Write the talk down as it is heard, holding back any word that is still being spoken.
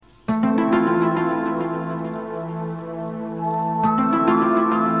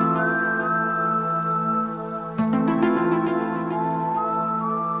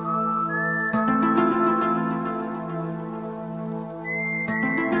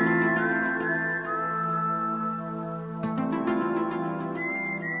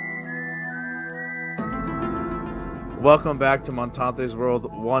Welcome back to Montante's World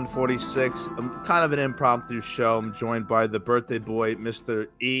 146. Kind of an impromptu show. I'm joined by the birthday boy, Mr.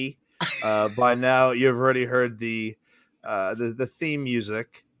 E. By now, you've already heard the theme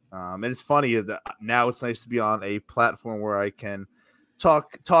music, and it's funny that now it's nice to be on a platform where I can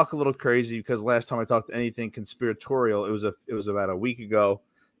talk a little crazy, because last time I talked anything conspiratorial, it was about a week ago,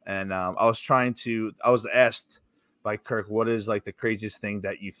 and I was asked by Kirk, what is like the craziest thing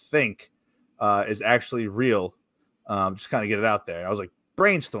that you think is actually real? Just kind of get it out there. And I was like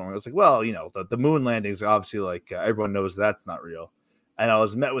brainstorming. I was like, well, the moon landings, obviously, like everyone knows that's not real. And I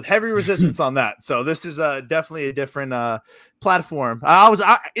was met with heavy resistance on that. So this is definitely a different platform.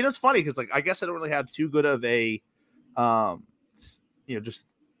 It's funny because like I guess I don't really have too good of a just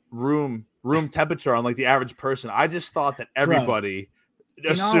room temperature on like the average person. I just thought that everybody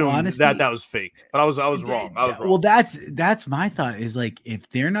assumed that was fake, but I was wrong. Well, that's my thought, is like, if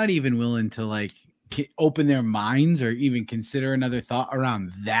they're not even willing to like open their minds or even consider another thought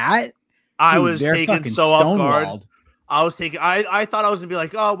around that, I was taken so off guard. I thought I was gonna be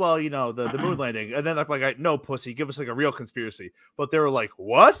like, oh well, the moon landing, and then they're like, no, pussy, give us like a real conspiracy. But they were like,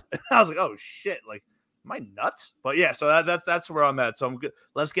 what? And I was like, oh shit, like, am I nuts? But yeah, so that's where I'm at. So I'm good.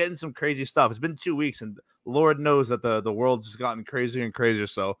 Let's get in some crazy stuff. It's been 2 weeks, and Lord knows that the world's just gotten crazier and crazier.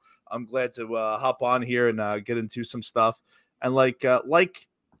 So I'm glad to hop on here and get into some stuff. And like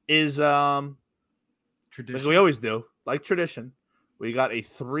is tradition. Like we always do, like tradition. We got a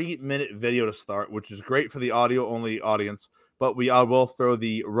 3-minute video to start, which is great for the audio-only audience. But I will throw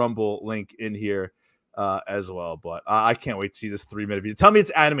the Rumble link in here as well. But I can't wait to see this 3-minute video. Tell me it's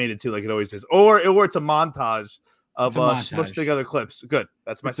animated too, like it always is, or it's a montage of smushed together clips. Good.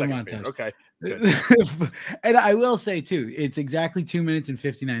 That's my second favorite. Okay. Good. And I will say too, it's exactly 2 minutes and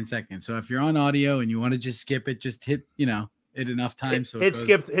 59 seconds. So if you're on audio and you want to just skip it, just hit it enough time. Hit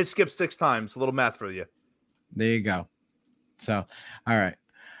skip 6 times. A little math for you. There you go. So, all right.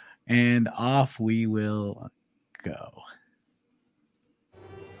 And off we will go.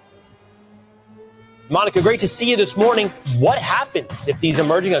 Monica, great to see you this morning. What happens if these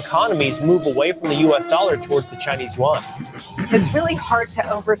emerging economies move away from the U.S. dollar towards the Chinese yuan? It's really hard to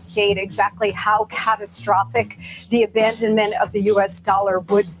overstate exactly how catastrophic the abandonment of the U.S. dollar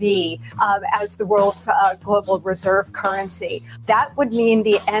would be as the world's global reserve currency. That would mean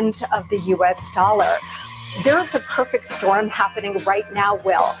the end of the U.S. dollar. There is a perfect storm happening right now,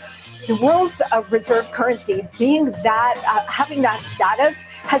 Will. The world's reserve currency, being that, having that status,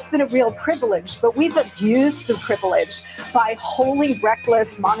 has been a real privilege, but we've abused the privilege by wholly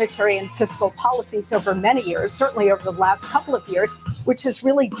reckless monetary and fiscal policies over many years, certainly over the last couple of years, which has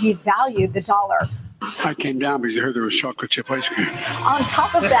really devalued the dollar. I came down because I heard there was chocolate chip ice cream. On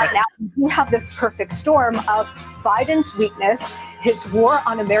top of that, now we have this perfect storm of Biden's weakness, his war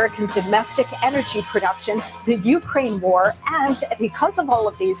on American domestic energy production, the Ukraine war, and because of all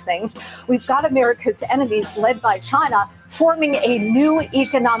of these things, we've got America's enemies led by China forming a new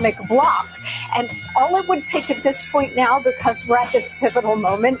economic bloc. And all it would take at this point now, because we're at this pivotal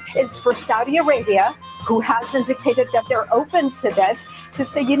moment, is for Saudi Arabia, who has indicated that they're open to this, to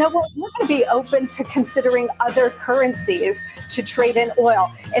say, you know what, we're going to be open to considering other currencies to trade in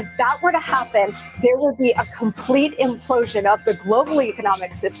oil. If that were to happen, there would be a complete implosion of the global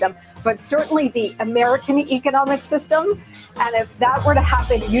economic system, but certainly the American economic system. And if that were to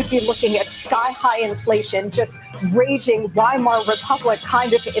happen, you'd be looking at sky-high inflation, just raging Weimar Republic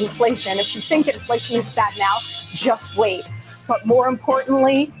kind of inflation. If you think inflation is bad now, just wait. But more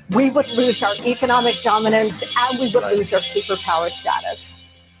importantly, we would lose our economic dominance and we would lose our superpower status.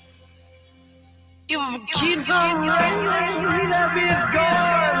 It keeps on raining, love is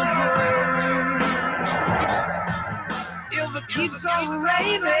gone. If it keeps on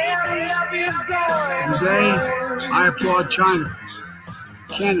raining, love is gone. Today, I applaud China.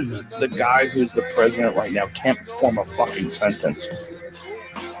 Canada. The guy who's the president right now can't form a fucking sentence.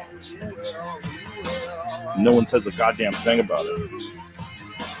 No one says a goddamn thing about it.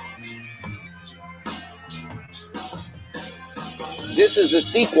 This is a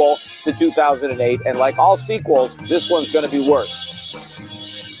sequel to 2008, and like all sequels, this one's going to be worse.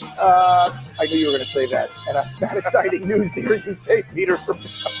 I knew you were going to say that, and it's not exciting news to hear you say, Peter.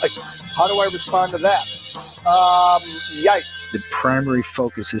 Like, how do I respond to that? Yikes. The primary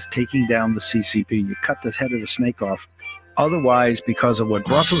focus is taking down the CCP. You cut the head of the snake off. Otherwise, because of what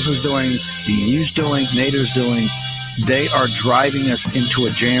Brussels is doing, the EU's doing, NATO's doing, they are driving us into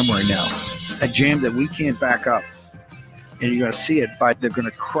a jam right now, a jam that we can't back up. And you're going to see it they're going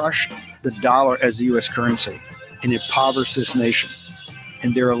to crush the dollar as the U.S. currency and impoverish this nation.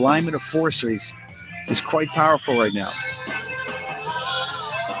 And their alignment of forces is quite powerful right now.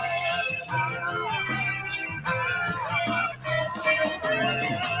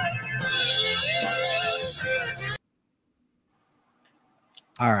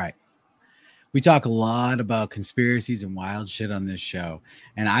 All right. We talk a lot about conspiracies and wild shit on this show.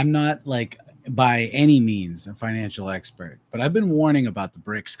 And I'm not like by any means a financial expert, but I've been warning about the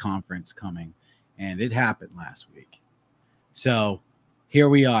BRICS conference coming, and it happened last week. So here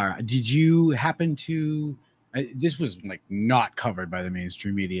we are. Did you happen to, this was like not covered by the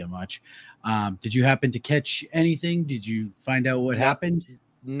mainstream media much. Did you happen to catch anything? Did you find out what happened?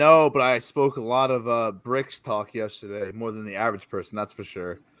 No, but I spoke a lot of BRICS talk yesterday, more than the average person, that's for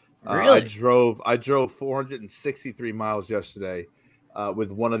sure. Really? I drove 463 miles yesterday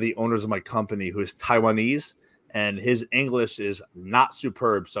with one of the owners of my company who is Taiwanese, and his English is not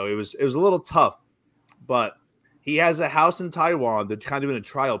superb, so it was a little tough. But he has a house in Taiwan. They're kind of in a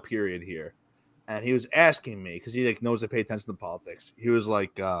trial period here, and he was asking me because he like knows I pay attention to politics. He was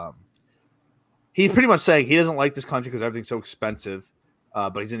like, he's pretty much saying he doesn't like this country because everything's so expensive,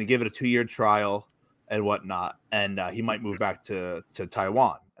 but he's going to give it a 2-year trial and whatnot, and he might move back to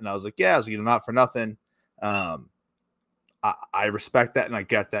Taiwan. And I was like, yeah, so, not for nothing. I respect that, and I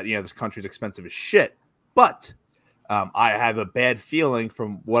get that. This country's expensive as shit. But I have a bad feeling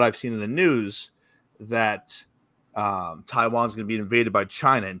from what I've seen in the news that Taiwan's going to be invaded by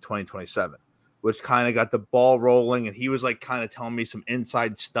China in 2027, which kind of got the ball rolling. And he was like kind of telling me some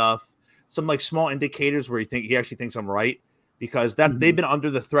inside stuff, some like small indicators where he actually thinks I'm right, because they've been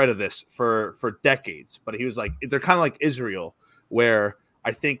under the threat of this for decades. But he was like, they're kind of like Israel, where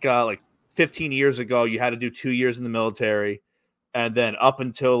I think like 15 years ago, you had to do 2 years in the military. And then up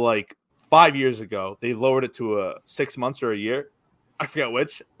until like 5 years ago, they lowered it to 6 months or a year. I forget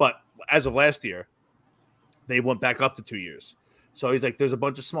which. But as of last year, they went back up to 2 years. So he's like, there's a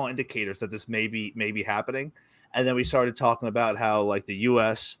bunch of small indicators that this may be happening. And then we started talking about how like the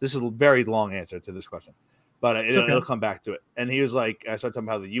U.S. This is a very long answer to this question, but it'll come back to it. And he was like, I started talking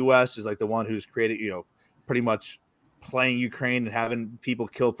about how the U.S. is like the one who's created, pretty much playing Ukraine and having people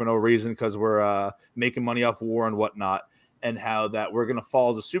killed for no reason because we're making money off war and whatnot, and how that we're going to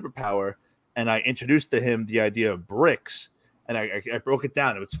fall as a superpower. And I introduced to him the idea of BRICS, and I broke it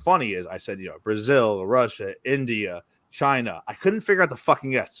down. And what's funny is I said, Brazil, Russia, India, China. I couldn't figure out the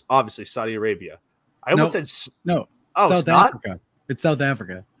fucking S. Obviously, Saudi Arabia. I almost said no. Oh, South Africa. It's South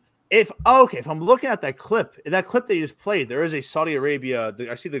Africa. If I'm looking at that clip that you just played, there is a Saudi Arabia.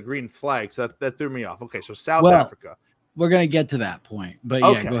 I see the green flag, so that threw me off. Okay, so South Africa. We're gonna get to that point, but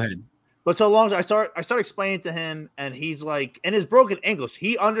yeah, go ahead. But so long as I start explaining to him, and he's like, in his broken English,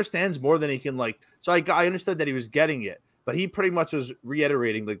 he understands more than he can like. So I understood that he was getting it, but he pretty much was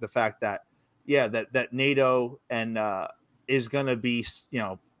reiterating like the fact that that NATO and is gonna be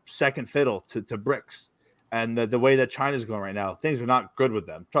second fiddle to BRICS, and the way that China's going right now, things are not good with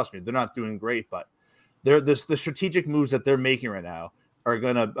them. Trust me, they're not doing great, but the strategic moves that they're making right now are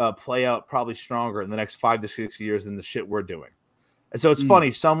going to play out probably stronger in the next 5 to 6 years than the shit we're doing. And so it's funny,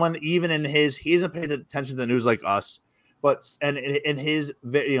 someone even in he isn't paying attention to the news like us, but in his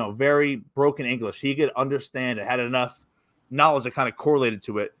very broken English, he could understand it, had enough knowledge that kind of correlated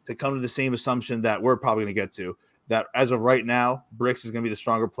to it to come to the same assumption that we're probably going to get to, that as of right now, BRICS is going to be the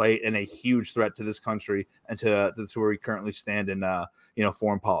stronger play and a huge threat to this country and to where we currently stand in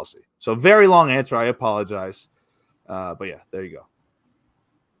foreign policy. So very long answer. I apologize. But yeah, there you go.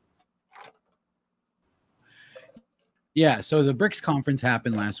 Yeah, so the BRICS conference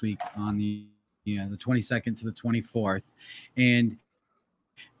happened last week on the 22nd to the 24th, and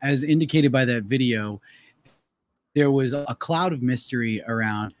as indicated by that video, there was a cloud of mystery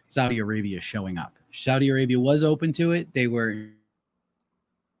around Saudi Arabia showing up. Saudi Arabia was open to it. They were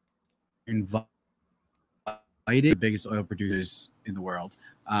invited, the biggest oil producers in the world,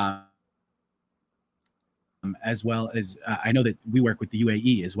 as well as I know that we work with the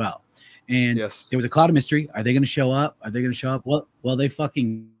UAE as well. And there was a cloud of mystery. Are they going to show up? Are they going to show up? Well, they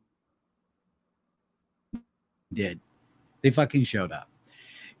fucking did. They fucking showed up.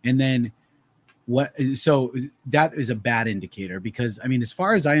 And then so that is a bad indicator, because I mean, as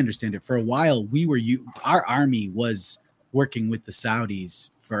far as I understand it, for a while our army was working with the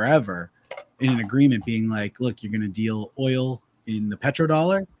Saudis forever in an agreement being like, look, you're going to deal oil in the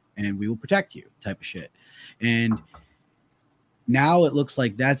petrodollar and we will protect you type of shit. And now it looks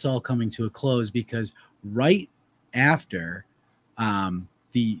like that's all coming to a close, because right after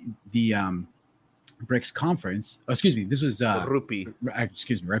the BRICS conference, this was right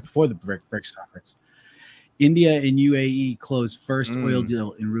before the BRICS conference, India and UAE closed first oil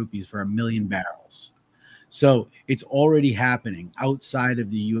deal in rupees for 1 million barrels. So it's already happening outside of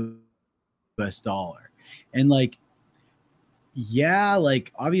the US dollar. And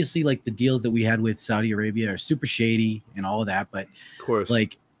obviously the deals that we had with Saudi Arabia are super shady and all of that, but of course,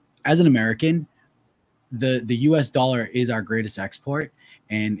 as an American, the US dollar is our greatest export,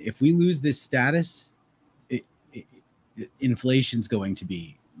 And if we lose this status, inflation's going to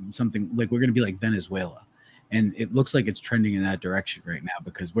be something like we're going to be like Venezuela. And it looks like it's trending in that direction right now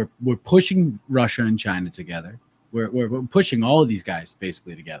because we're pushing Russia and China together. We're pushing all of these guys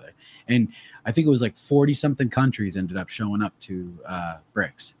basically together. And I think it was like 40 something countries ended up showing up to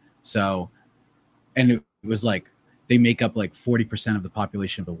BRICS. So, and it was like, they make up like 40% of the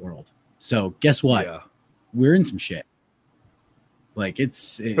population of the world. So guess what? Yeah. We're in some shit. Like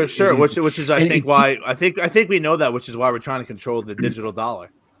for sure, which is I think why I think we know that, which is why we're trying to control the digital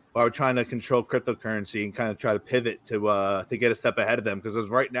dollar, why we're trying to control cryptocurrency and kind of try to pivot to get a step ahead of them because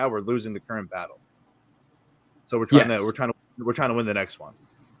right now we're losing the current battle. So we're trying to win the next one,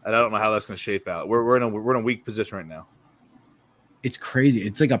 and I don't know how that's going to shape out. We're in a weak position right now. It's crazy.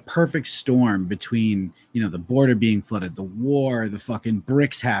 It's like a perfect storm between the border being flooded, the war, the fucking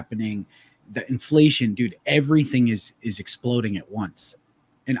BRICS happening. The inflation, dude, everything is exploding at once.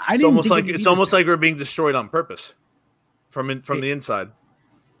 And it's almost like we're being destroyed on purpose from the inside.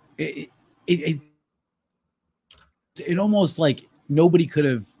 It almost like nobody could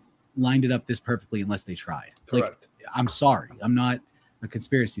have lined it up this perfectly unless they tried. Correct. Like, I'm sorry. I'm not a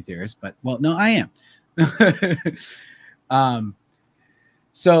conspiracy theorist, but no, I am.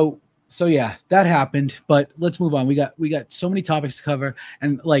 So yeah, that happened, but let's move on. We got so many topics to cover.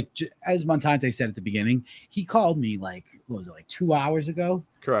 And like, as Montante said at the beginning, he called me like, what was it, like 2 hours ago?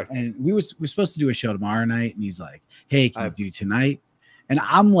 Correct. And we're supposed to do a show tomorrow night. And he's like, hey, can you do tonight? And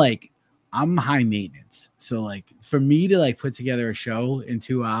I'm like, I'm high maintenance. So like for me to like put together a show in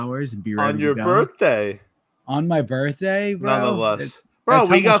 2 hours and be ready on your birthday, on my birthday, bro. Nonetheless, bro,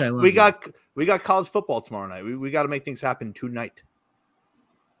 we got college football tomorrow night. We got to make things happen tonight.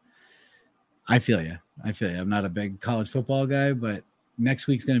 I feel you. I'm not a big college football guy, but next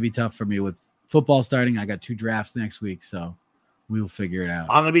week's going to be tough for me with football starting. I got 2 drafts next week, so we will figure it out.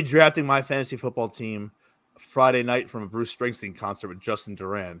 I'm going to be drafting my fantasy football team Friday night from a Bruce Springsteen concert with Justin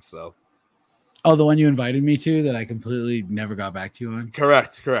Duran. So, the one you invited me to that I completely never got back to you on?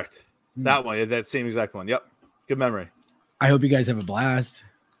 Correct. That one, that same exact one. Yep. Good memory. I hope you guys have a blast.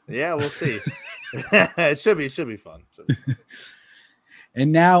 Yeah, we'll see. It should be fun.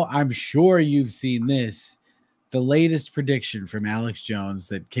 And now I'm sure you've seen this, the latest prediction from Alex Jones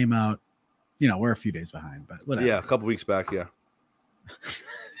that came out. We're a few days behind, but whatever. Yeah, a couple weeks back. Yeah.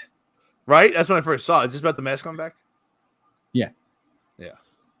 Right? That's when I first saw it. Is this about the mask coming back? Yeah. Yeah.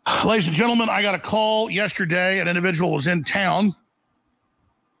 Ladies and gentlemen, I got a call yesterday. An individual was in town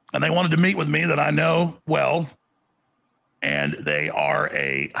and they wanted to meet with me that I know well. And they are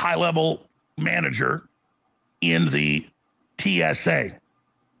a high-level manager in the TSA.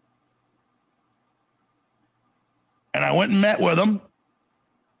 And I went and met with them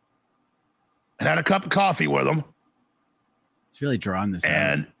and had a cup of coffee with them. It's really drawing this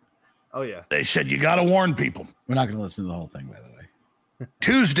and out. Oh, yeah. They said, you got to warn people. We're not going to listen to the whole thing, by the way.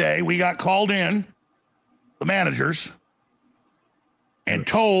 Tuesday, we got called in, the managers, and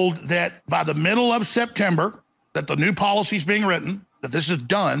told that by the middle of September, that the new policy is being written, that this is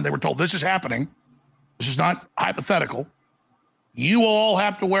done. They were told this is happening. This is not hypothetical. You will all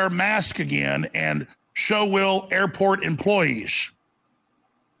have to wear masks again, and so will airport employees.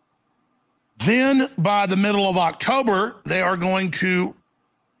 Then by the middle of October, they are going to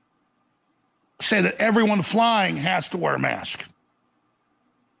say that everyone flying has to wear a mask.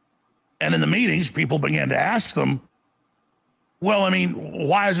 And in the meetings, people began to ask them, well, I mean,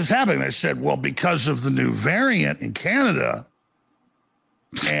 why is this happening? They said, well, because of the new variant in Canada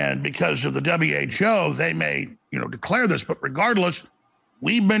and because of the WHO, they may, declare this. But regardless,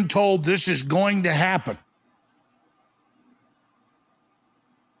 we've been told this is going to happen.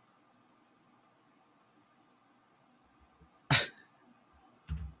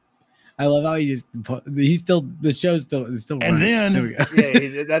 I love how the show's still and running. Then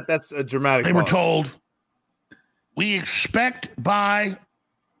yeah, that's a dramatic. They were told, we expect by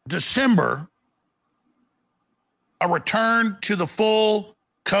December a return to the full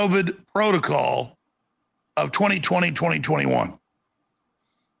COVID protocol of 2020, 2021.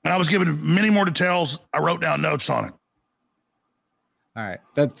 And I was given many more details. I wrote down notes on it. All right.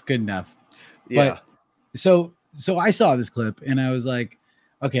 That's good enough. Yeah. But so I saw this clip and I was like,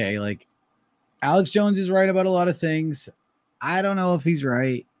 okay, like Alex Jones is right about a lot of things. I don't know if he's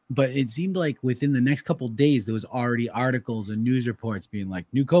right, but it seemed like within the next couple of days, there was already articles and news reports being like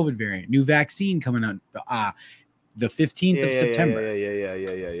new COVID variant, new vaccine coming out the 15th of September.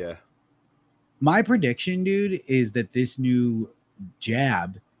 Yeah. My prediction, dude, is that this new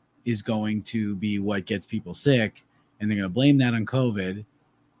jab is going to be what gets people sick, and they're going to blame that on COVID.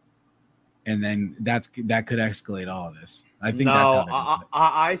 and then that could escalate all of this. I think that's how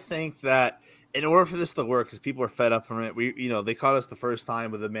I think that in order for this to work, because people are fed up from it, they caught us the first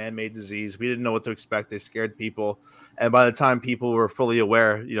time with a man-made disease. We didn't know what to expect. They scared people, and by the time people were fully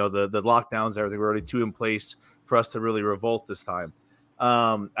aware, the lockdowns, everything were already too in place for us to really revolt this time.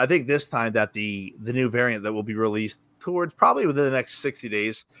 I think this time that the new variant that will be released towards probably within the next 60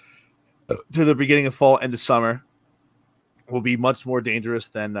 days to the beginning of fall, end of summer, will be much more dangerous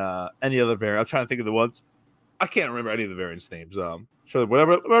than any other variant. I'm trying to think of the ones. I can't remember any of the variants' names. Sure,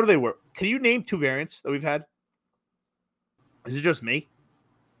 whatever they were. Can you name 2 variants that we've had? Is it just me?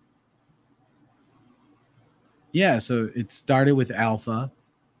 Yeah, so it started with Alpha.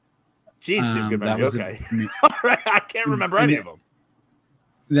 Jeez, good memory. Okay. All right, I can't remember any of them.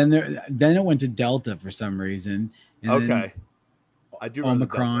 Then it went to Delta for some reason. And okay. I do remember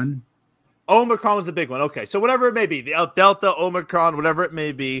Omicron. Omicron was the big one. Okay, so whatever it may be, the Delta, Omicron, whatever it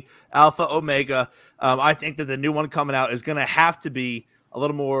may be, Alpha, Omega, I think that the new one coming out is going to have to be a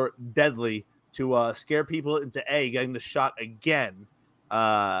little more deadly to scare people into A, getting the shot again,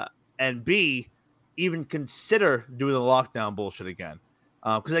 and B, even consider doing the lockdown bullshit again.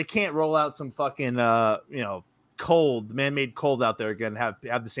 Because they can't roll out some fucking, cold, man-made cold out there again and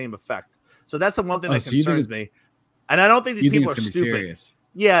have the same effect. So that's the one thing that concerns me. And I don't think these people are stupid.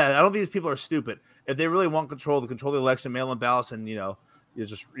 Yeah, I don't think these people are stupid. If they really want control the election, mail-in ballots, and you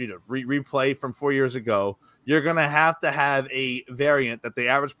just replay from 4 years ago, you're gonna have a variant that the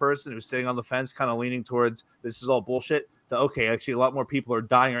average person who's sitting on the fence, kind of leaning towards this is all bullshit. To okay, actually, a lot more people are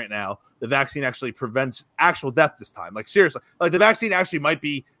dying right now. The vaccine actually prevents actual death this time. Like seriously, like the vaccine actually might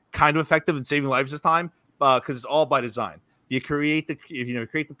be kind of effective in saving lives this time because it's all by design. You create the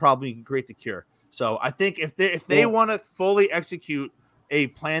problem, you can create the cure. So I think if they want to fully execute a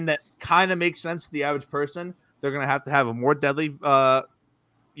plan that kind of makes sense to the average person, they're going to have a more deadly,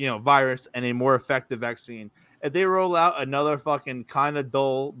 virus and a more effective vaccine. If they roll out another fucking kind of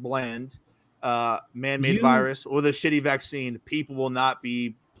dull, bland, man-made virus with a shitty vaccine, people will not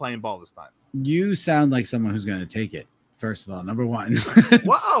be playing ball this time. You sound like someone who's going to take it. First of all, number one.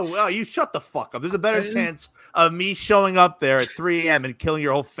 Wow, you shut the fuck up. There's a better chance of me showing up there at 3 a.m. and killing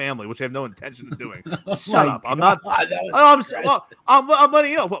your whole family, which I have no intention of doing. Shut up. I'm not. I'm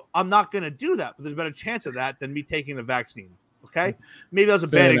letting you know. I'm not going to do that. But there's a better chance of that than me taking the vaccine. Okay, maybe that was a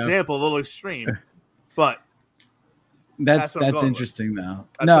bad example, a little extreme, but that's interesting though.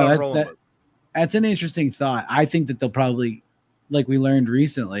 That's an interesting thought. I think that they'll probably, like we learned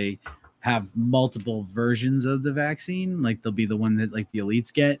recently, have multiple versions of the vaccine. Like there'll be the one that like the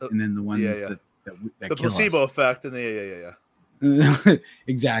elites get, and then the ones that the placebo effect, and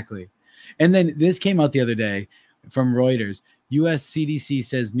exactly. And then this came out the other day from Reuters. U.S. CDC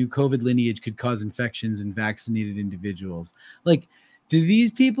says new COVID lineage could cause infections in vaccinated individuals. Like, do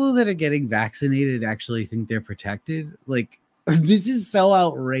these people that are getting vaccinated actually think they're protected? Like, this is so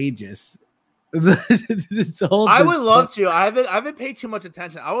outrageous. I would love to. I haven't paid too much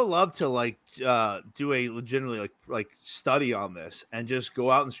attention. I would love to do a legitimately like study on this and just go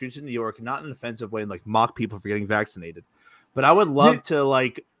out in the streets of New York, not in an offensive way, and like mock people for getting vaccinated. But I would love to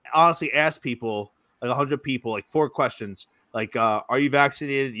like honestly ask people, like 100 people, like 4 questions. Like, are you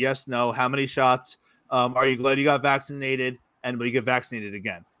vaccinated? Yes, no. How many shots? Are you glad you got vaccinated? And will you get vaccinated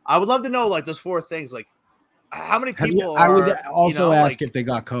again? I would love to know like those 4 things. Like, how many people I would also ask if they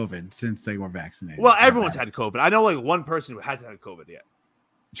got COVID since they were vaccinated. Well, everyone's had COVID. I know like one person who hasn't had COVID yet.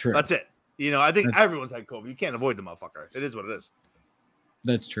 True. That's it. I think everyone's had COVID. You can't avoid the motherfucker. It is what it is.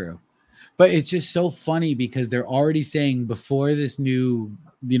 That's true. But it's just so funny because they're already saying before this new,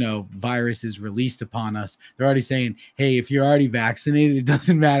 virus is released upon us, they're already saying, hey, if you're already vaccinated, it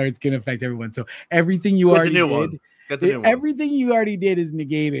doesn't matter. It's going to affect everyone. So everything you already did. Everything you already did is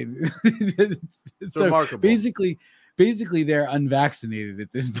negated. So remarkable. Basically, they're unvaccinated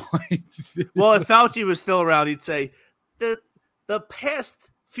at this point. Well, if Fauci was still around, he'd say the past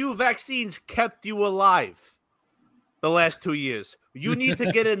few vaccines kept you alive. The last 2 years, you need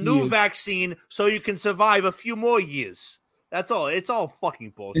to get a new vaccine so you can survive a few more years. That's all. It's all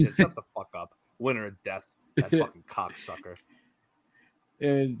fucking bullshit. Shut the fuck up. Winner of death. That fucking cocksucker. It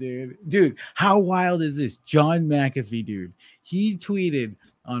is, dude. How wild is this? John McAfee, dude. He tweeted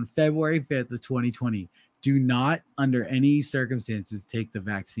on February 5th of 2020, do not under any circumstances take the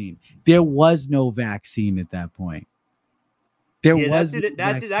vaccine. There was no vaccine at that point.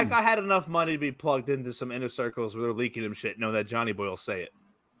 That guy had enough money to be plugged into some inner circles where they're leaking him shit. Know that Johnny Boy will say it.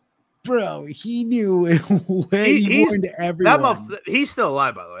 Bro, he knew he warned everyone. He's still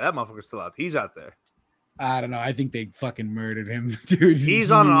alive, by the way. That motherfucker's still alive. He's out there. I don't know. I think they fucking murdered him, dude.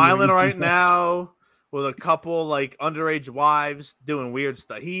 He's on an island right now with a couple like underage wives doing weird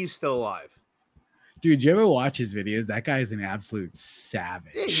stuff. He's still alive. Dude, you ever watch his videos? That guy is an absolute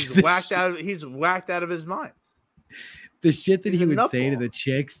savage. Yeah, he's whacked out. He's whacked out of his mind. The shit that he would say to the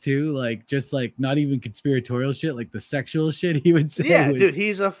chicks too, like just like not even conspiratorial shit, like the sexual shit he would say. Yeah, dude,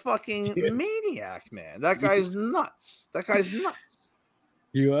 he's a fucking maniac, man. That guy's nuts. That guy's nuts.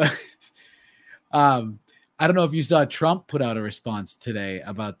 He was. I don't know if you saw Trump put out a response today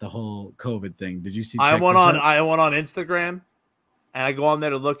about the whole COVID thing. Did you see? I went on Instagram, and I go on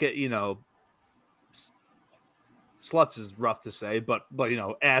there to look at sluts is rough to say, but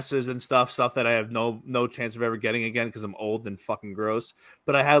asses and stuff that I have no chance of ever getting again because I'm old and fucking gross.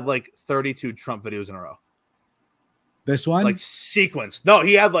 But I had like 32 Trump videos in a row. This one, like sequence. No,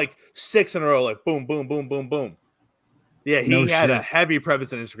 he had like 6 in a row, like boom, boom, boom, boom, boom. Yeah, he had a heavy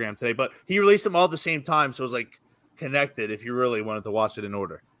presence on Instagram today, but he released them all at the same time, so it was like connected. If you really wanted to watch it in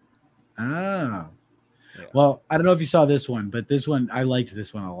order. Oh, yeah. Well, I don't know if you saw this one, but this one I liked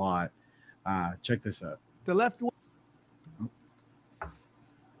this one a lot. Check this out. The left.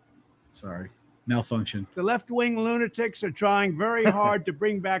 Sorry, malfunction. The left-wing lunatics are trying very hard to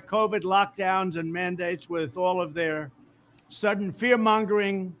bring back COVID lockdowns and mandates with all of their sudden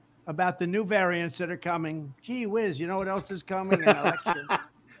fear-mongering about the new variants that are coming. Gee whiz, you know what else is coming? An election.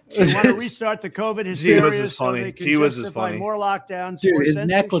 They want to restart the COVID hysteria so they can justify more lockdowns. Dude, more his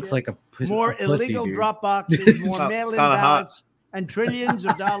neck looks like a more illegal drop boxes, more mail-in ballots, and trillions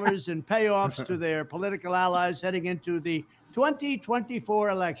of dollars in payoffs to their political allies heading into the 2024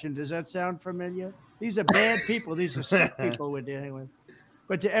 election. Does that sound familiar? These are bad people. These are sick people we're dealing with.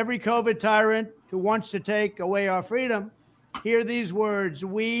 But to every COVID tyrant who wants to take away our freedom, hear these words: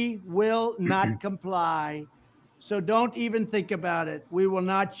 we will not comply. So don't even think about it. We will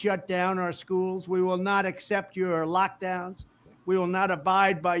not shut down our schools. We will not accept your lockdowns. We will not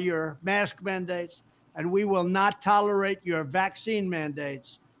abide by your mask mandates. And we will not tolerate your vaccine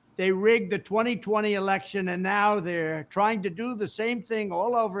mandates. They rigged the 2020 election, and now they're trying to do the same thing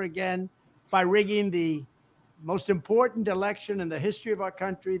all over again by rigging the most important election in the history of our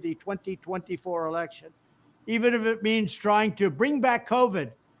country, the 2024 election, even if it means trying to bring back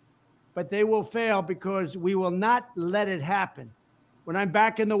COVID. But they will fail because we will not let it happen. When I'm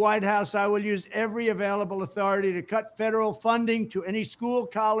back in the White House, I will use every available authority to cut federal funding to any school,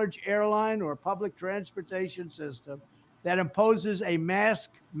 college, airline, or public transportation system that imposes a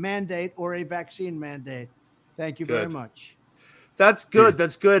mask mandate or a vaccine mandate. Thank you very much. That's good.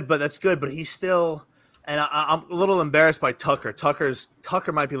 That's good. But he's still, and I'm a little embarrassed by Tucker.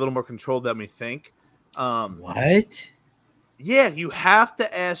 Tucker might be a little more controlled than we think. What? Yeah, you have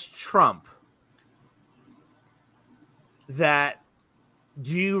to ask Trump that.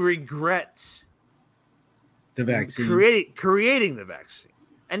 Do you regret the vaccine? Creating the vaccine?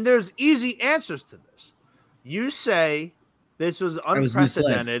 And there's easy answers to this. You say this was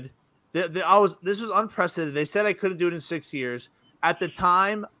unprecedented. This was unprecedented. They said I couldn't do it in 6 years. At the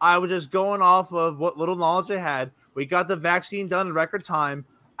time, I was just going off of what little knowledge I had. We got the vaccine done in record time.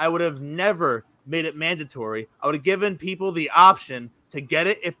 I would have never made it mandatory. I would have given people the option to get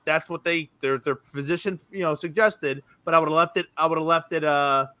it if that's what their physician suggested. But I would have left it open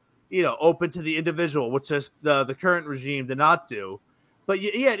to the individual, which is the current regime did not do. But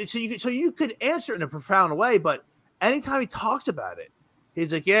yeah, so you could answer it in a profound way. But anytime he talks about it,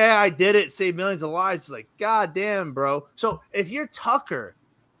 he's like, "Yeah, I did it, saved millions of lives." It's like, God damn, bro. So if you're Tucker,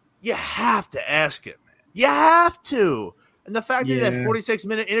 you have to ask him, man. You have to. And the fact that that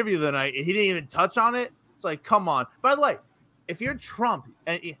 46-minute interview the night, he didn't even touch on it. It's like, come on. By the way, if you're Trump,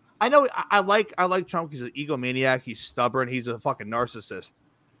 and I know I like Trump, he's an egomaniac, he's stubborn, he's a fucking narcissist.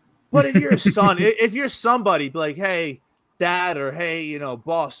 But if you're a son, if you're somebody, be like, hey, dad, or hey,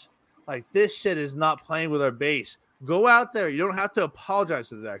 boss, like this shit is not playing with our base. Go out there. You don't have to apologize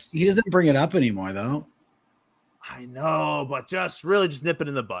for the vaccine. He doesn't bring it up anymore, though. I know, but just nip it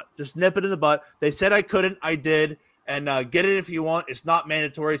in the butt. Just nip it in the butt. They said I couldn't. I did. And get it if you want. It's not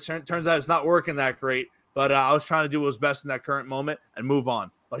mandatory. Turns out it's not working that great. But I was trying to do what was best in that current moment and move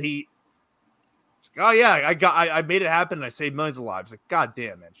on. But I made it happen and I saved millions of lives. Like, God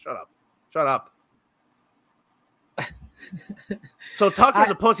damn, man, shut up. So Tucker's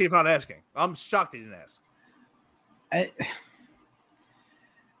a pussy if not asking. I'm shocked he didn't ask.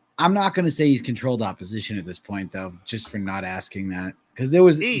 I'm not going to say he's controlled opposition at this point, though, just for not asking that. Because there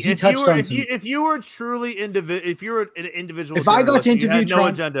was if you were truly if you were an individual, if I got to interview Trump, no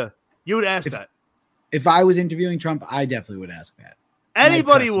agenda, you would ask that. If I was interviewing Trump, I definitely would ask that.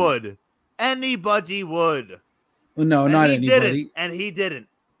 Anybody would. Anybody would. Well, no, not anybody. And he didn't.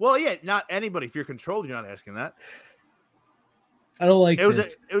 Well, yeah, not anybody. If you're controlled, you're not asking that. I don't like it.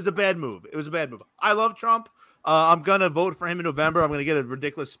 This. It was a bad move. It was a bad move. I love Trump. I'm gonna vote for him in November. I'm gonna get a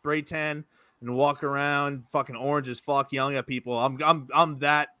ridiculous spray tan and walk around fucking orange as fuck, yelling at people. I'm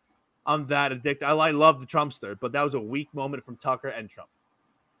that addicted. I love the Trumpster, but that was a weak moment from Tucker and Trump.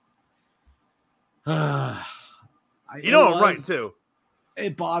 I'm right too.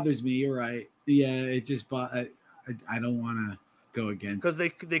 It bothers me. You're right. Yeah, it just. I don't want to go against because they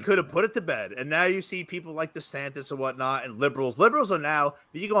could have put it to bed, and now you see people like DeSantis and whatnot, and liberals. Liberals are now.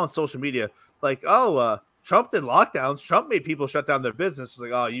 You go on social media, like, Trump did lockdowns. Trump made people shut down their business. It's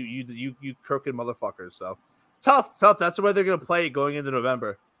like, oh, you crooked motherfuckers. So tough. That's the way they're gonna play it going into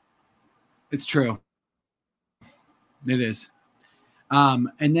November. It's true. It is.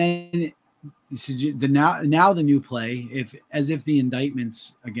 And then now the new play, if the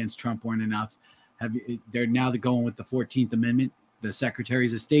indictments against Trump weren't enough, they're now going with the 14th Amendment. The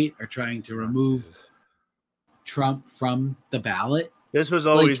secretaries of state are trying to remove Trump from the ballot. This was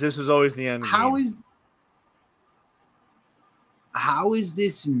always the end. How is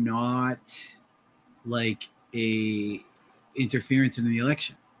this not like a interference in the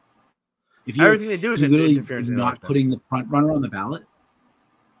election? If everything they do is interference in not putting the front runner on the ballot.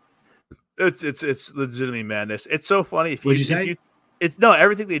 It's legitimately madness. It's so funny. Everything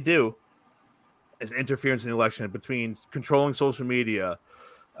they do is interference in the election between controlling social media,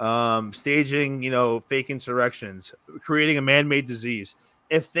 staging, fake insurrections, creating a man-made disease.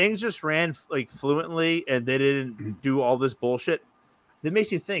 If things just ran like fluently and they didn't do all this bullshit, that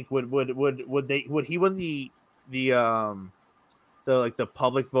makes you think: would he win the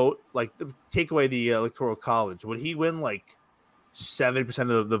public vote, like take away the electoral college? Would he win like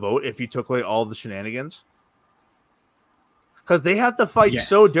 70% of the vote if you took away all the shenanigans? Because they have to fight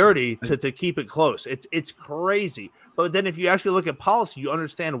so dirty to keep it close. It's crazy. But then if you actually look at policy, you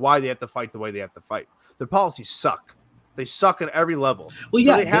understand why they have to fight the way they have to fight. Their policies suck. They suck at every level. Well,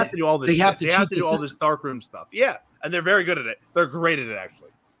 yeah, so they have to do all this. They have to do all system. this darkroom stuff. Yeah, and they're very good at it. They're great at it, actually.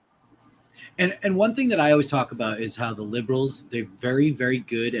 And one thing that I always talk about is how the liberals, they're very, very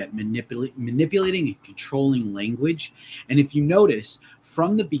good at manipulating and controlling language. And if you notice,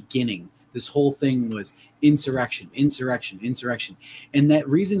 from the beginning, this whole thing was insurrection. And that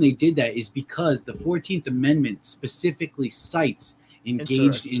reason they did that is because the 14th Amendment specifically cites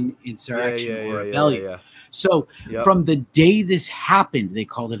engaged in insurrection or rebellion. Yeah. So from the day this happened, they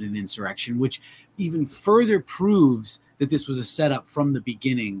called it an insurrection, which even further proves that this was a setup from the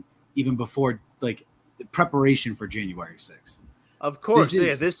beginning, even before like preparation for January 6th. Of course.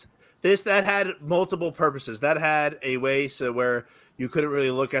 This that had multiple purposes. That had a way so where you couldn't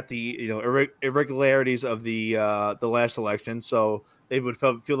really look at the irregularities of the last election. So they would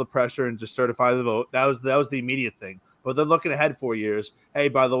feel the pressure and just certify the vote. That was the immediate thing. But they're looking ahead 4 years. Hey,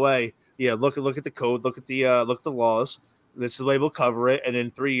 by the way, look at the code, look at the laws. This is the way we'll cover it, and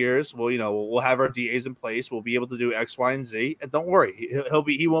in 3 years, we'll have our DAs in place. We'll be able to do X, Y, and Z. And don't worry,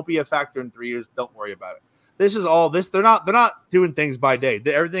 he won't be a factor in 3 years. Don't worry about it. This is all this. They're not doing things by day.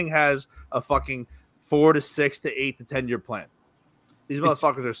 Everything has a fucking 4 to 6 to 8 to 10 year plan. These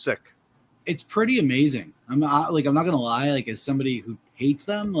motherfuckers are sick. It's pretty amazing. I'm not gonna lie. Like, as somebody who hates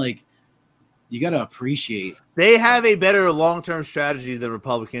them, like, you got to appreciate. They have a better long-term strategy than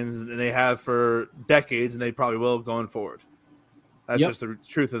Republicans, and they have for decades, and they probably will going forward. That's just the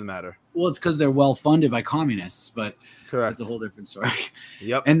truth of the matter. Well, it's because they're well-funded by communists, but correct. That's a whole different story.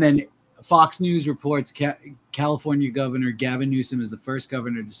 Yep. And then Fox News reports California Governor Gavin Newsom is the first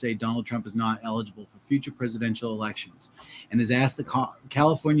governor to say Donald Trump is not eligible for future presidential elections, and has asked the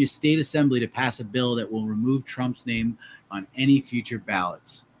California State Assembly to pass a bill that will remove Trump's name on any future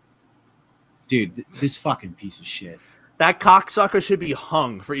ballots. Dude, this fucking piece of shit. That cocksucker should be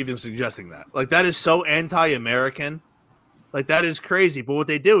hung for even suggesting that. Like, that is so anti-American. Like, that is crazy. But what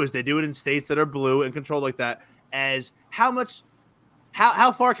they do is they do it in states that are blue and controlled like that. As how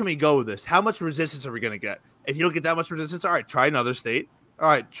far can we go with this? How much resistance are we going to get? If you don't get that much resistance, all right, try another state. All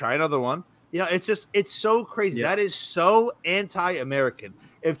right, try another one. It's so crazy. Yeah. That is so anti-American.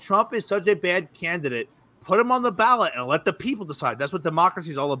 If Trump is such a bad candidate, put him on the ballot and let the people decide. That's what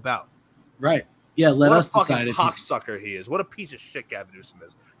democracy is all about. Right. Yeah, let us decide. What a cocksucker he is. What a piece of shit Gavin Newsom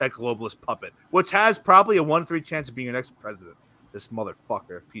is. That globalist puppet, which has probably a 1-3 chance of being your next president. This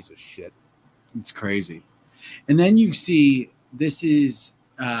motherfucker, piece of shit. It's crazy. And then you see this is,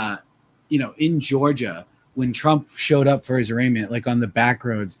 in Georgia when Trump showed up for his arraignment, like on the back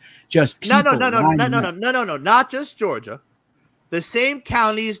roads, just people. No, not just Georgia. The same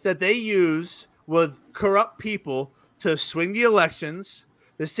counties that they use with corrupt people to swing the elections.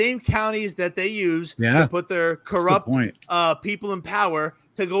 The same counties that they use to put their corrupt people in power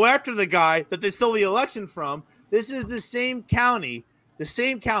to go after the guy that they stole the election from. This is the same county,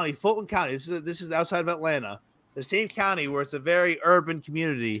 Fulton County. This is outside of Atlanta, the same county where it's a very urban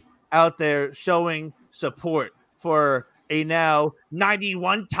community out there showing support for a now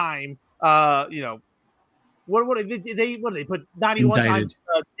 91 time, what they put 91 times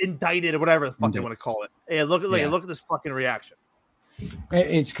indicted or whatever the fuck they want to call it. Hey, look at this fucking reaction.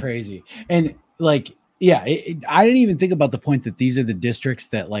 It's crazy. And like, yeah, I didn't even think about the point that these are the districts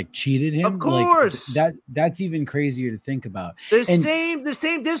that like cheated him. Of course, like, that's even crazier to think about. The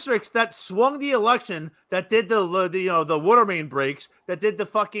same districts that swung the election, that did the water main breaks, that did the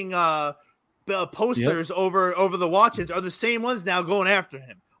fucking posters over the watch-ins, are the same ones now going after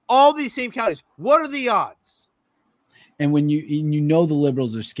him. All these same counties. What are the odds? And when you know the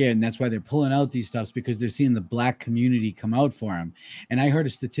liberals are scared, and that's why they're pulling out these stuffs, because they're seeing the black community come out for him. And I heard a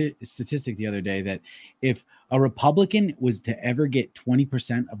statistic the other day that if a Republican was to ever get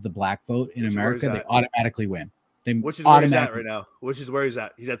 20% of the black vote in America, they automatically win. Which is where he's at right now. Which is where he's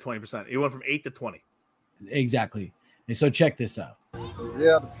at. He's at 20%. He went from 8 to 20. Exactly. And so check this out.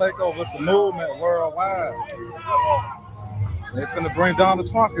 Yeah, the takeover is a movement worldwide. They finna bring Donald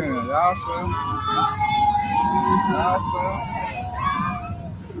Trump in. Y'all see?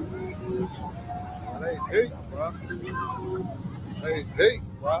 They deep, bro. They deep,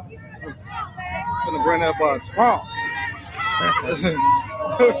 bro. Finna bring that boy Trump.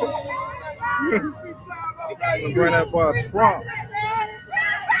 Finna bring that boy Trump.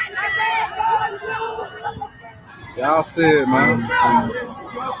 Y'all see it, man.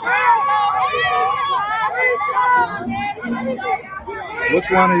 Which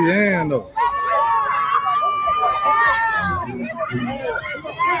one are you in, though?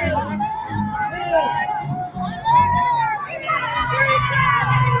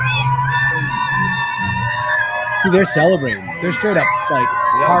 See, they're celebrating. They're straight up like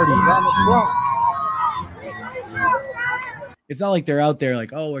partying. It's not like they're out there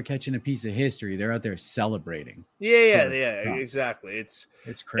like, oh, we're catching a piece of history. They're out there celebrating. Yeah, exactly. It's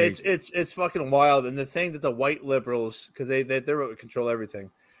crazy. It's fucking wild. And the thing that the white liberals, because they control everything,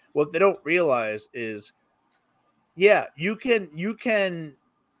 what they don't realize is, yeah, you can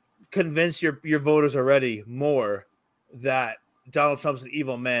convince your voters already more that Donald Trump's an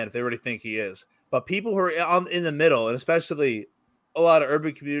evil man if they already think he is. But people who are in the middle, and especially a lot of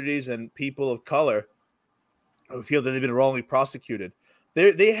urban communities and people of color who feel that they've been wrongly prosecuted,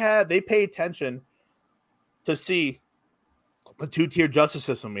 they pay attention to see the two-tier justice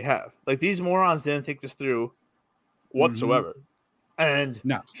system we have. Like, these morons didn't think this through whatsoever. Mm-hmm. And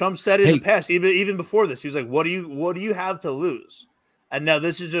no. Trump said it in the past, even before this, he was like, what do you have to lose? And now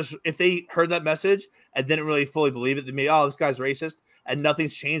this is just, if they heard that message and didn't really fully believe it, they made, oh, this guy's racist, and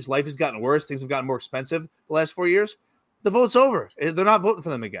nothing's changed. Life has gotten worse. Things have gotten more expensive the last 4 years. The vote's over. They're not voting for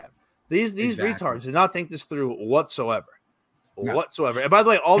them again. These retards did not think this through whatsoever. No. Whatsoever. And by the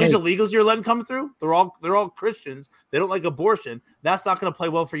way, all these illegals you're letting come through, they're all Christians. They don't like abortion. That's not going to play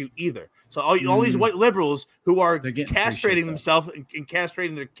well for you either. So all these white liberals who are castrating themselves and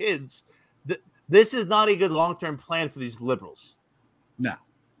castrating their kids, this is not a good long-term plan for these liberals. No.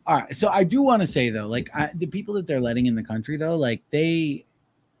 All right. So I do want to say, though, like, the people that they're letting in the country, though, like, they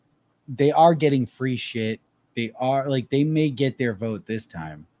are getting free shit. They are, like, they may get their vote this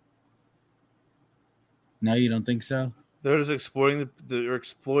time. No, you don't think so? They're just exploiting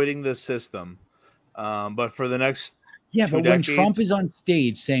the system. But for the next but when Trump is on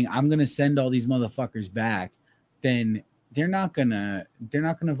stage saying, I'm gonna send all these motherfuckers back, then they're not gonna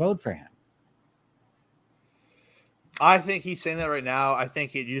vote for him. I think he's saying that right now. I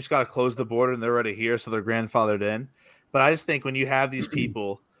think you just gotta close the border and they're already here, so they're grandfathered in. But I just think when you have these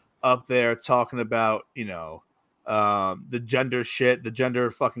people up there talking about, the gender shit, the gender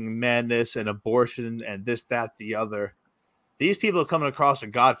fucking madness and abortion and this, that, the other. These people coming across are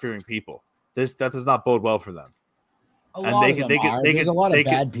God-fearing people. That does not bode well for them. There's a lot of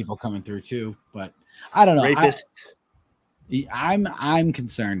bad people coming through too, but I don't know. Rapists. I'm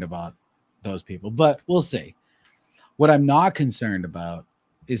concerned about those people, but we'll see. What I'm not concerned about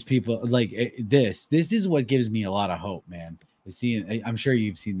is people like this. This is what gives me a lot of hope, man. I'm sure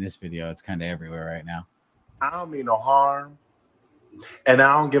you've seen this video. It's kind of everywhere right now. I don't mean no harm, and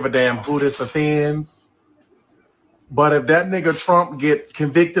I don't give a damn who this offends. But if that nigga Trump get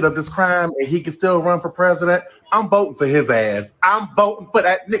convicted of this crime and he can still run for president, I'm voting for his ass. I'm voting for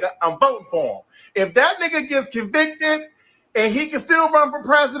that nigga. I'm voting for him. If that nigga gets convicted and he can still run for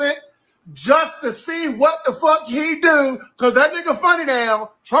president just to see what the fuck he do, because that nigga funny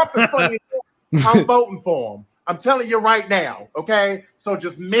now, Trump is funny. I'm voting for him. I'm telling you right now, okay? So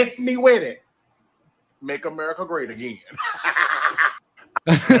just miss me with it. Make America great again.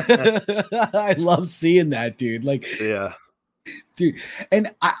 I love seeing that, dude. Like, yeah, dude.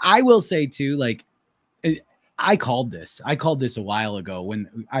 And I will say too, like, I called this a while ago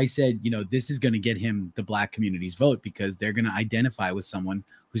when I said, you know, this is going to get him the black community's vote because they're going to identify with someone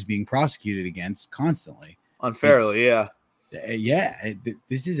who's being prosecuted against constantly. Unfairly.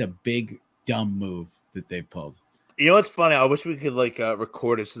 This is a big, dumb move that they've pulled. You know what's funny? I wish we could like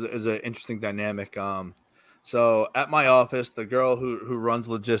record it. It's an interesting dynamic. So at my office, the girl who runs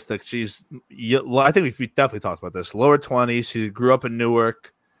logistics, she's, I think we definitely talked about this, lower 20s. She grew up in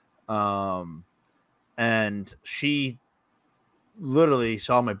Newark, and she literally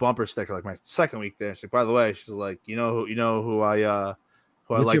saw my bumper sticker like my second week there. She's like, by the way, she's like, you know who I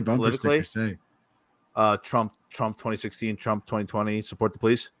What's like your bumper politically? sticker say? Trump 2016, Trump 2020, support the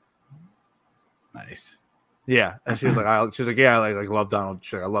police. Nice. Yeah, and she was like, I love Donald.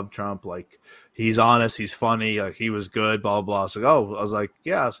 She's like, I love Trump. Like, he's honest, he's funny, like he was good, blah blah blah. So, I was like,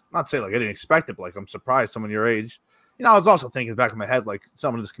 yeah, not to say like I didn't expect it, but like I'm surprised someone your age. You know, I was also thinking back in my head like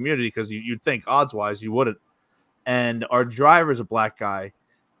someone in this community because you'd think odds wise you wouldn't. And our driver is a black guy,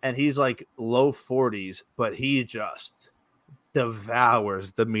 and he's like low 40s, but he just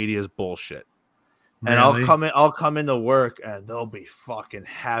devours the media's bullshit. And Really? I'll come into work, and they'll be fucking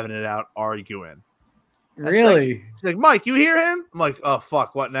having it out arguing. Really? She's like, Mike, you hear him? I'm like, oh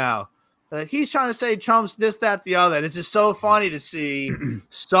fuck, what now? Like, he's trying to say Trump's this, that, the other, and it's just so funny to see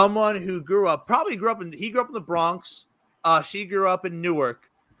someone who grew up in the Bronx. She grew up in Newark,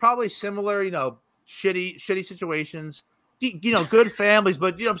 probably similar, you know, shitty situations. You know, good families,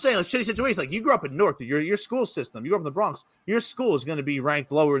 but you know what I'm saying, like shitty situations. Like you grew up in Newark, your school system. You grew up in the Bronx. Your school is going to be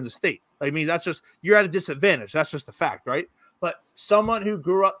ranked lower in the state. I mean, that's just you're at a disadvantage. That's just a fact, right? But someone who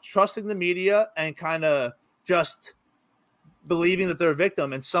grew up trusting the media and kind of just believing that they're a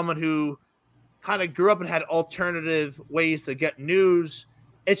victim, and someone who kind of grew up and had alternative ways to get news.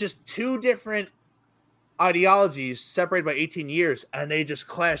 It's just two different ideologies separated by 18 years, and they just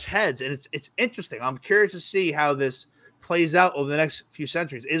clash heads. And it's interesting. I'm curious to see how this plays out over the next few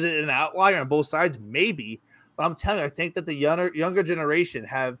centuries. Is it an outlier on both sides? Maybe. But I'm telling you, I think that the younger generation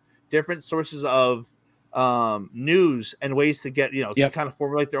have different sources of news and ways to get, you know, to kind of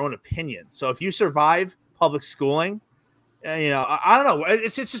formulate their own opinions. So if you survive public schooling, you know, I don't know.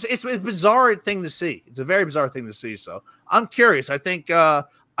 It's a bizarre thing to see. It's a very bizarre thing to see. So I'm curious. I think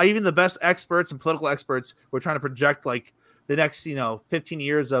even the best experts and political experts were trying to project like the next, you know, 15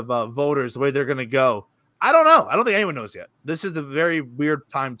 years of voters, the way they're going to go. I don't know. I don't think anyone knows yet. This is the very weird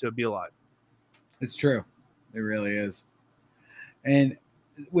time to be alive. It's true. It really is. And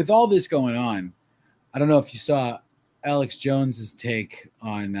with all this going on, I don't know if you saw Alex Jones's take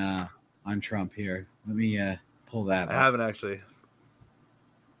on Trump here. Let me pull that up. I haven't actually.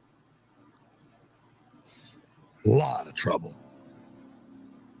 A lot of trouble.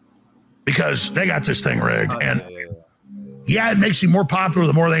 Because they got this thing rigged. Yeah, it makes him more popular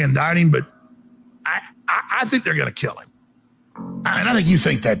the more they indict him, but I think they're going to kill him. And I think you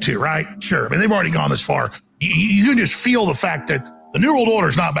think that too, right? Sure. I mean, they've already gone this far. You can just feel the fact that the New World Order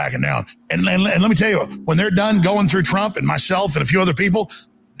is not backing down. And let me tell you, when they're done going through Trump and myself and a few other people,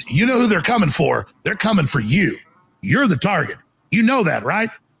 you know who they're coming for. They're coming for you. You're the target. You know that, right?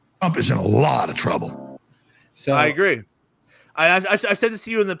 Trump is in a lot of trouble. So I agree. I said this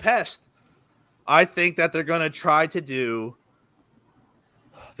to you in the past. I think that they're going to try to do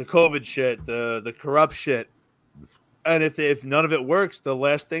the COVID shit, the corrupt shit. And if none of it works, the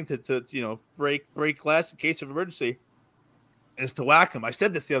last thing to you know break glass in case of emergency is to whack him. I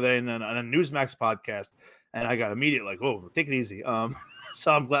said this the other day on a Newsmax podcast, and I got immediate like, "Oh, take it easy."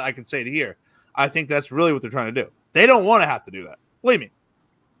 So I'm glad I can say it here. I think that's really what they're trying to do. They don't want to have to do that. Believe me,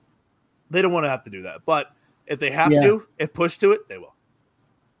 they don't want to have to do that. But if they have to, if pushed to it, they will.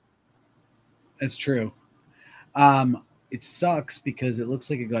 That's true. It sucks because it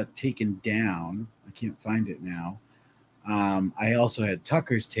looks like it got taken down. I can't find it now. I also had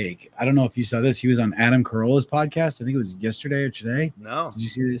Tucker's take. I don't know if you saw this. He was on Adam Carolla's podcast. I think it was yesterday or today. No. Did you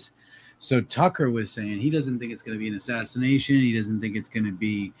see this? So Tucker was saying he doesn't think it's going to be an assassination. He doesn't think it's going to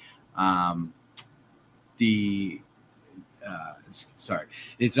be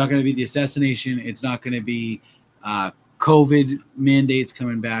it's not going to be the assassination. It's not going to be COVID mandates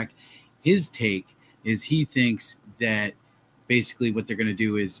coming back. His take is he thinks that basically what they're going to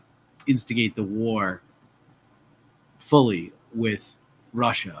do is instigate the war fully with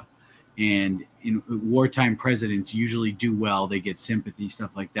Russia. And in wartime presidents usually do well. They get sympathy,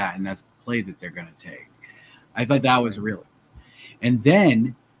 stuff like that. And that's the play that they're going to take. I thought that was really. And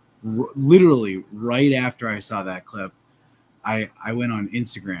then literally right after I saw that clip, I went on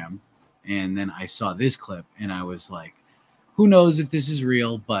Instagram and then I saw this clip and I was like, who knows if this is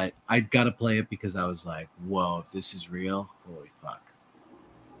real, but I got to play it because I was like, whoa, if this is real, holy fuck.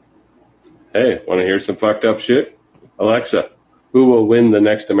 Hey, want to hear some fucked up shit? Alexa, who will win the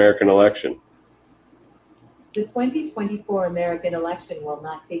next American election? The 2024 American election will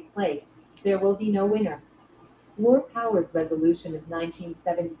not take place. There will be no winner. War Powers Resolution of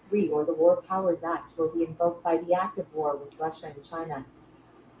 1973 or the War Powers Act will be invoked by the act of war with Russia and China.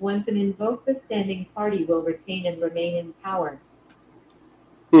 Once an invoked, the standing party will retain and remain in power.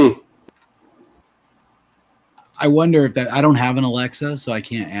 I wonder if that. I don't have an Alexa, so I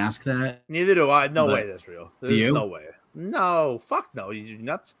can't ask that. Neither do I. No way that's real. Do you? No way. No, fuck no. You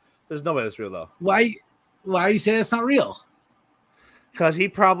nuts? There's no way that's real though. Why you say that's not real? Because he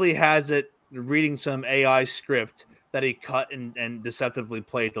probably has it reading some AI script that he cut and deceptively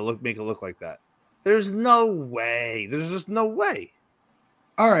played to make it look like that. There's no way. There's just no way.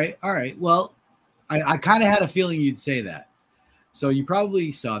 All right. Well, I kind of had a feeling you'd say that. So you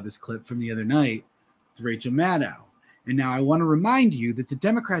probably saw this clip from the other night with Rachel Maddow. And now I want to remind you that the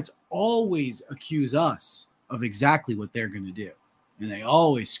Democrats always accuse us of exactly what they're going to do. And they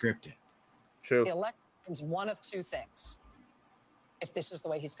always script it. True. The election's one of two things, if this is the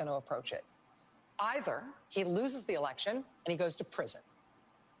way he's going to approach it. Either he loses the election and he goes to prison,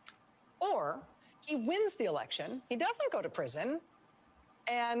 or he wins the election, he doesn't go to prison,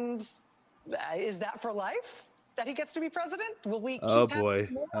 and is that for life that he gets to be president? Will we keep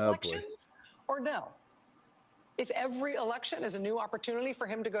having more elections or no? If every election is a new opportunity for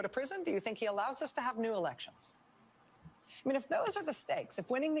him to go to prison, do you think he allows us to have new elections? I mean, if those are the stakes, if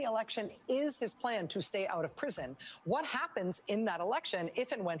winning the election is his plan to stay out of prison, what happens in that election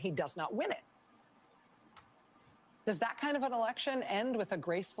if and when he does not win it? Does that kind of an election end with a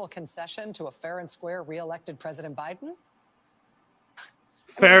graceful concession to a fair and square re-elected President Biden?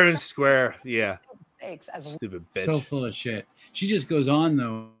 Fair and square, yeah. Stupid bitch. So full of shit. She just goes on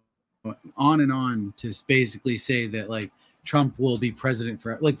though, on and on to basically say that like Trump will be president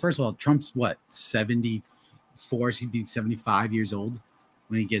for like, first of all, Trump's what, 74? He'd be 75 years old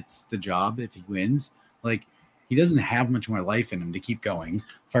when he gets the job if he wins. Like, he doesn't have much more life in him to keep going,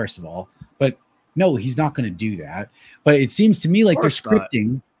 first of all. But no, he's not going to do that. But it seems to me like they're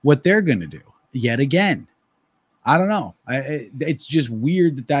scripting what they're going to do yet again. I don't know. It's just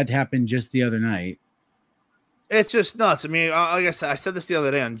weird that happened just the other night. It's just nuts. I mean, like I said, I said this the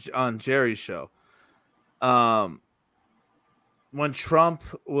other day on Jerry's show. When Trump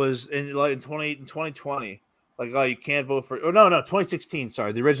was in 2020, like, oh, you can't vote for. Oh no, 2016.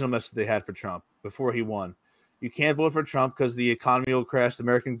 Sorry, the original message they had for Trump before he won. You can't vote for Trump because the economy will crash. The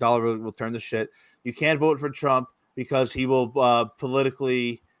American dollar will turn to shit. You can't vote for Trump because he will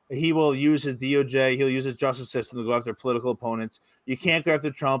he will use his DOJ. He'll use his justice system to go after political opponents. You can't go after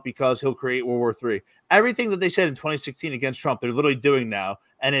Trump because he'll create World War III. Everything that they said in 2016 against Trump, they're literally doing now,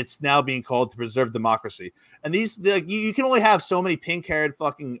 and it's now being called to preserve democracy. And these, like, you can only have so many pink-haired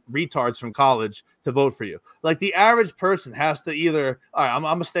fucking retards from college to vote for you. Like, the average person has to either, all right, I'm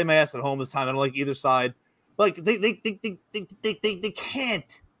gonna stay my ass at home this time. I don't like either side. Like, they can't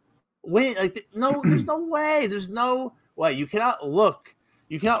win. Like, no, there's no way. There's no way. You cannot look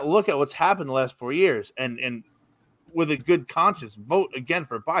at what's happened the last 4 years and with a good conscience vote again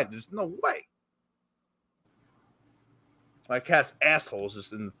for Biden. There's no way. My cat's asshole is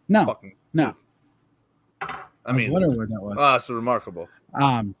just in the fucking move. I mean, wondering where that was. Oh, it's remarkable.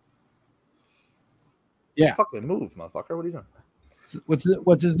 Yeah. Fucking move, motherfucker. What are you doing?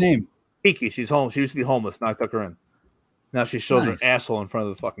 What's his name? Kiki. She's home. She used to be homeless. Now I took her in. Now she shows her Nice. asshole in front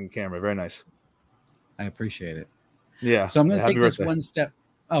of the fucking camera. Very nice. I appreciate it. Yeah. So I'm going to Happy take this birthday. one step.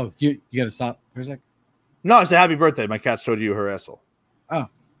 Oh, you got to stop for a sec. No, it's a happy birthday. My cat showed you her asshole. Oh,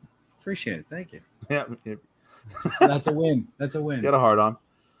 appreciate it. Thank you. Yeah. That's a win. That's a win. Get a heart on.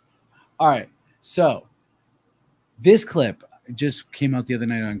 All right. So this clip just came out the other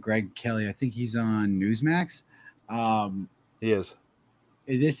night on Greg Kelly. I think he's on Newsmax. He is.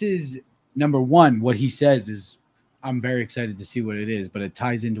 This is number one. What he says is, I'm very excited to see what it is, but it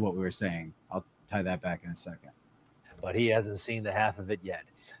ties into what we were saying. I'll tie that back in a second. But he hasn't seen the half of it yet.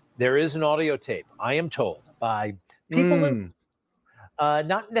 There is an audio tape, I am told, by people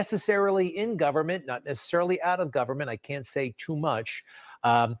not necessarily in government, not necessarily out of government. I can't say too much,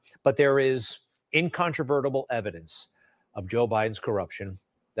 but there is incontrovertible evidence of Joe Biden's corruption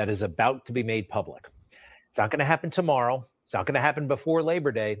that is about to be made public. It's not going to happen tomorrow. It's not going to happen before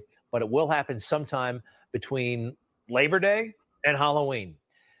Labor Day, but it will happen sometime between Labor Day and Halloween.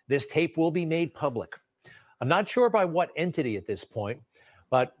 This tape will be made public. I'm not sure by what entity at this point,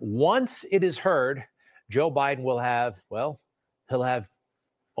 but once it is heard, Joe Biden will have, well, he'll have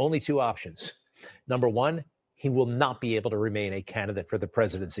only two options. Number one, he will not be able to remain a candidate for the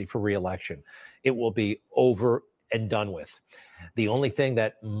presidency for re-election. It will be over and done with. The only thing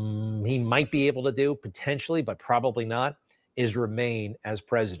that he might be able to do, potentially, but probably not, is remain as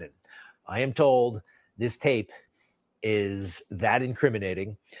president. I am told this tape is that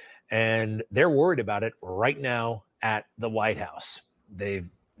incriminating, and they're worried about it right now at the White House. They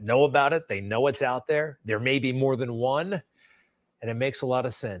know about it. They know it's out there. There may be more than one, and it makes a lot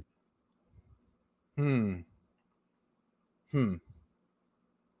of sense. Let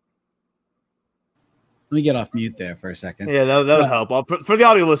me get off mute there for a second. Yeah, that would help. For the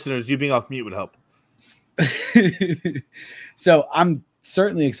audio listeners, you being off mute would help. So I'm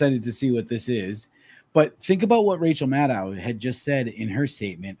certainly excited to see what this is. But think about what Rachel Maddow had just said in her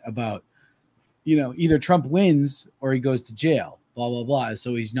statement about, either Trump wins or he goes to jail, blah, blah, blah.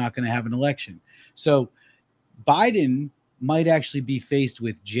 So he's not going to have an election. So Biden might actually be faced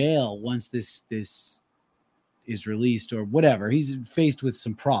with jail once this is released or whatever. He's faced with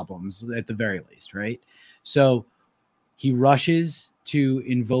some problems at the very least, right? So he rushes to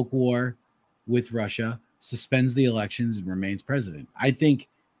invoke war with Russia, suspends the elections, and remains president.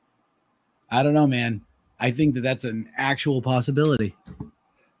 I don't know, man. I think that's an actual possibility.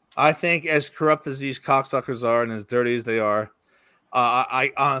 I think as corrupt as these cocksuckers are and as dirty as they are,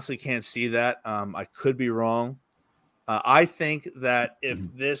 I honestly can't see that. I could be wrong. I think that if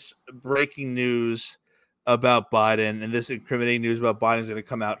this breaking news about Biden and this incriminating news about Biden is going to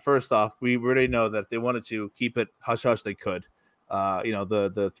come out, first off, we already know that if they wanted to keep it hush-hush, they could.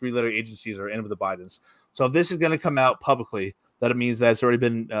 The three-letter agencies are in with the Bidens. So if this is going to come out publicly, that it means that it's already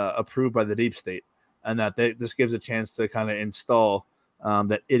been approved by the deep state, and that this gives a chance to kind of install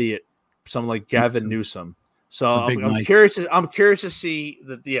that idiot, someone like Gavin Newsom. So I'm curious. I'm curious to see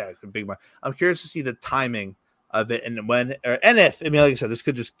Big Mike. I'm curious to see the timing of it and when and if. I mean, like I said, this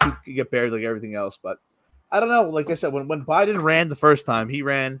could just get buried like everything else. But I don't know. Like I said, when Biden ran the first time, he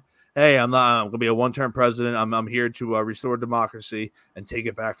ran, "Hey, I'm going to be a one-term president. I'm here to restore democracy and take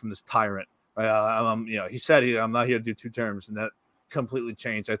it back from this tyrant." Right? He said I'm not here to do 2 terms, and that completely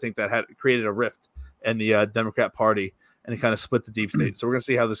changed. I think that had created a rift in the Democrat Party, and it kind of split the deep state. So we're going to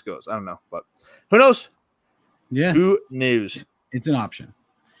see how this goes. I don't know, but who knows? Yeah. Who knows? It's an option.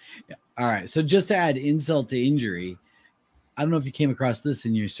 Yeah. All right. So just to add insult to injury, I don't know if you came across this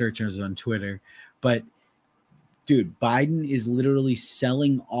in your searches on Twitter, but dude, Biden is literally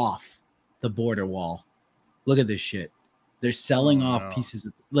selling off the border wall. Look at this shit. They're selling off pieces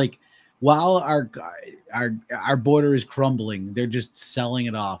of, like, while our border is crumbling, they're just selling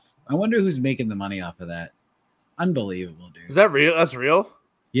it off. I wonder who's making the money off of that. Unbelievable, dude. Is that real? That's real?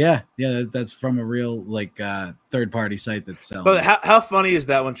 Yeah, that's from a real third-party site that's selling. But how funny is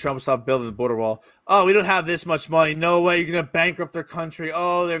that when Trump stopped building the border wall? Oh, we don't have this much money. No way, you're gonna bankrupt their country.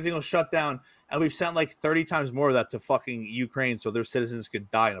 Oh, everything will shut down. And we've sent like 30 times more of that to fucking Ukraine, so their citizens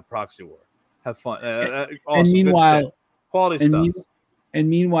could die in a proxy war. Have fun. Awesome. And meanwhile, quality stuff. And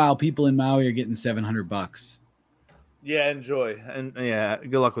meanwhile, people in Maui are getting $700. Yeah, enjoy, and yeah,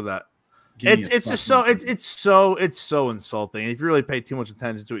 good luck with that. It's just so insulting. If you really pay too much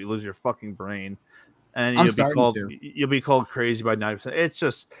attention to it, you lose your fucking brain, and you'll be called crazy by 90%. It's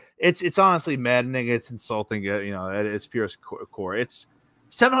just it's honestly maddening. It's insulting. At its purest core. It's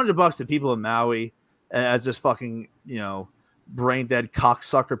 $700 to people in Maui as this fucking brain dead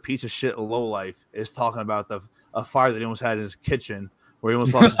cocksucker piece of shit lowlife is talking about a fire that he almost had in his kitchen. Where he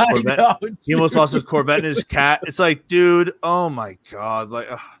almost lost his Corvette. He almost lost his Corvette and his cat. It's like, dude, oh my god, like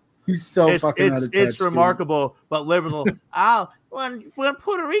he's so fucking out of touch, it's remarkable, but liberal. When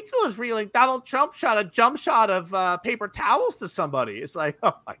Puerto Rico was reeling, Donald Trump shot a jump shot of paper towels to somebody. It's like,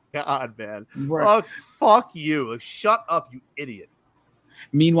 oh my god, man, right. Fuck you, like, shut up, you idiot.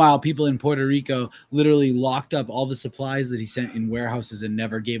 Meanwhile, people in Puerto Rico literally locked up all the supplies that he sent in warehouses and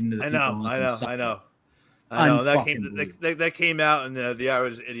never gave them to the people. I know that came out, and the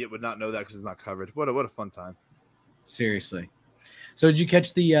average idiot would not know that because it's not covered. What a fun time! Seriously. So did you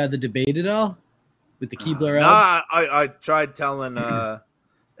catch the debate at all with the Keebler elves? I tried telling.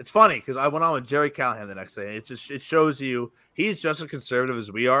 It's funny because I went on with Jerry Callahan the next day. It shows you he's just as conservative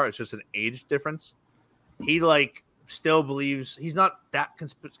as we are. It's just an age difference. He still believes he's not that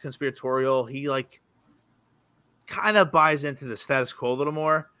conspiratorial. He kind of buys into the status quo a little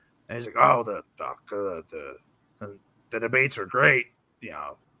more. And he's like, oh, the debates are great.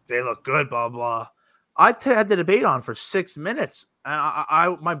 They look good, blah, blah. I had the debate on for 6 minutes,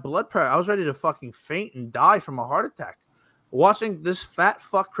 and my blood pressure, I was ready to fucking faint and die from a heart attack. Watching this fat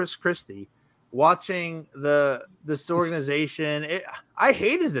fuck Chris Christie, watching this organization, I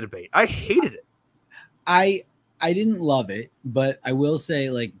hated the debate. I hated it. I I didn't love it, but I will say,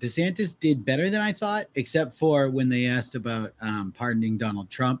 like, DeSantis did better than I thought, except for when they asked about pardoning Donald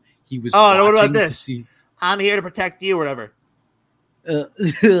Trump. He was no, what about watching this? to see. I'm here to protect you, or whatever.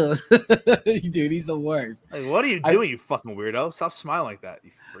 Dude, he's the worst. Like, what are you doing, you fucking weirdo? Stop smiling like that,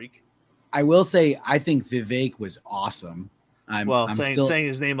 you freak. I will say, I think Vivek was awesome. Saying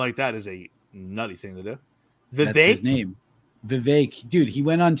his name like that is a nutty thing to do. Vivek? That's his name. Vivek. Dude, he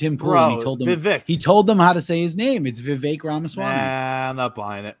went on Tim Pool and he told them Vivek. He told them how to say his name. It's Vivek Ramaswamy. Nah, I'm not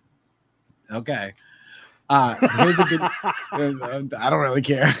buying it. Okay. Here's a good I don't really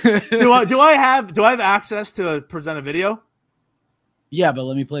care. do I have access to present a video? Yeah, but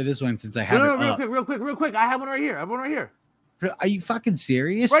let me play this one since I have it. Real quick. I have one right here. Are you fucking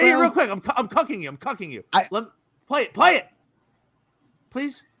serious? Right bro? here, real quick. I'm cucking you. Play it.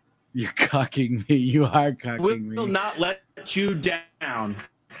 Please. You're cucking me. You are cucking me. Will not let you down.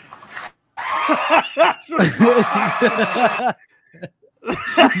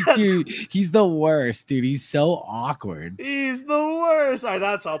 Dude, he's the worst, dude. He's so awkward. He's the worst. All right,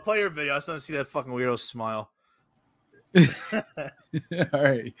 that's all. Play your video. I just want to see that fucking weirdo smile. All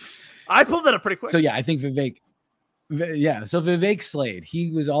right. I pulled that up pretty quick. So yeah, I think Vivek. Yeah, so Vivek slayed.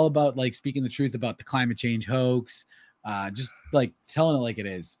 He was all about like speaking the truth about the climate change hoax, just like telling it like it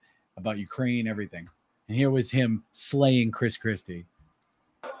is about Ukraine, everything. And here was him slaying Chris Christie.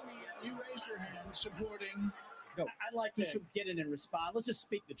 You raise your hand supporting. I'd like to get in and respond. Let's just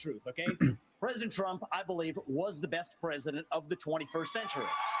speak the truth, okay? President Trump, I believe, was the best president of the 21st century.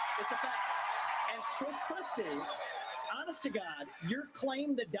 It's a fact. And Chris Christie, honest to God, your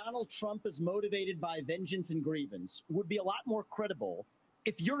claim that Donald Trump is motivated by vengeance and grievance would be a lot more credible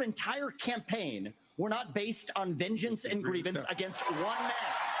if your entire campaign were not based on vengeance and grievance against one man.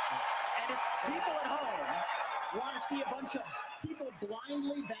 And if people at home want to see a bunch of people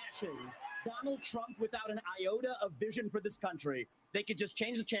blindly bashing Donald Trump without an iota of vision for this country, they could just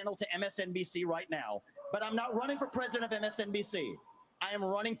change the channel to MSNBC right now. But I'm not running for president of MSNBC. I am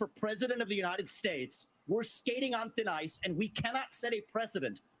running for president of the United States. We're skating on thin ice, and we cannot set a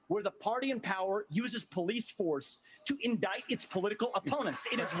precedent where the party in power uses police force to indict its political opponents.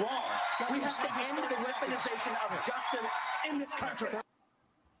 It is wrong. We have to end the weaponization of justice in this country.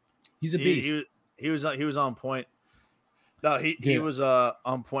 He's a beast. He was on point. No, he was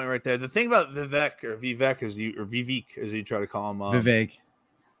on point right there. The thing about Vivek as you try to call him, Vivek.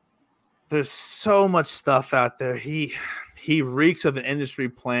 There's so much stuff out there. He reeks of an industry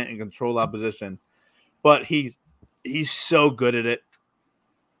plant and controlled opposition, but he's so good at it.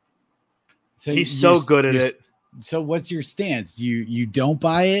 So he's so good at it. So what's your stance? You don't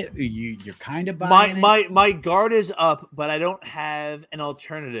buy it? You're kind of buying it? My guard is up, but I don't have an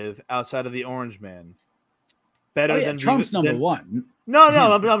alternative outside of the Orange Man. Better than Trump's number one. No,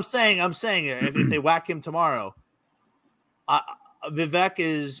 I'm saying if they whack him tomorrow,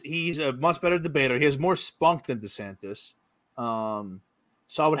 Vivek he's a much better debater. He has more spunk than DeSantis.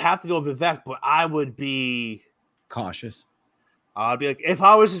 So I would have to go with Vivek, but I would be cautious. I'd be like, if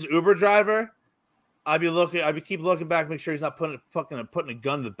I was his Uber driver, I'd keep looking back, make sure he's not putting a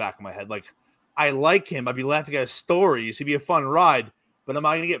gun in the back of my head. Like, I like him. I'd be laughing at his stories. He'd be a fun ride, but am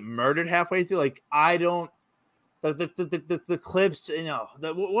I going to get murdered halfway through? Like, I don't. The clips,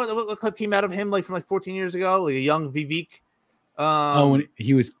 what clip came out of him like from like 14 years ago, like a young Vivek. When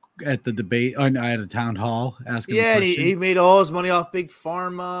he was at the debate at a town hall asking. Yeah, and he made all his money off Big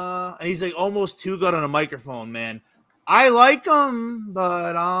Pharma, and he's like almost too good on a microphone, man. I like him,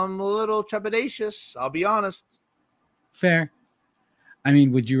 but I'm a little trepidatious. I'll be honest. Fair. I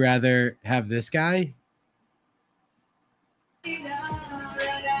mean, would you rather have this guy?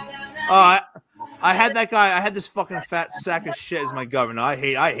 I had that guy. I had this fucking fat sack of shit as my governor. I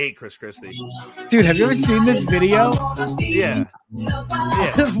hate Chris Christie. Dude, have you ever seen this video? Yeah.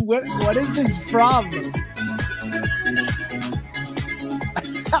 What is this from?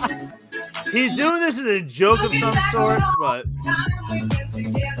 He's doing this as a joke of some sort, but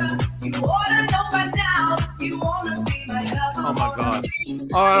oh my god!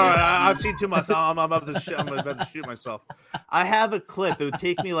 All right, I've seen too much. I'm about to shoot myself. I have a clip. It would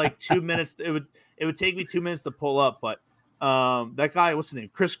take me like 2 minutes. It would take me 2 minutes to pull up, but that guy, what's his name?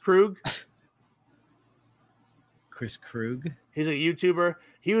 Chris Krug. Chris Krug. He's a YouTuber.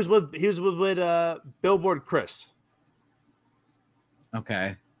 He was with Billboard Chris.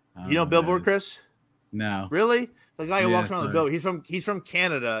 Okay. You know Billboard Chris? No. Really? The guy who walks around the billboard. He's from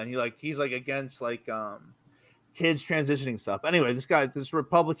Canada, and he's against like kids transitioning stuff. Anyway, this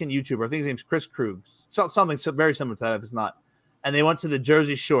Republican YouTuber, I think his name's Chris Krug. Something very similar to that, if it's not. And they went to the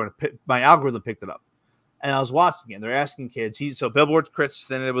Jersey Shore, and my algorithm picked it up. And I was watching it. And they're asking kids. So Billboard Chris,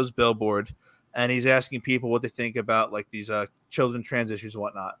 then it was Billboard. and he's asking people what they think about like these children trans issues and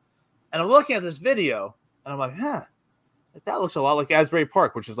whatnot. And I'm looking at this video, and I'm like, that looks a lot like Asbury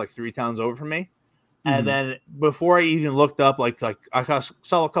Park, which is like 3 towns over from me. And then before I even looked up, like I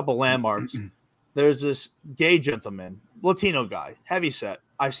saw a couple landmarks. There's this gay gentleman, Latino guy, heavyset.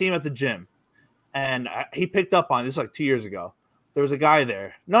 I see him at the gym, and he picked up on this like 2 years ago. There was a guy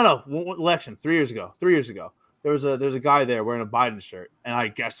there. No, election 3 years ago. 3 years ago, there's a guy there wearing a Biden shirt, and I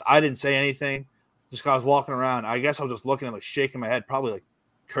guess I didn't say anything. This guy was walking around. I guess I was just looking at, like, shaking my head, probably like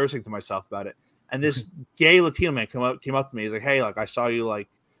cursing to myself about it. And this gay Latino man came up to me. He's like, "Hey, like I saw you like,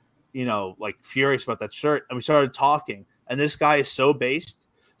 you know, like furious about that shirt." And we started talking. And this guy is so based.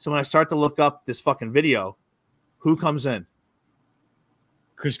 So when I start to look up this fucking video, who comes in?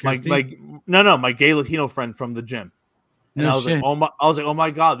 Chris Christie? My gay Latino friend from the gym. And I was like, oh my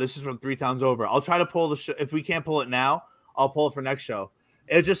God, this is from 3 towns over. I'll try to pull the if we can't pull it now, I'll pull it for next show.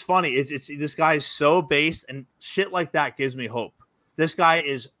 It's just funny. It's this guy is so based, and shit like that gives me hope. This guy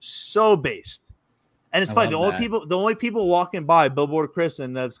is so based. And it's funny. The only people walking by Billboard Chris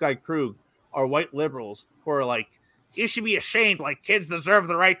and this guy Krug are white liberals who are like, you should be ashamed. Like, kids deserve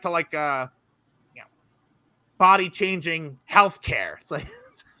the right to like body changing health care. It's like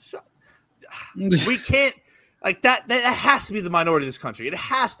we can't like that. That has to be the minority of this country. It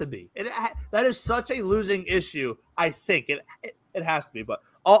has to be. That is such a losing issue. I think it has to be. But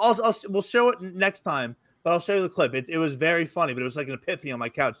we'll show it next time. But I'll show you the clip. It was very funny. But it was like an epiphany on my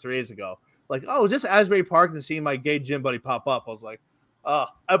couch 3 days ago. Like, oh, is this Asbury Park? And seeing my gay gym buddy pop up, I was like, oh.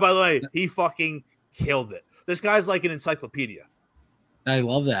 And by the way, he fucking killed it. This guy's like an encyclopedia. I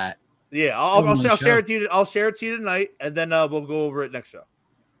love that. Yeah, I'll share it to you. I'll share it to you tonight, and then we'll go over it next show.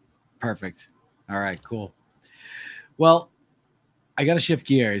 Perfect. All right, cool. Well, I got to shift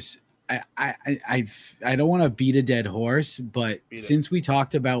gears. I don't want to beat a dead horse, but since we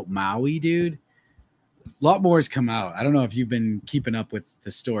talked about Maui, dude, a lot more has come out. I don't know if you've been keeping up with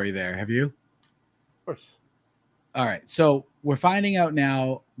the story there. Have you? Of course. All right. So we're finding out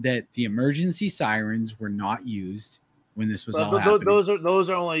now that the emergency sirens were not used when this was all happening. Those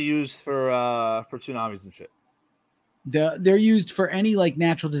are only used for tsunamis and shit. They're used for any like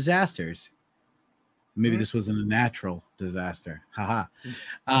natural disasters. Maybe this wasn't a natural disaster. Haha.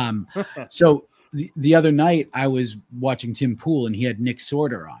 So the other night I was watching Tim Pool and he had Nick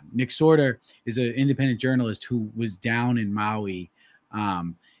Sorter on. Nick Sorter is an independent journalist who was down in Maui.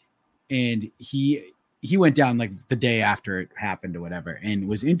 And he went down like the day after it happened or whatever and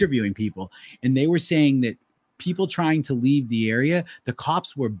was interviewing people. And they were saying that people trying to leave the area, the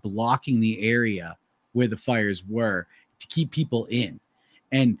cops were blocking the area where the fires were to keep people in.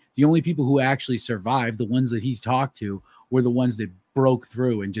 And the only people who actually survived, the ones that he's talked to, were the ones that broke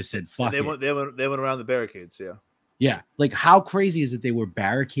through and just said, fuck it. They went around the barricades, yeah. Yeah. Like, how crazy is it they were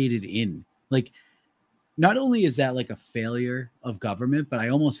barricaded in? Like, not only is that like a failure of government, but I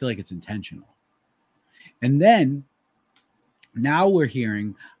almost feel like it's intentional. And then now we're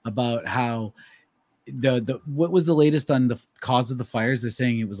hearing about how what was the latest on the cause of the fires? They're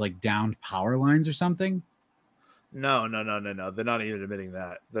saying it was like downed power lines or something. No. They're not even admitting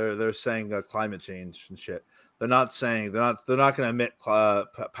that. They're saying climate change and shit. They're not saying they're not going to admit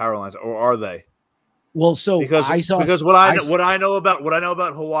power lines, or are they? Well, so because what I know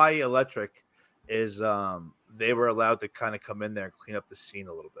about Hawaii Electric is they were allowed to kind of come in there and clean up the scene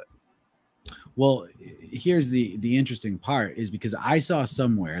a little bit. Well, here's the interesting part is because I saw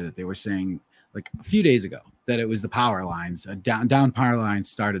somewhere that they were saying like a few days ago that it was the power lines, down power lines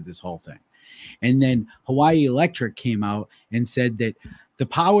started this whole thing. And then Hawaii Electric came out and said that the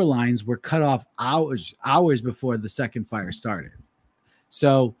power lines were cut off hours before the second fire started.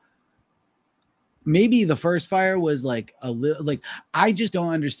 So maybe the first fire was like a little, like, I just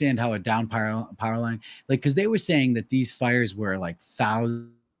don't understand how a down power line, like, because they were saying that these fires were like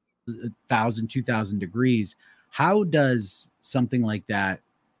 1,000, 2,000 degrees. How does something like that?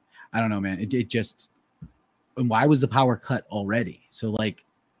 I don't know, man. It just, and why was the power cut already? So like,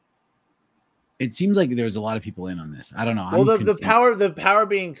 it seems like there's a lot of people in on this. I don't know. Well, the power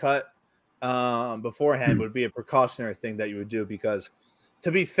being cut beforehand would be a precautionary thing that you would do, because,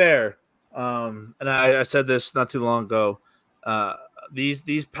 to be fair, and I said this not too long ago,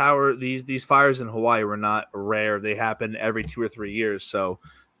 these fires in Hawaii were not rare. They happen every 2 or 3 years. So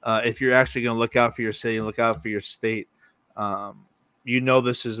if you're actually going to look out for your city and look out for your state,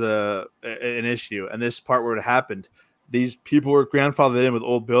 this is an issue. And this part where it happened, these people were grandfathered in with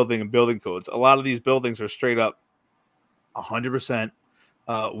old building codes. A lot of these buildings are straight up 100%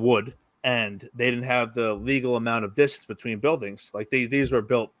 wood, and they didn't have the legal amount of distance between buildings. Like these were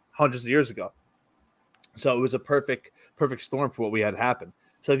built hundreds of years ago. So it was a perfect storm for what we had happen.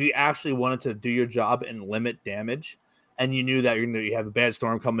 So if you actually wanted to do your job and limit damage, and you knew that you have a bad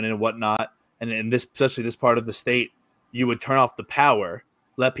storm coming in and whatnot, and in this, especially this part of the state, you would turn off the power,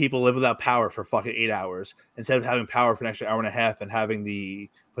 let people live without power for fucking 8 hours instead of having power for an extra hour and a half and having the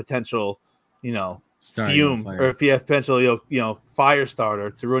potential, fume or if you have potential, fire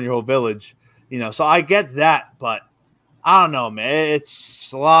starter to ruin your whole village. So I get that, but I don't know, man.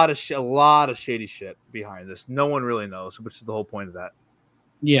 It's a lot of shady shit behind this. No one really knows, which is the whole point of that.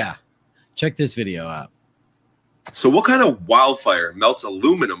 Yeah, check this video out. So what kind of wildfire melts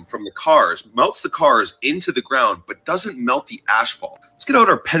aluminum from the cars, melts the cars into the ground, but doesn't melt the asphalt? Let's get out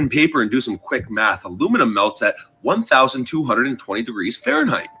our pen and paper and do some quick math. Aluminum melts at 1,220 degrees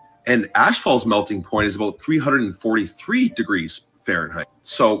Fahrenheit, and asphalt's melting point is about 343 degrees Fahrenheit.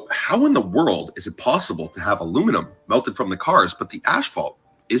 So how in the world is it possible to have aluminum melted from the cars, but the asphalt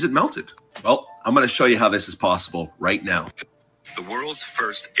isn't melted? Well, I'm going to show you how this is possible right now. The world's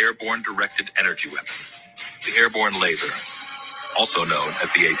first airborne directed energy weapon, the airborne laser, also known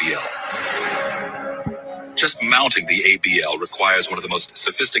as the ABL. Just mounting the ABL requires one of the most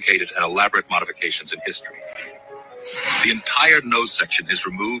sophisticated and elaborate modifications in history. The entire nose section is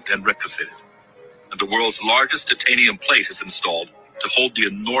removed and retrofitted, and the world's largest titanium plate is installed to hold the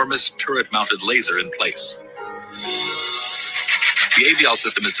enormous turret-mounted laser in place. The ABL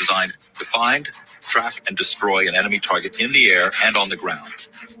system is designed to find, track, and destroy an enemy target in the air and on the ground.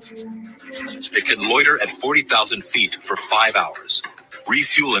 It can loiter at 40,000 feet for 5 hours,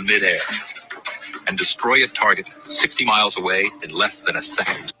 refuel in midair, and destroy a target 60 miles away in less than a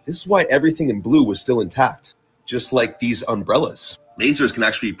second. This is why everything in blue was still intact, just like these umbrellas. Lasers can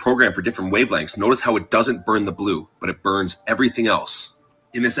actually be programmed for different wavelengths. Notice how it doesn't burn the blue, but it burns everything else.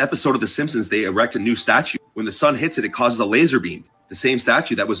 In this episode of The Simpsons, they erect a new statue. When the sun hits it, it causes a laser beam. The same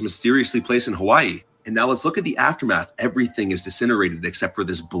statue that was mysteriously placed in Hawaii. And now let's look at the aftermath. Everything is disintegrated except for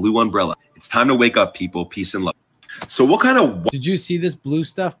this blue umbrella. It's time to wake up, people. Peace and love. So what kind of... Did you see this blue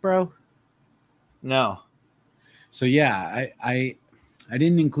stuff, bro? No. So yeah, I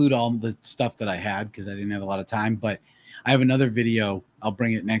didn't include all the stuff that I had because I didn't have a lot of time, but I have another video. I'll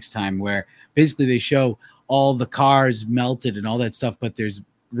bring it next time where basically they show all the cars melted and all that stuff, but there's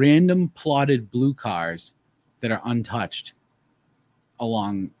random plotted blue cars that are untouched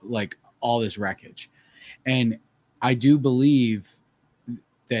along like all this wreckage. And I do believe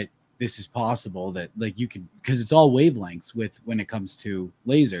that this is possible, that like you can, because it's all wavelengths with when it comes to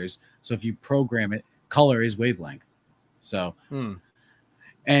lasers. So if you program it, color is wavelength. So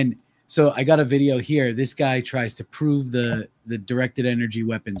and so I got a video here. This guy tries to prove the directed energy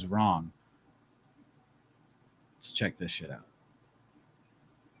weapons wrong. Let's check this shit out.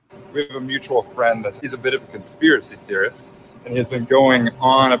 We have a mutual friend he's a bit of a conspiracy theorist, and he's been going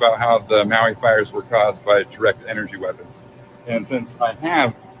on about how the Maui fires were caused by direct energy weapons. And since I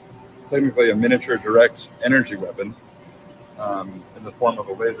have technically a miniature direct energy weapon in the form of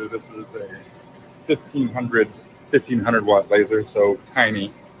a laser, this is a 1500 watt laser, so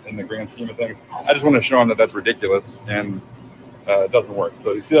tiny in the grand scheme of things. I just want to show him that that's ridiculous and it doesn't work.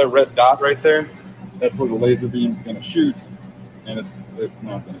 So you see that red dot right there? That's where the laser beam is going to shoot, and it's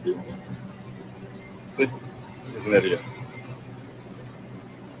not going to do anything. See? He's an idiot.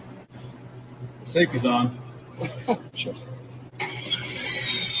 The safety's on. Shit.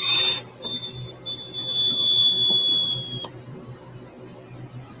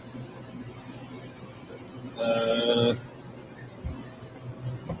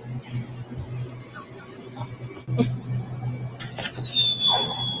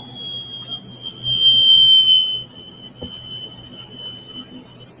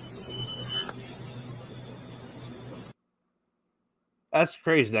 That's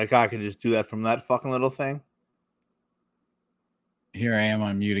crazy. That guy can just do that from that fucking little thing. Here I am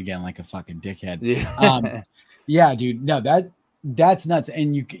on mute again, like a fucking dickhead. Yeah, yeah, dude. No, that's nuts.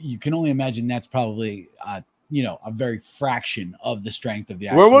 And you can only imagine that's probably a very fraction of the strength of the.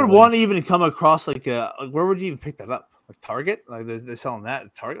 Where would one even come across where would you even pick that up? Like Target? Like they're selling that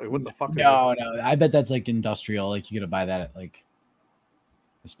at Target? Like what the fuck? No. I bet that's like industrial. Like you gotta buy that at like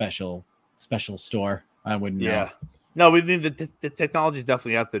a special store. I wouldn't know. Yeah. No, we mean the technology is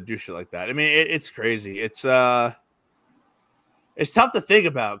definitely out there to do shit like that. I mean, it's crazy. It's tough to think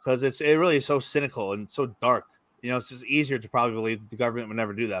about because it really is so cynical and so dark. It's just easier to probably believe that the government would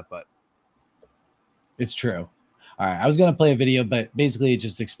never do that, but it's true. All right, I was gonna play a video, but basically it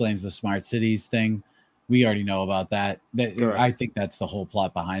just explains the smart cities thing. We already know about that. I think that's the whole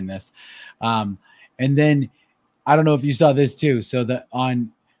plot behind this. And then I don't know if you saw this too. So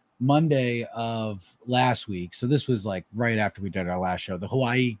on Monday of last week, so this was like right after we did our last show, the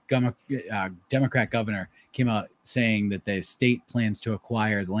Hawaii Democrat governor came out saying that the state plans to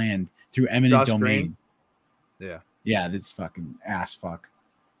acquire land through eminent domain. Yeah, this fucking ass fuck.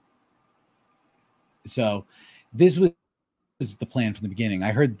 So this was the plan from the beginning.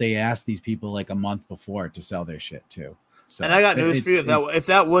 I heard they asked these people like a month before to sell their shit too. So, and I got news for you. If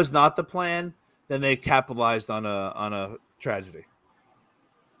that was not the plan, then they capitalized on a tragedy.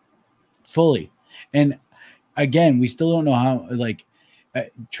 Fully. And again, we still don't know how, like,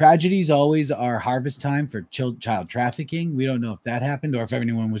 tragedies always are harvest time for child trafficking. We don't know if that happened or if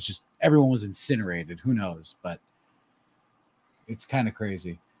everyone was incinerated. Who knows? But it's kind of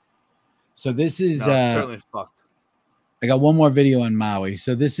crazy. So this is certainly fucked. I got one more video on Maui.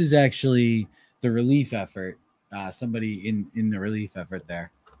 So this is actually the relief effort. Somebody in the relief effort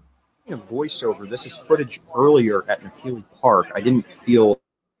there. A voiceover. This is footage earlier at Nakili Park. I didn't feel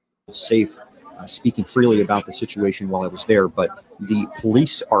safe speaking freely about the situation while I was there, but the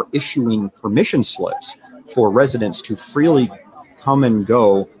police are issuing permission slips for residents to freely come and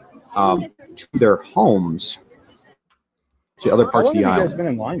go to their homes to other parts of the island. How long have you guys been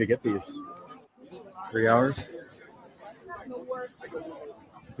in line to get these? 3 hours.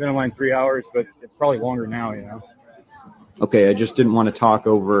 Been in line 3 hours, but it's probably longer now, you know. Okay, I just didn't want to talk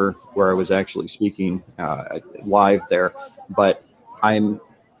over where I was actually speaking live there, but I'm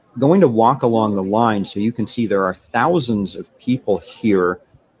going to walk along the line so you can see there are thousands of people here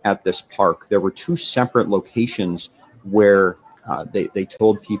at this park. There were two separate locations where they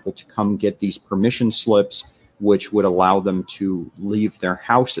told people to come get these permission slips, which would allow them to leave their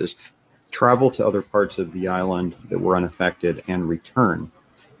houses, travel to other parts of the island that were unaffected, and return.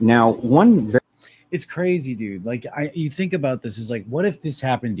 Now, it's crazy, dude. Like, you think about this, is like, what if this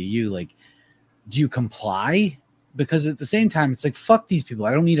happened to you? Like, do you comply? Because at the same time, it's like, fuck these people.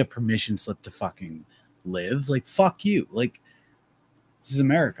 I don't need a permission slip to fucking live. Like, fuck you. Like, this is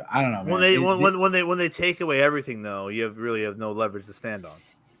America. I don't know, man. When they take away everything, though, you really have no leverage to stand on.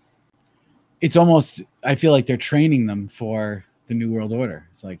 It's almost, I feel like they're training them for the New World Order.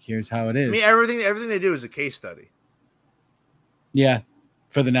 It's like, here's how it is. I mean, everything they do is a case study. Yeah,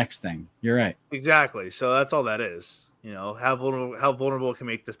 for the next thing. You're right. Exactly. So that's all that is. You know, how vulnerable it can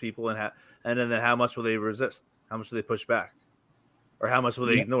make this people, and then how much will they resist? How much will they push back? Or how much will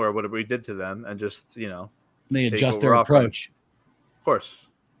they ignore what we did to them and just, you know, they adjust their approach. Of course.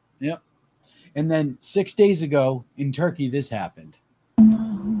 Yep. And then 6 days ago in Turkey, this happened.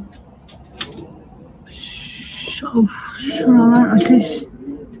 So şuralar ateş.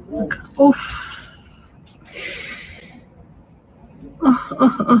 Of.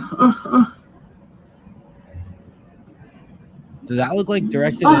 Does that look like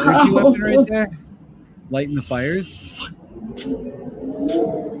directed energy weapon right there? Lighting the fires?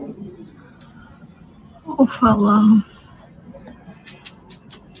 Of Allah'ım.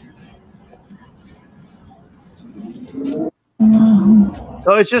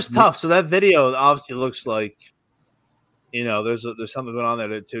 So it's just tough. So that video obviously looks like, you know, there's something going on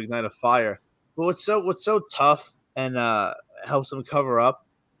there to ignite a fire. But what's so tough and helps them cover up,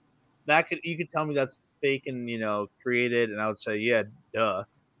 you could tell me that's fake and, you know, created, and I would say, yeah, duh.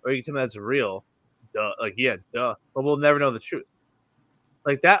 Or you can tell me that's real, duh. Like, yeah, duh. But we'll never know the truth.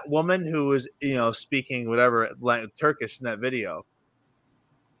 Like that woman who was, you know, speaking whatever Turkish in that video,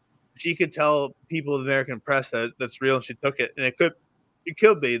 she could tell people in the American press that that's real, and she took it, and it could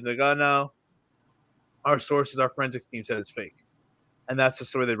be. They're like, oh no, our sources, our forensics team said it's fake, and that's the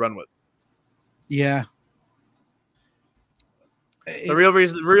story they run with. Yeah. The real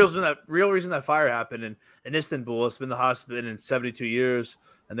reason that fire happened in Istanbul, it's been the hospital in 72 years,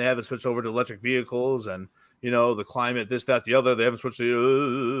 and they haven't switched over to electric vehicles, and you know the climate, this, that, the other. They haven't switched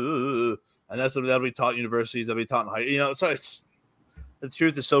to, and that'll be taught in universities. That'll be taught in high. You know, so the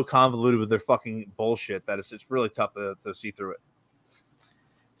truth is so convoluted with their fucking bullshit that it's really tough to see through it.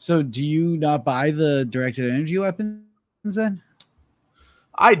 So, do you not buy the directed energy weapons then?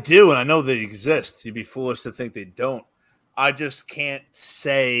 I do, and I know they exist. You'd be foolish to think they don't. I just can't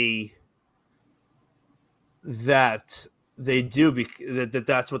say that they do,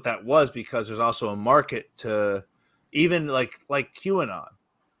 that's what that was, because there's also a market to even like QAnon.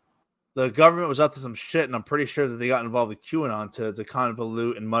 The government was up to some shit, and I'm pretty sure that they got involved with QAnon to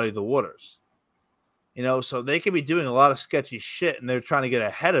convolute and muddy the waters. You know, so they could be doing a lot of sketchy shit, and they're trying to get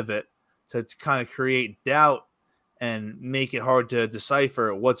ahead of it to kind of create doubt and make it hard to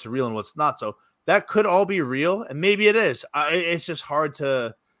decipher what's real and what's not. So that could all be real, and maybe it is. It's just hard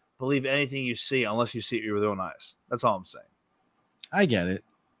to believe anything you see unless you see it with your own eyes. That's all I'm saying. I get it.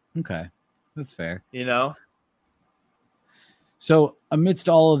 Okay, that's fair. You know? So amidst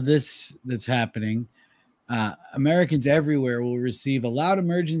all of this that's happening, Americans everywhere will receive a loud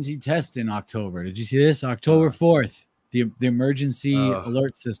emergency test in October. Did you see this? October 4th, the emergency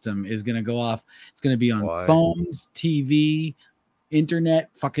alert system is going to go off. It's going to be on phones, TV,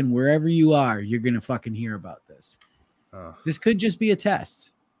 internet, fucking wherever you are. You're going to fucking hear about this. This could just be a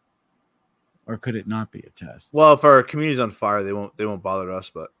test. Or could it not be a test? Well, if our community's on fire, they won't bother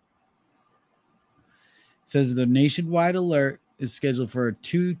us, but it says the nationwide alert is scheduled for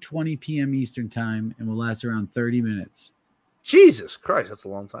 2:20 p.m. Eastern time and will last around 30 minutes. Jesus Christ, that's a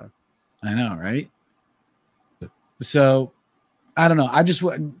long time. I know, right? So, I don't know.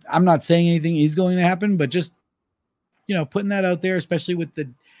 I'm not saying anything is going to happen, but just, putting that out there, especially with the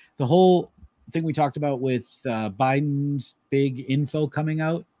whole thing we talked about with Biden's big info coming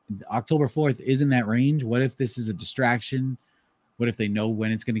out. October 4th is in that range. What if this is a distraction? What if they know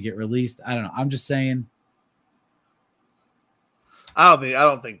when it's going to get released? I don't know. I'm just saying. I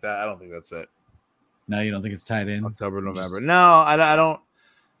don't think that's it. No, you don't think it's tied in? October, November. No, I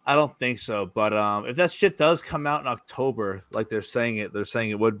don't think so. But if that shit does come out in October, like they're saying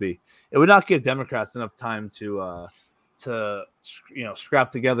it would be. It would not give Democrats enough time to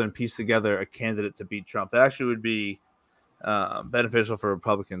scrap together and piece together a candidate to beat Trump. That actually would be beneficial for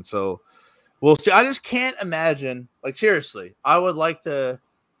Republicans. So we'll see. I just can't imagine. Like, seriously, I would like to.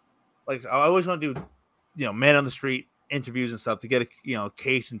 Like, I always want to do, man on the street interviews and stuff to get a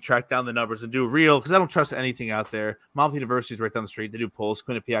case and track down the numbers and do real, because I don't trust anything out there. Monmouth University is right down the street. They do polls,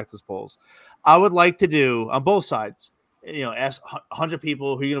 Quinnipiac does polls. I would like to do on both sides, ask 100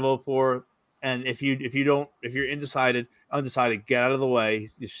 people who you're gonna vote for, and if you're undecided, get out of the way.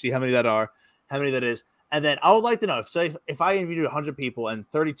 You see how many that is, and then I would like to know if I interviewed 100 people and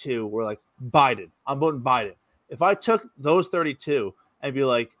 32 were like Biden, I'm voting Biden. If I took those 32 and be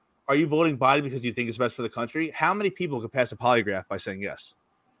like, are you voting Biden because you think it's best for the country? How many people could pass a polygraph by saying yes?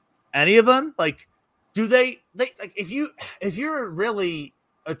 Any of them? Like, do they like if you're really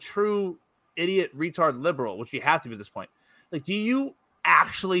a true idiot, retard, liberal, which you have to be at this point, like, do you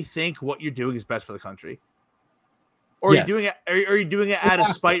actually think what you're doing is best for the country? Or yes. are you doing it out of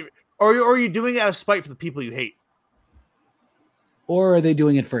spite? Or are you doing it out of spite for the people you hate? Or are they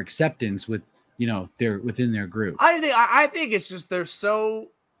doing it for acceptance with they're within their group? I think it's just they're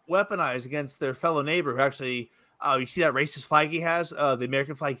so weaponized against their fellow neighbor who actually you see that racist flag he has, the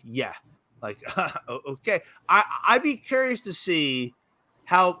American flag. Yeah, like okay. I'd be curious to see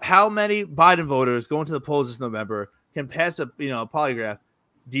how many Biden voters going to the polls this November can pass a polygraph.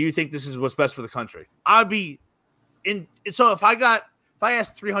 Do you think this is what's best for the country? I'd be in. So if I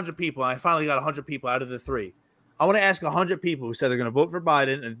asked 300 people and I finally got 100 people out of the three, I want to ask 100 people who said they're going to vote for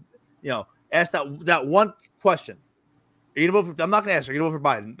Biden and ask that one question. Are you gonna vote for? I'm not gonna ask. Are you gonna vote for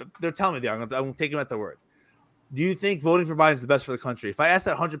Biden? They're telling me they are. I'm gonna take them at their word. Do you think voting for Biden is the best for the country? If I ask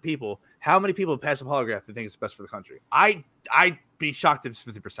that 100 people, how many people pass a polygraph that think it's best for the country? I'd be shocked if it's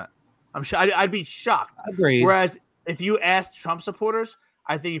 50%. I'd be shocked. Agreed. Whereas if you ask Trump supporters,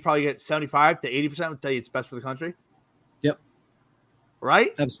 I think you probably get 75 to 80% would tell you it's best for the country. Yep.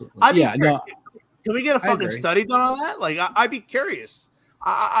 Right? Absolutely. Can we get a fucking study done on that? Like, I'd be curious.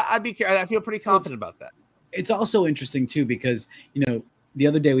 I'd be curious. I feel pretty confident about that. It's also interesting too because the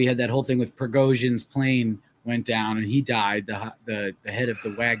other day we had that whole thing with Prigozhin's plane went down and he died, the head of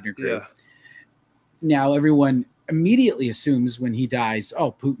the Wagner group. Yeah. Now everyone immediately assumes when he dies,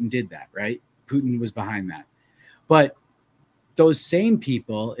 oh, Putin did that, right? Putin was behind that. But those same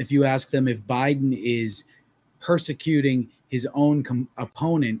people, if you ask them if Biden is persecuting his own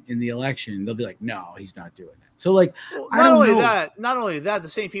opponent in the election, they'll be like, no, he's not doing that. So like, not only that, the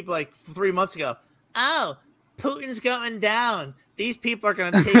same people like 3 months ago, oh, Putin's going down. These people are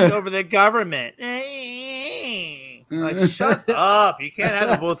going to take over the government. Like, shut up. You can't have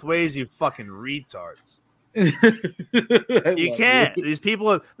it both ways, you fucking retards. You can't. These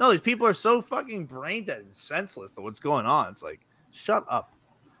people are so fucking brain dead and senseless to what's going on. It's like, shut up.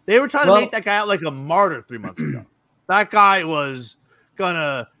 They were trying to make that guy out like a martyr 3 months ago. That guy was going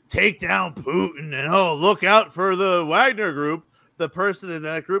to take down Putin and, look out for the Wagner group. The person in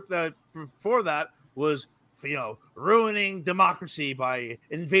that group that before that was, ruining democracy by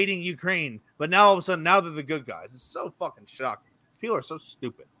invading Ukraine. But now all of a sudden, now they're the good guys. It's so fucking shocking. People are so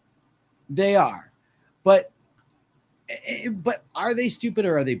stupid. They are. But are they stupid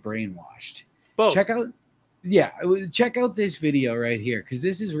or are they brainwashed? Both. Check out this video right here because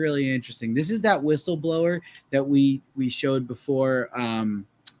this is really interesting. This is that whistleblower that we showed before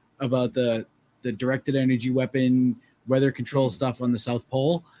about the directed energy weapon weather control stuff on the South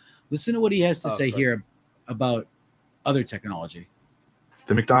Pole. Listen to what he has to say here about other technology.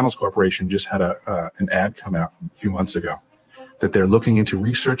 The McDonald's Corporation just had an ad come out a few months ago that they're looking into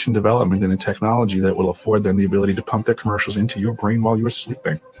research and development and a technology that will afford them the ability to pump their commercials into your brain while you're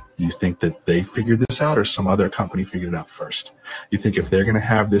sleeping. You think that they figured this out or some other company figured it out first? You think if they're going to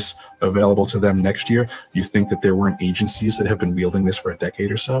have this available to them next year, you think that there weren't agencies that have been wielding this for a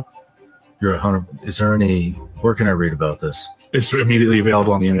decade or so? You're 100. Is there any, where can I read about this? It's immediately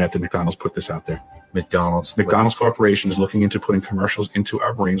available on the internet that McDonald's put this out there. McDonald's Corporation is looking into putting commercials into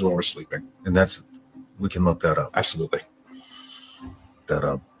our brains while we're sleeping. And that's, we can look that up. Absolutely. That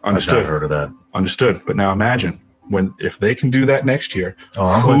up. Understood. I've not heard of that. Understood. But now imagine if they can do that next year,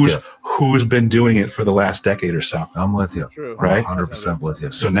 who's been doing it for the last decade or so? I'm with you. True. Right? 100% with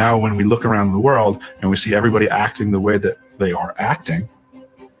you. So now when we look around the world and we see everybody acting the way that they are acting,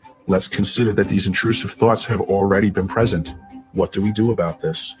 let's consider that these intrusive thoughts have already been present. What do we do about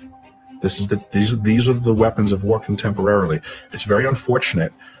this? These are the weapons of war contemporarily. It's very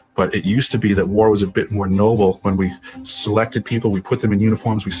unfortunate, but it used to be that war was a bit more noble when we selected people, we put them in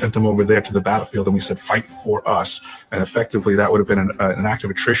uniforms, we sent them over there to the battlefield, and we said, fight for us. And effectively, that would have been an act of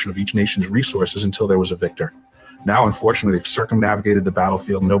attrition of each nation's resources until there was a victor. Now, unfortunately, they've circumnavigated the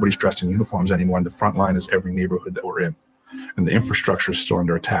battlefield. Nobody's dressed in uniforms anymore, and the front line is every neighborhood that we're in. And the infrastructure is still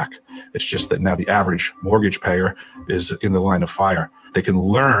under attack. It's just that now the average mortgage payer is in the line of fire. They can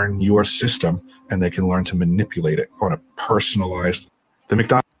learn your system, and they can learn to manipulate it on a personalized.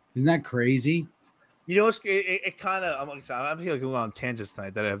 Isn't that crazy? You know, it kind of. I'm feeling like going on tangents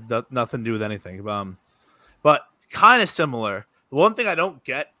tonight that have nothing to do with anything. But kind of similar. The one thing I don't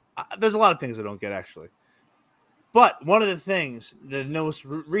get. There's a lot of things I don't get actually. But one of the things, the most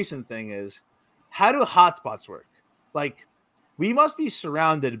recent thing is, how do hotspots work? Like, we must be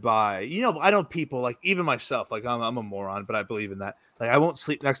surrounded by, I know people, like even myself, like I'm a moron, but I believe in that. Like, I won't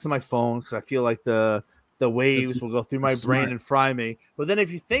sleep next to my phone because I feel like the waves will go through my brain and fry me. But then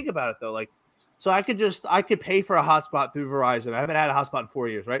if you think about it though, like, so I could pay for a hotspot through Verizon. I haven't had a hotspot in 4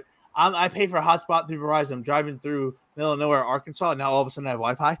 years, right? I pay for a hotspot through Verizon. I'm driving through middle of nowhere, Arkansas, and now all of a sudden I have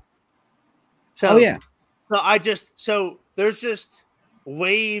Wi-Fi. So, so there's just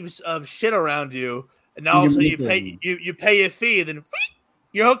waves of shit around you. And now also you pay a fee, and then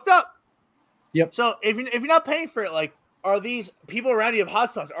you're hooked up. Yep. So if you're not paying for it, like, are these people around you have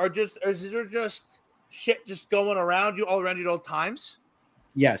hotspots? Is there just shit just going around you all around you at all times?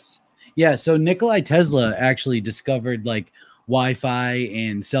 Yes. Yeah. So Nikolai Tesla actually discovered like Wi-Fi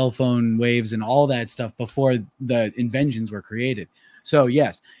and cell phone waves and all that stuff before the inventions were created. So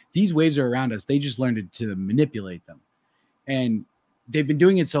yes, these waves are around us. They just learned to manipulate them, and they've been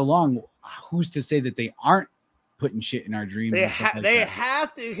doing it so long. Who's to say that they aren't putting shit in our dreams? They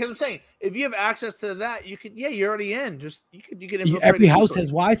have to. Because I'm saying, if you have access to that, you could. Yeah, you're already in. Just you can. Every house has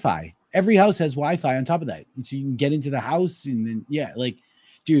Wi-Fi. Every house has Wi-Fi on top of that, and so you can get into the house, and then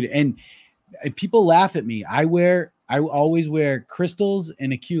dude. And people laugh at me. I always wear crystals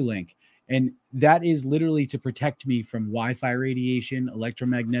and a Q-Link, and that is literally to protect me from Wi-Fi radiation,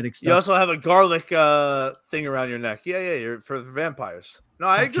 electromagnetic stuff. You also have a garlic thing around your neck. Yeah, you're for vampires. No,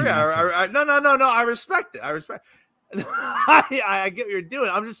 I agree. No. I respect it. I get what you're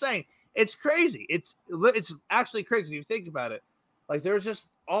doing. I'm just saying it's crazy. It's actually crazy if you think about it. Like, there's just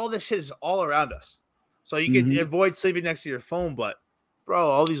all this shit is all around us. So you can avoid sleeping next to your phone, but bro,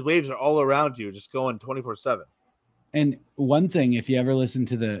 all these waves are all around you, just going 24/7. And one thing, if you ever listen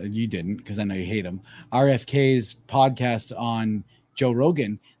to you didn't, because I know you hate him, RFK's podcast on Joe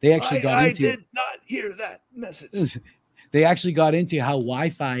Rogan, they actually I did not hear that message. They actually got into how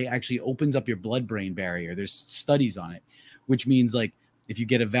Wi-Fi actually opens up your blood-brain barrier. There's studies on it, which means like if you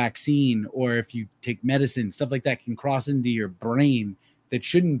get a vaccine or if you take medicine, stuff like that can cross into your brain that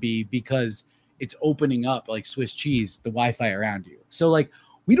shouldn't be, because it's opening up like Swiss cheese, the Wi-Fi around you. So like,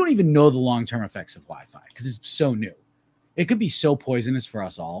 we don't even know the long-term effects of Wi-Fi because it's so new. It could be so poisonous for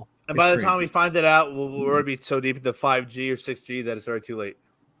us all. And by the time we find it out, we'll already be so deep into 5G or 6G that it's already too late.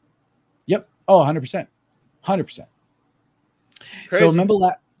 Yep. Oh, 100%. 100%. So remember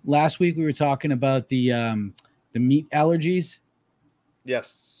last week we were talking about the meat allergies?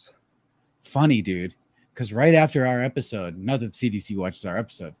 Yes. Funny, dude. Because right after our episode, not that CDC watches our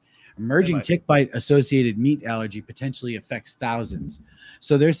episode, emerging tick bite associated meat allergy potentially affects thousands.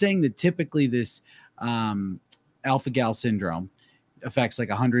 So they're saying that typically this alpha-gal syndrome affects like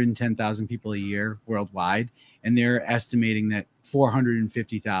 110,000 people a year worldwide, and they're estimating that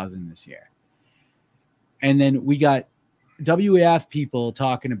 450,000 this year. And then we got WAF people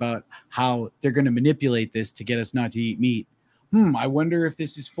talking about how they're going to manipulate this to get us not to eat meat. I wonder if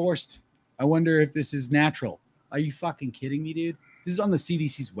this is forced. I wonder if this is natural. Are you fucking kidding me, dude? This is on the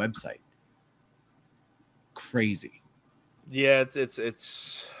CDC's website. Crazy. Yeah,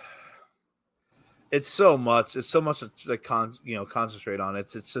 it's It's so much. It's so much to like concentrate on.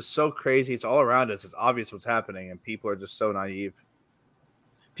 It's just so crazy. It's all around us. It's obvious what's happening, and people are just so naive.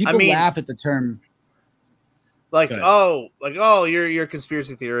 People laugh at the term. You're a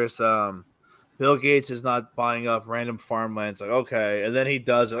conspiracy theorist. Bill Gates is not buying up random farmlands. Like, okay, and then he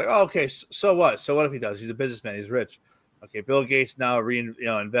does. Like, oh, okay, so what? So what if he does? He's a businessman. He's rich. Okay, Bill Gates now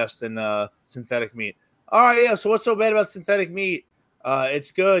invest in synthetic meat. All right, yeah. So what's so bad about synthetic meat?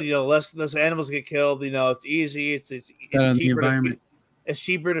 It's good, less animals get killed. It's easy. It's cheaper to feed. It's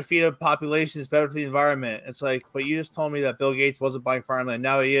cheaper to feed a population. It's better for the environment. It's like, but you just told me that Bill Gates wasn't buying farmland.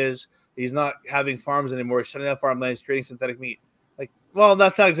 Now he is. He's not having farms anymore. He's shutting down farmland. He's creating synthetic meat. Like, well,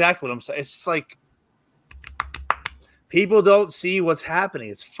 that's not exactly what I'm saying. It's just like people don't see what's happening.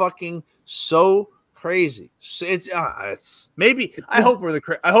 It's fucking so crazy. It's maybe I hope we're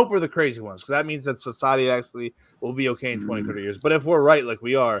the crazy ones, because that means that society actually will be okay in 20, 30 years. But if we're right, like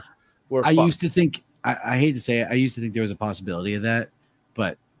we are, we're fucked. Used to think, I hate to say it, I used to think there was a possibility of that,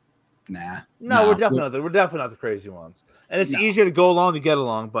 but nah. No, we're definitely not the crazy ones. And it's easier to go along to get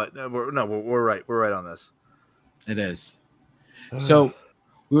along, but we're right. We're right on this. It is. So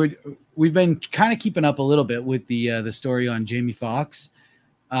we've been kind of keeping up a little bit with the story on Jamie Foxx.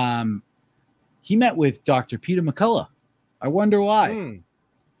 He met with Dr. Peter McCullough. I wonder why.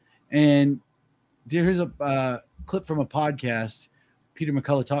 And here's a clip from a podcast, Peter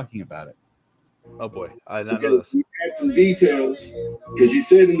McCullough talking about it. Oh boy, I didn't know this. You had some details, because you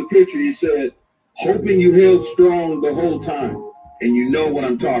said in the picture, you said, hoping you held strong the whole time, and you know what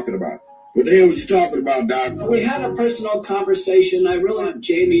I'm talking about. What the hell was you talking about, Doc? We had a personal conversation. I really want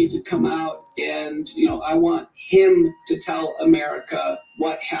Jamie to come out, and I want him to tell America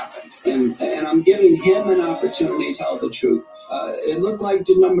what happened, and I'm giving him an opportunity to tell the truth. It looked like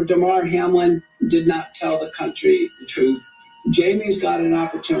Damar Hamlin did not tell the country the truth. Jamie's got an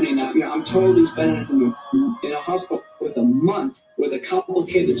opportunity now. I'm told he's been in a hospital with a month with a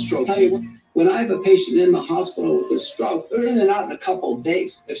complicated stroke. I'll tell you what, when I have a patient in the hospital with a stroke, they're in and out in a couple of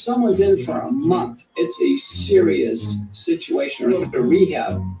days. If someone's in for a month, it's a serious situation. Or to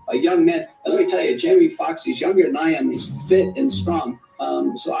rehab, a young man. And let me tell you, Jamie Foxx, he's younger than I am. He's fit and strong.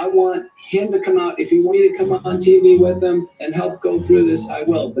 So I want him to come out. If you want me to come on TV with him and help go through this, I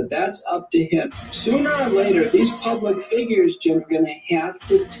will. But that's up to him. Sooner or later, these public figures, Jim, are going to have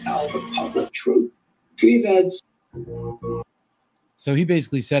to tell the public truth. We've had... So he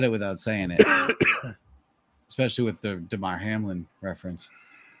basically said it without saying it, especially with the Damar Hamlin reference.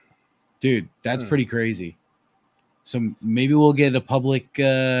 Dude, that's pretty crazy. So maybe we'll get a public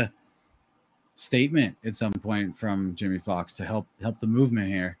statement at some point from Jimmy Foxx to help the movement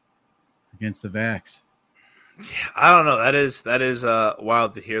here against the vax. I don't know. That is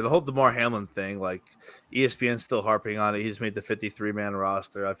wild to hear. The whole Damar Hamlin thing, like ESPN's still harping on it. He's made the 53-man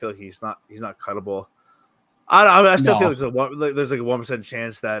roster. I feel like he's not cuttable. I still feel like there's like a 1%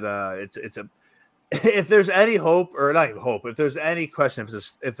 chance that it's a if there's any hope, or not even hope, if there's any question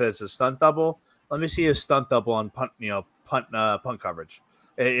if it's a stunt double, let me see a stunt double on punt coverage.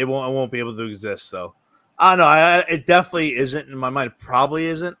 It won't be able to exist. So I don't know. It definitely isn't in my mind. It probably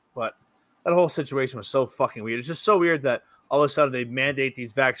isn't, but that whole situation was so fucking weird. It's just so weird that all of a sudden they mandate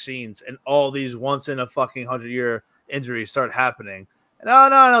these vaccines and all these once in a fucking 100-year injuries start happening.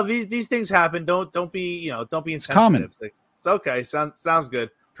 No. These things happen. Don't be insensitive. Common. It's okay. Sounds good.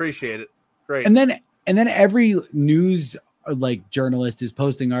 Appreciate it. Great. And then every news journalist is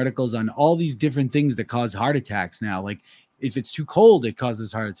posting articles on all these different things that cause heart attacks now. Like if it's too cold, it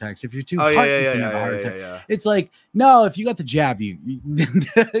causes heart attacks. If you're too hot, you can have a heart attack. Yeah. It's like, no, if you got the jab,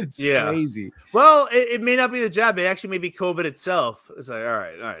 it's crazy. Well, it may not be the jab. It actually may be COVID itself. It's like, all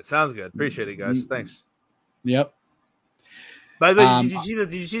right. Sounds good. Appreciate it, guys. Thanks. Yep. By the way, did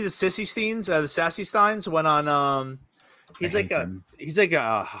you see the Sissy Steins? The Sassy Steins went on. He's like I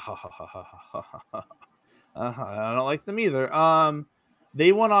don't like them either.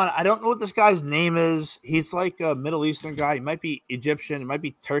 They went on. I don't know what this guy's name is. He's like a Middle Eastern guy. He might be Egyptian. It might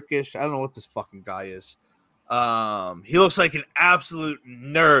be Turkish. I don't know what this fucking guy is. He looks like an absolute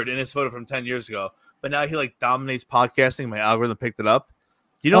nerd in his photo from 10 years ago. But now he dominates podcasting. My algorithm picked it up.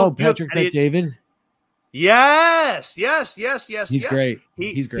 Patrick Bet-David. Yes. He's great.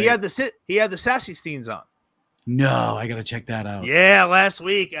 He's great. He had the Sassy Steins on. No, I gotta check that out. Yeah, last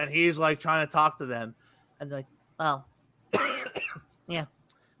week, and he's trying to talk to them, and well, yeah,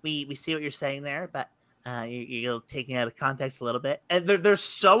 we see what you're saying there, but you're taking it out of context a little bit, and they're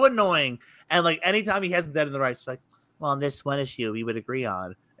so annoying. And anytime he has them dead in the right, it's like, well, on this one issue we would agree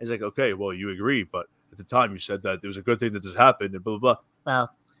on. It's like, okay, well, you agree, but at the time you said that it was a good thing that this happened, and blah blah blah.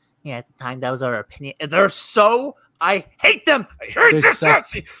 Well, yeah, at the time that was our opinion. And they're so I hate them. I hate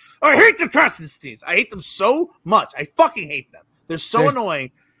the Krasensteins. I hate them so much. I fucking hate them. They're so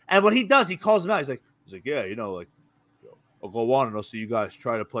annoying. And what he does, he calls them out. He's like, yeah, like, I'll go on and I'll see you guys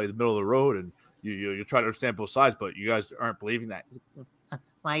try to play the middle of the road, and you try to understand both sides, but you guys aren't believing that.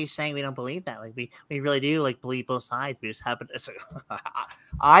 Why are you saying we don't believe that? Like we really do like believe both sides. We just happen. It's like,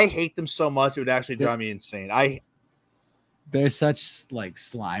 I hate them so much. It would actually drive me insane. They're such like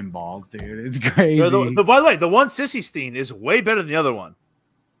slime balls, dude. It's crazy. By the way, the one Sissy Steen is way better than the other one.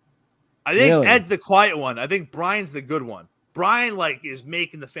 I think Ed's the quiet one. I think Brian's the good one. Brian like is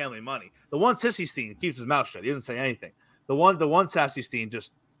making the family money. The one Sissy Steen keeps his mouth shut. He doesn't say anything. The one Sassy Steen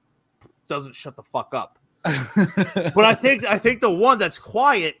just doesn't shut the fuck up. But I think the one that's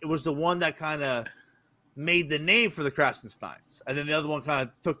quiet was the one that kind of made the name for the Krasensteins, and then the other one kind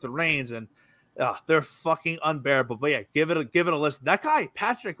of took the reins, and they're fucking unbearable. But yeah, give it a listen. That guy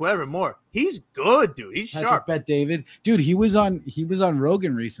Patrick, whatever more, he's good, dude. He's sharp. Bet David, dude. He was on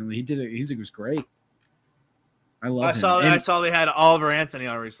Rogan recently. He was great. I love him. I saw they had Oliver Anthony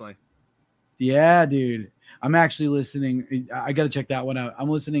on recently. Yeah, dude. I'm actually listening. I got to check that one out. I'm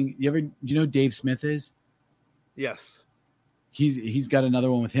listening. You know who Dave Smith is? Yes. He's got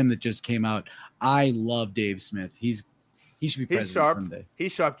another one with him that just came out. I love Dave Smith. He should be president someday.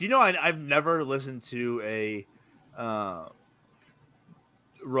 He's sharp. Do you know I've never listened to a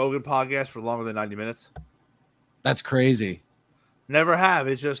Rogan podcast for longer than 90 minutes? That's crazy. Never have.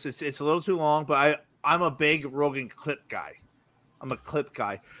 It's just it's a little too long, but I'm a big Rogan clip guy. I'm a clip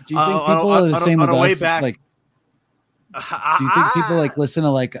guy. Do you think people are the same with us? Like, do you think people like listen to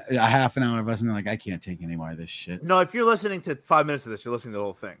like a half an hour of us and they're like, I can't take any more of this shit? No, if you're listening to 5 minutes of this, you're listening to the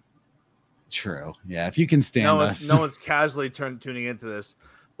whole thing. True. Yeah, if you can stand us. No one's casually tuning into this.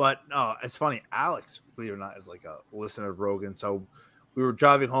 But no, it's funny. Alex, believe it or not, is like a listener of Rogan. So we were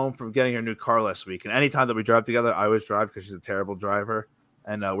driving home from getting her new car last week, and anytime that we drive together, I always drive because she's a terrible driver,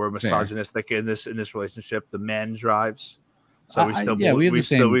 and we're misogynistic in this relationship. The man drives. So we still we have the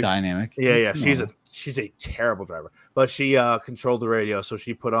same dynamic. Yeah. She's a terrible driver, but she controlled the radio, so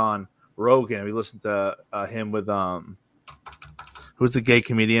she put on Rogan, and we listened to him with who's the gay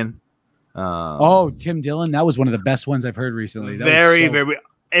comedian? Tim Dillon. That was one of the best ones I've heard recently. Very.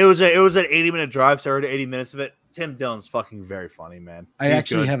 It was an 80-minute drive, so I heard 80 minutes of it. Tim Dillon's fucking very funny, man. I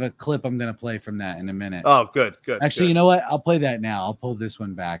actually have a clip I'm gonna play from that in a minute. Oh, good. Actually, you know what? I'll play that now. I'll pull this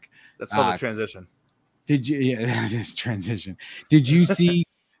one back. That's called the transition. Did you? Yeah, it is transition. Did you see?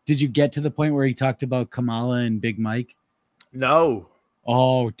 Did you get to the point where he talked about Kamala and Big Mike? No.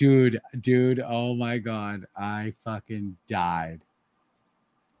 Oh, dude. Oh my God. I fucking died.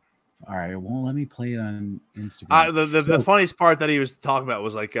 All right. It won't let me play it on Instagram. The funniest part that he was talking about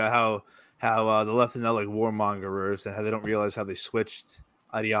was like how the left is now like warmongers and how they don't realize how they switched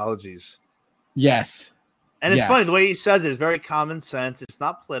ideologies. Yes. And it's funny. The way he says it is very common sense. It's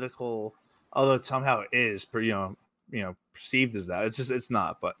not political. Although somehow it is, perceived as that. It's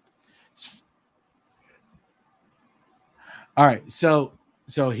not. But all right, so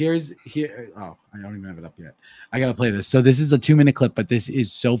here. Oh, I don't even have it up yet. I gotta play this. So this is a 2-minute clip, but this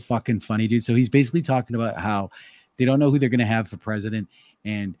is so fucking funny, dude. So he's basically talking about how they don't know who they're gonna have for president,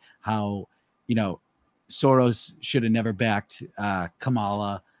 and how Soros should have never backed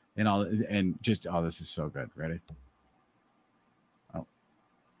Kamala and all, and just this is so good. Ready?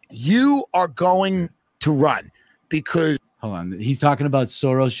 You are going to run because hold on. He's talking about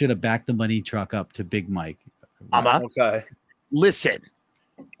Soros should have backed the money truck up to Big Mike. Okay. Listen,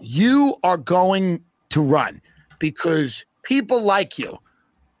 you are going to run because people like you.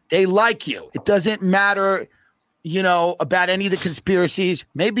 They like you. It doesn't matter, about any of the conspiracies.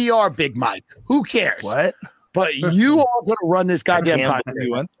 Maybe you are Big Mike. Who cares? What? But you are going to run this goddamn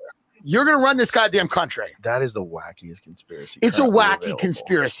country. You're going to run this goddamn country. That is the wackiest conspiracy. It's a wacky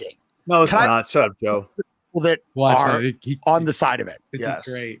conspiracy. No, it's not. Shut up, Joe. That are on the side of it. This is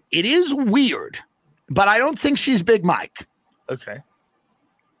great. It is weird, but I don't think she's Big Mike. Okay.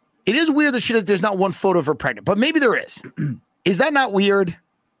 It is weird that there's not one photo of her pregnant, but maybe there is. Is that not weird?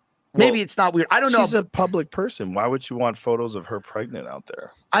 Maybe it's not weird. I don't know. She's a public person. Why would you want photos of her pregnant out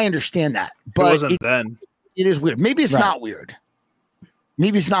there? I understand that, but it wasn't then. It is weird. Maybe it's not weird.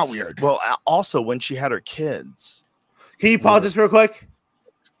 Maybe it's not weird. Well, also when she had her kids. Can you pause this real quick?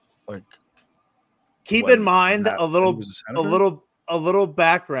 Like, keep in mind a little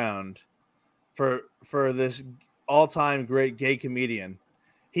background for this all-time great gay comedian.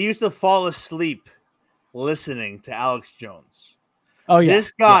 He used to fall asleep listening to Alex Jones. Oh yeah.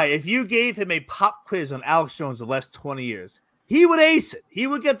 This guy, if you gave him a pop quiz on Alex Jones the last 20 years, he would ace it. He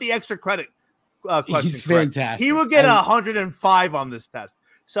would get the extra credit. He's fantastic. He would get 105 on this test.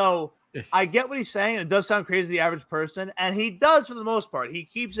 So I get what he's saying. It does sound crazy to the average person, and he does for the most part. He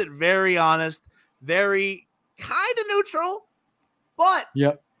keeps it very honest, very kind of neutral, but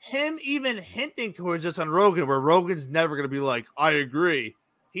him even hinting towards this on Rogan, where Rogan's never going to be like, I agree.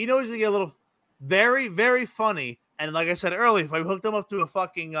 He knows to get a little very, very funny. And like I said earlier, if I hooked him up to a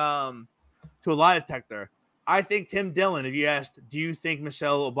fucking to a lie detector, I think Tim Dillon, if you asked, do you think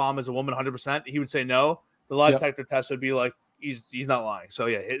Michelle Obama is a woman 100%? He would say no. The lie detector test would be like, he's not lying. So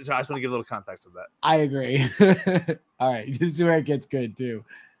yeah, I just want to give a little context of that. I agree. All right, this is where it gets good too.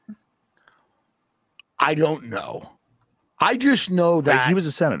 I don't know. I just know that he was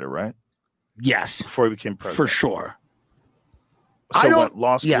a senator, right? Yes, before he became president, for sure. So I don't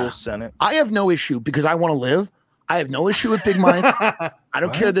law school, Senate. I have no issue because I want to live. I have no issue with Big Mike. I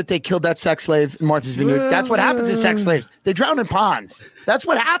don't care that they killed that sex slave in Martha's Vineyard. That's what happens to sex slaves. They drown in ponds. That's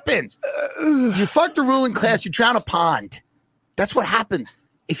what happens. You fuck the ruling class, you drown a pond. That's what happens.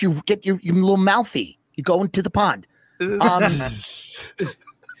 If you get your little mouthy, you go into the pond.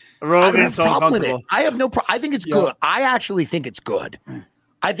 Rogan's so problem with it. uncomfortable. I have no problem. I think it's good. I actually think it's good.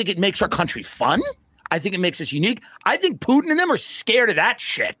 I think it makes our country fun. I think it makes us unique. I think Putin and them are scared of that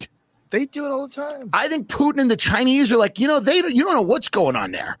shit. They do it all the time. I think Putin and the Chinese are like, you don't know what's going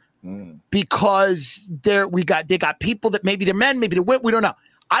on there because they got people that maybe they're men, maybe they're women. We don't know.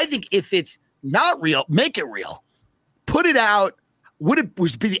 I think if it's not real, make it real. Put it out. Would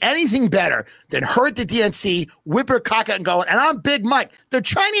it be anything better than her at the DNC, whip her cock out and go, and I'm Big Mike? The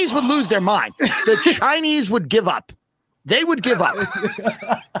Chinese would lose their mind. The Chinese would give up. They would give up.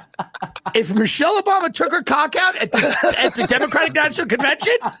 If Michelle Obama took her cock out at the Democratic National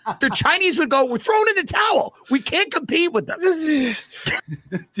Convention, the Chinese would go, we're throwing in the towel. We can't compete with them.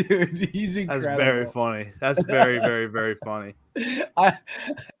 Dude, he's incredible. That's very funny. That's very, very, very funny.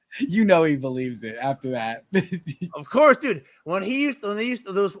 You know he believes it after that. Of course, dude. When they used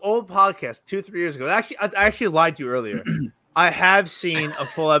those old podcasts 2-3 years ago. I actually lied to you earlier. I have seen a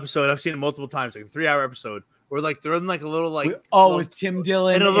full episode. I've seen it multiple times, like a 3-hour episode, where like they're in like a little with Tim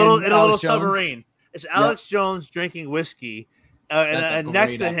Dillon in a little Alex submarine. It's Alex Jones drinking whiskey, and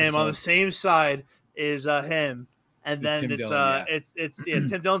next to him on the same side is him, and then it's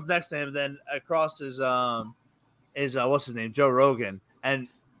Tim Dillon's next to him. Then across is what's his name, Joe Rogan, and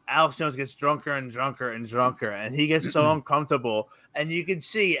Alex Jones gets drunker and drunker and drunker, and he gets so uncomfortable. And you can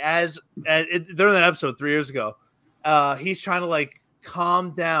see during that episode 3 years ago, he's trying to like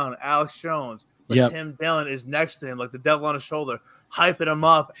calm down Alex Jones, but Tim Dillon is next to him, like the devil on his shoulder, hyping him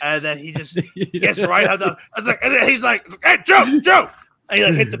up, and then he just gets right out the. I was like, and then he's like, "Hey, Joe!" And he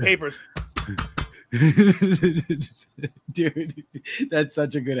like hits the papers. Dude, that's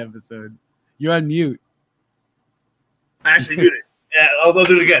such a good episode. You're on mute. I actually muted it. Yeah, I'll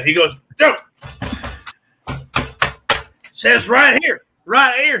do it again. He goes, Joe, says right here,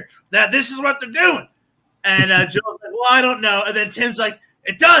 that this is what they're doing. And Joe's like, well, I don't know. And then Tim's like,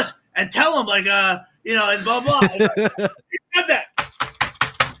 it does. And tell him, like, and blah, blah. And like, you said that.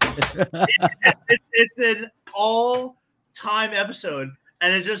 It's an all-time episode.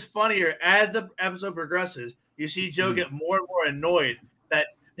 And it's just funnier as the episode progresses. You see Joe get more and more annoyed that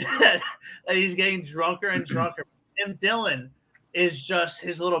he's getting drunker and drunker. Tim Dillon is just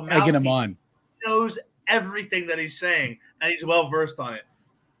his little mouth. Egging him on. He knows everything that he's saying, and he's well versed on it.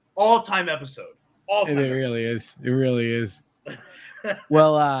 All-time episode. All-time. It really is. It really is.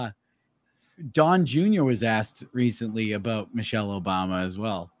 Well, Don Jr. was asked recently about Michelle Obama as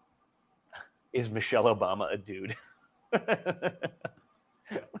well. Is Michelle Obama a dude?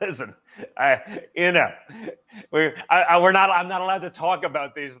 Listen, I'm not allowed to talk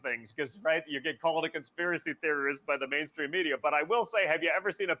about these things because, right, you get called a conspiracy theorist by the mainstream media. But I will say, have you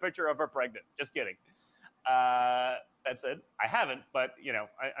ever seen a picture of her pregnant? Just kidding. That's it. I haven't, but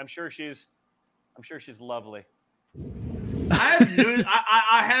I'm sure she's lovely. I have news.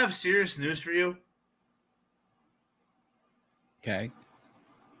 I have serious news for you. Okay.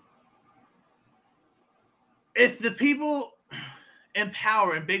 If the people in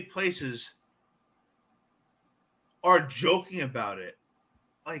power in big places are joking about it,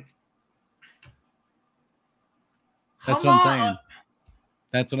 like, that's what I'm saying.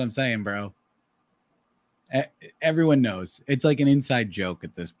 That's what I'm saying, bro. Everyone knows it's like an inside joke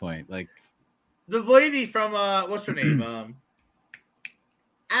at this point. Like the lady from what's her name?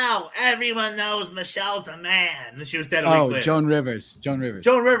 Everyone knows Michelle's a man. And she was dead a week later. Joan Rivers.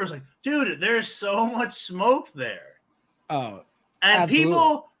 Like, dude, there's so much smoke there. Oh. And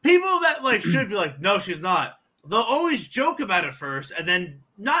absolutely. people that like should be like, no, she's not. They'll always joke about it first and then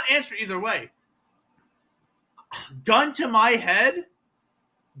not answer either way. Gun to my head.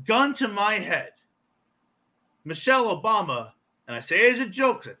 Michelle Obama and I say it as a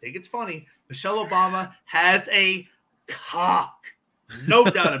joke because I think it's funny, Michelle Obama has a cock. No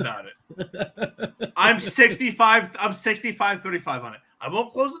doubt about it. I'm 65. I'm 65-35 on it. I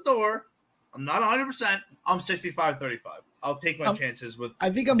won't close the door. I'm not 100%. I'm 65-35. I'll take my chances with. I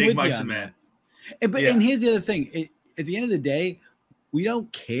think I'm Big with Mike's you on man. that. And here's the other thing. At the end of the day, we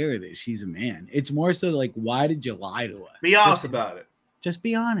don't care that she's a man. It's more so like, why did you lie to us? Be honest about it. Just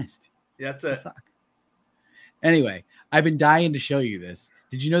be honest. Yeah, that's it. Fuck. Anyway, I've been dying to show you this.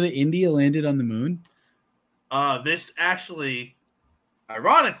 Did you know that India landed on the moon? This actually,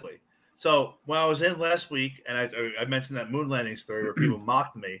 ironically, so when I was in last week, and I mentioned that moon landing story where people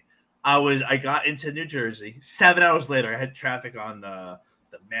mocked me, I got into New Jersey. 7 hours later, I had traffic on the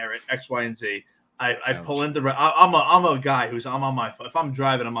Merritt X, Y, and Z. I pull into. I'm a guy I'm on my phone. If I'm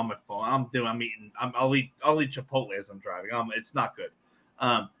driving, I'm on my phone. I'll eat Chipotle as I'm driving. It's not good.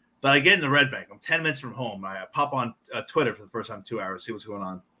 But I get in the Red Bank. I'm 10 minutes from home. I pop on Twitter for the first time in 2 hours, see what's going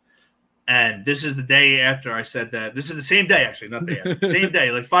on. And this is the day after I said that. This is the same day, actually, not the day after. Same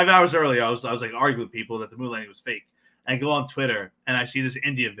day, like 5 hours earlier. I was like arguing with people that the moon landing was fake. And I go on Twitter and I see this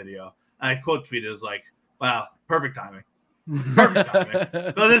India video. And I quote tweeted, it was like, "Wow, perfect timing, perfect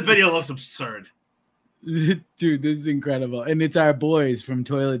timing." So this video looks absurd. Dude, this is incredible. And it's our boys from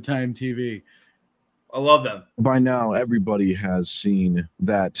Toilet Time TV. I love them. By now, everybody has seen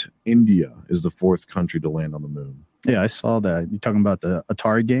that India is the 4th country to land on the moon. Yeah, I saw that. You talking about the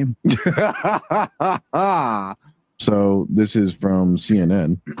Atari game? So this is from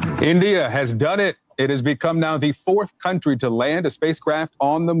CNN. India has done it. It has become now the 4th country to land a spacecraft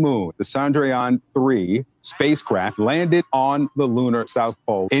on the moon. The Chandrayaan-3 spacecraft landed on the lunar South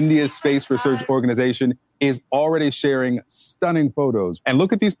Pole. India's space research organization is already sharing stunning photos. And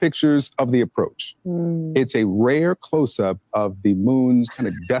look at these pictures of the approach. It's a rare close-up of the moon's kind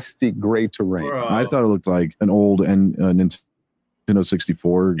of dusty gray terrain. I thought it looked like an old Nintendo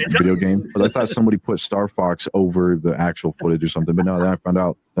 64 video game, but I thought somebody put Star Fox over the actual footage or something. But no, then I found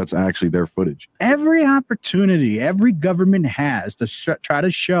out that's actually their footage. Every opportunity every government has to try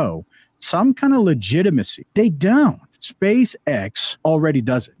to show some kind of legitimacy, they don't. SpaceX already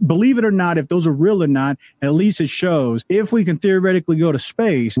does it. Believe it or not, if those are real or not, at least it shows if we can theoretically go to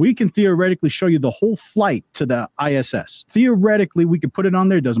space, we can theoretically show you the whole flight to the ISS. Theoretically, we can put it on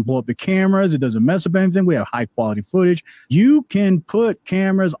there. It doesn't blow up the cameras. It doesn't mess up anything. We have high quality footage. You can put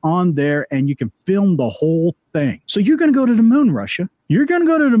cameras on there and you can film the whole thing. So you're going to go to the moon, Russia. You're going to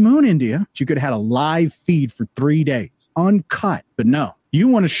go to the moon, India. You could have had a live feed for 3 days, uncut. But no, you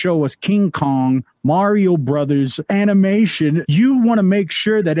want to show us King Kong, Mario Brothers animation. You want to make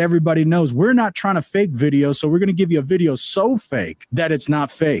sure that everybody knows we're not trying to fake video. So we're going to give you a video so fake that it's not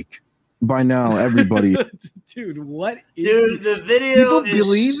fake. By now, everybody. Dude, what? Dude, the video. People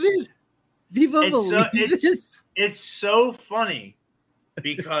believe it? People believe this? It's so funny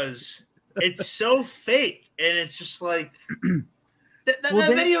because it's so fake. And it's just like,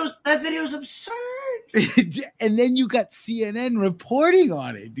 that video's absurd. And then you got CNN reporting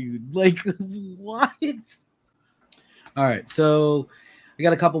on it, dude. Like, what? All right, so I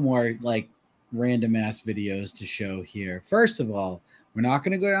got a couple more like random ass videos to show here. First of all, we're not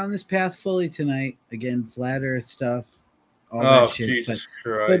going to go down this path fully tonight. Again, flat Earth stuff, all that shit. Jesus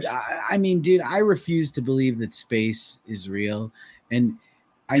but I mean, dude, I refuse to believe that space is real, and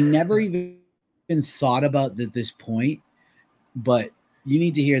I never even thought about at this point. But you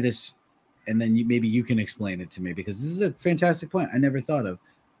need to hear this. And then maybe you can explain it to me, because this is a fantastic point I never thought of,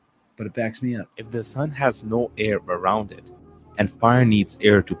 but it backs me up. If the sun has no air around it and fire needs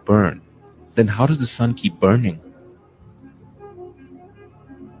air to burn, then how does the sun keep burning?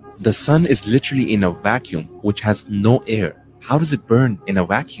 The sun is literally in a vacuum which has no air. How does it burn in a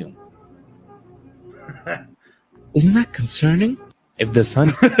vacuum? Isn't that concerning? If the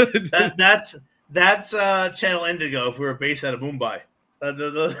sun that's Channel Indigo if we were based out of Mumbai.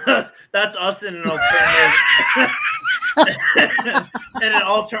 That's us in an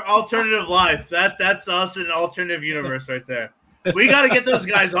alternative life. That's us in an alternative universe right there. We got to get those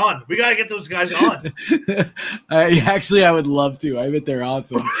guys on. I would love to. I bet they're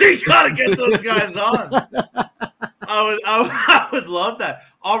awesome. We got to get those guys on. I would love that.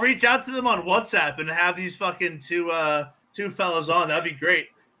 I'll reach out to them on WhatsApp and have these fucking two fellas on. That'd be great.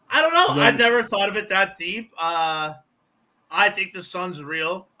 I don't know. I've never thought of it that deep. I think the sun's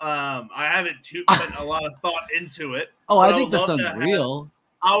real. I haven't put a lot of thought into it. Oh, I think the sun's real.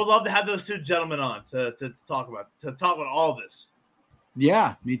 I would love to have those two gentlemen on to talk about all this.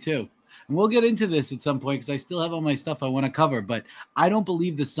 Yeah, me too. And we'll get into this at some point because I still have all my stuff I want to cover. But I don't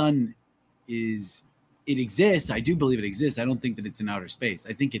believe the sun it exists. I do believe it exists. I don't think that it's in outer space.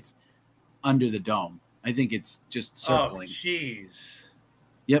 I think it's under the dome. I think it's just circling. Oh, jeez.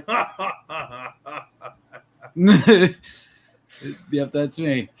 Yep. Yep, that's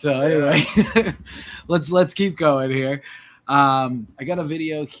me. So anyway, let's keep going here. I got a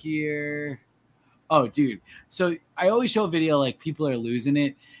video here. Oh, dude. So I always show a video like people are losing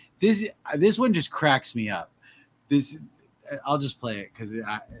it. This one just cracks me up. I'll just play it because it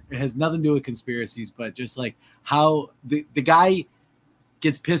has nothing to do with conspiracies, but just like how the guy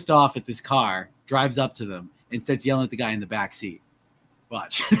gets pissed off at this car, drives up to them, and starts yelling at the guy in the back seat.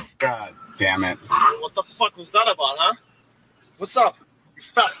 Watch. God damn it. What the fuck was that about, huh? What's up, you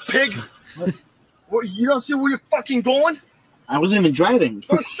fat pig? What, you don't see where you're fucking going? I wasn't even driving.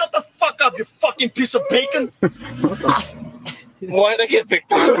 Oh, shut the fuck up, you fucking piece of bacon. Why'd I get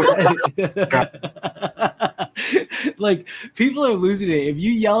picked up? Like, people are losing it. If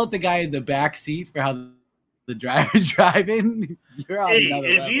you yell at the guy in the back seat for how the driver's driving, you're on another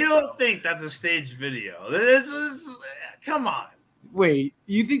level. If you don't think that's a staged video, this is come on. Wait,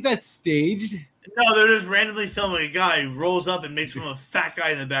 you think that's staged? No, they're just randomly filming a guy who rolls up and makes fun of a fat guy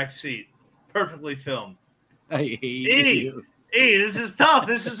in the back seat. Perfectly filmed. I hate you. Hey, this is tough.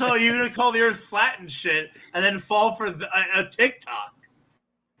 This is how you're gonna call the earth flat and shit, and then fall for a TikTok.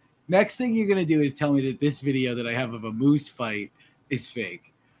 Next thing you're gonna do is tell me that this video that I have of a moose fight is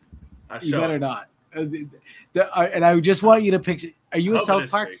fake. You better not. And I just want you to picture. Are you a South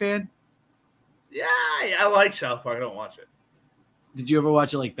Park fan? Yeah, I like South Park. I don't watch it. Did you ever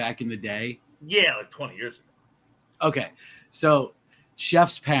watch it like back in the day? Yeah, like 20 years ago. Okay, so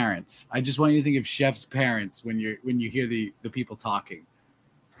Chef's parents. I just want you to think of Chef's parents when you hear the people talking.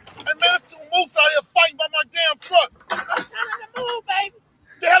 Hey man, there's two moose out here fighting by my damn truck. I'm telling the move, baby.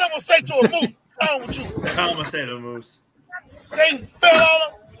 The hell I'm gonna say to a moose? What's wrong with you? The hell I'm gonna say to a moose? They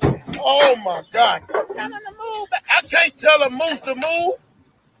fell on them. Oh my God. I'm telling the move. I can't tell a moose to move.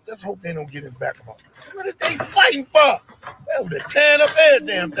 Let's hope they don't get it back on. What is they fighting for? They would have tearing up every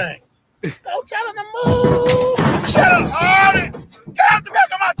damn thing. Don't tell them to move. Shut up, Hardy. Get out the back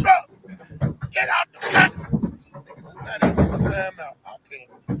of my truck. Get out the back. Now they took time out. I can't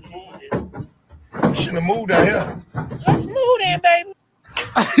move this. You shouldn't have moved out here. Let's move then, baby.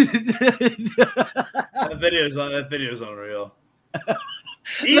 That video's unreal.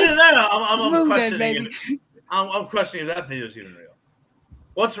 Even then, I'm questioning. I'm questioning if that video's even real.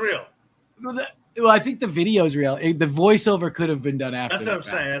 What's real? Well, I think the video is real. The voiceover could have been done after. That's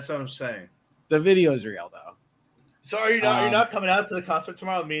what I'm saying. The video is real, though. So are you not coming out to the concert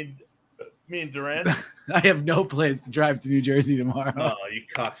tomorrow? Me and Duran. I have no plans to drive to New Jersey tomorrow. Oh, you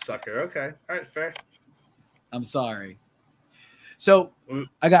cocksucker. Okay, all right, fair. I'm sorry. So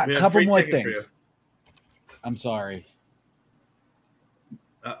I got a couple more things. I'm sorry.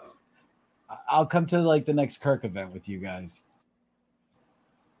 Uh-oh. I'll come to like the next Kirk event with you guys.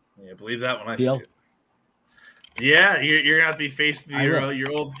 Yeah, believe that when I Deal? see it. Yeah, you're gonna have to be faced with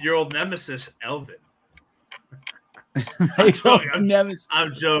your old nemesis, Elvin. I'm joking.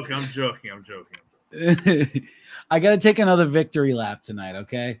 I gotta take another victory lap tonight,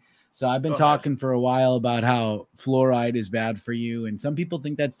 okay? So I've been talking for a while about how fluoride is bad for you, and some people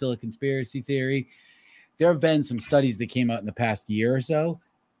think that's still a conspiracy theory. There have been some studies that came out in the past year or so.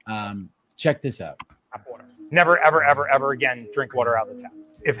 Check this out. Water. Never, ever, ever, ever again drink water out of the tap.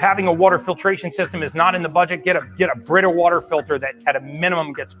 If having a water filtration system is not in the budget, get a Brita water filter that at a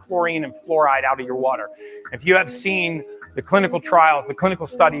minimum gets chlorine and fluoride out of your water. If you have seen the clinical trials, the clinical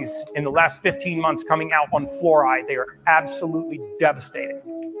studies in the last 15 months coming out on fluoride, they are absolutely devastating.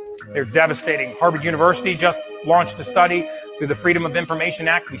 They're devastating. Harvard University just launched a study through the Freedom of Information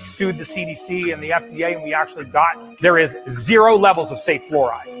Act. We sued the CDC and the FDA, and we actually there is 0 levels of safe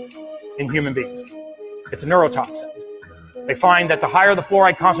fluoride in human beings. It's a neurotoxin. They find that the higher the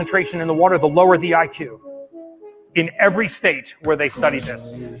fluoride concentration in the water, the lower the IQ in every state where they studied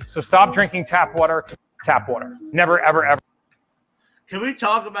this. So stop drinking tap water. Never, ever, ever. Can we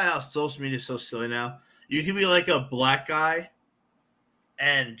talk about how social media is so silly now? You can be like a black guy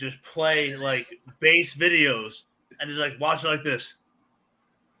and just play like bass videos and just like watch it like this.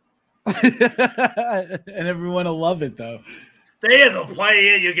 And everyone will love it though. They have to play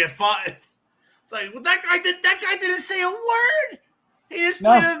it, you get fought. Like, well, that guy didn't say a word. He just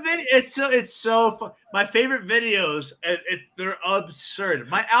played a video. It's so fun. My favorite videos, they're absurd.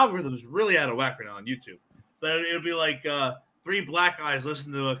 My algorithm is really out of whack right now on YouTube. But it'll be like 3 black guys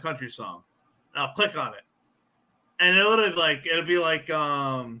listen to a country song. And I'll click on it, and it'll be like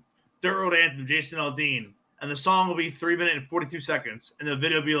Dirt Road Anthem, Jason Aldean, and the song will be 3 minutes and 42 seconds, and the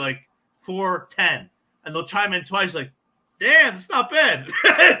video will be like 4:10, and they'll chime in twice like, damn, it's not bad.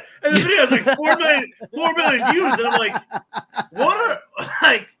 And the video is like 4 million views. And I'm like, what are,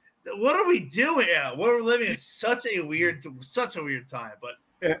 like, What are we doing? Yeah, we're living in such a weird time. But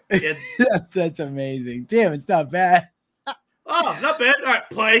that's amazing. Damn, it's not bad. Oh, not bad. All right,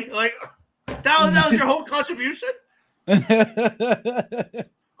 play. Like that was your whole contribution.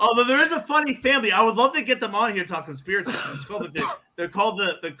 Although there is a funny family, I would love to get them on here talking conspiracy. It's called they're called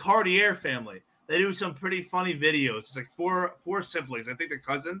the Cartier family. They do some pretty funny videos. It's like four siblings. I think they're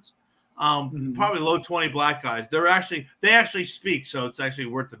cousins. Probably low 20 black guys. They actually speak, so it's actually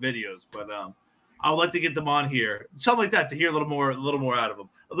worth the videos. But I would like to get them on here, something like that, to hear a little more out of them.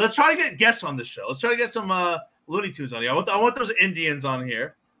 Let's try to get guests on this show. Let's try to get some Looney Tunes on here. I want those Indians on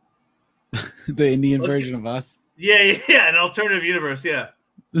here. The Indian version of us. Yeah, an alternative universe. Yeah,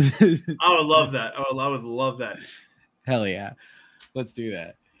 I would love that. I would love that. Hell yeah, let's do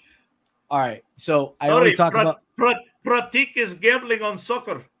that. All right, so I always talk about Pratik is gambling on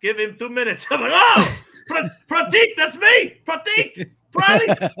soccer. Give him 2 minutes. I'm like, oh, Pratik, that's me. Pratik,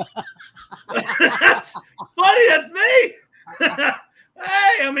 that's funny. That's me.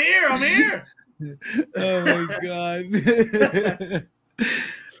 Hey, I'm here. Oh my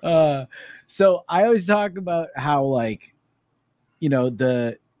god. So I always talk about how, like, you know,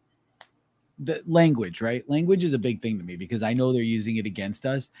 the language, right? Language is a big thing to me because I know they're using it against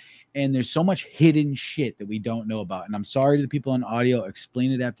us, and there's so much hidden shit that we don't know about. And I'm sorry to the people on audio.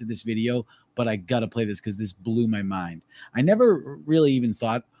 Explain it after this video, but I gotta play this because this blew my mind. I never really even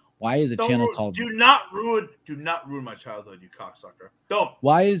thought, why is a channel called? Do not ruin my childhood, you cocksucker. Don't.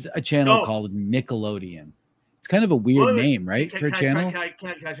 Why is a channel called Nickelodeon? It's kind of a weird name, right, for a channel? Can I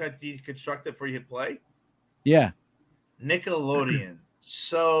try to deconstruct it before you hit play? Yeah. Nickelodeon.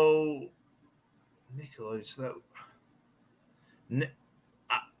 So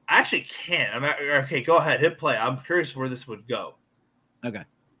I actually can't. Okay, go ahead. Hit play. I'm curious where this would go. Okay.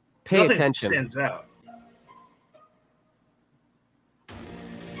 Pay attention. Stands out.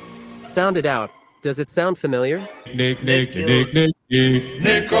 Sound it out. Does it sound familiar? Nickelodeon.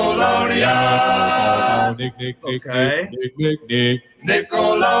 Okay.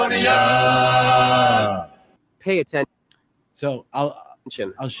 Nickelodeon. Pay attention. So I'll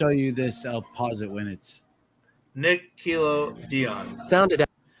show you this. I'll pause it when it's Nickelodeon. Sound it out.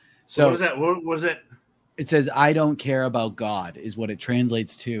 So what was that? What was it? It says, "I don't care about God," is what it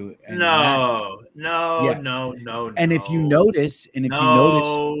translates to. And no. And if you notice,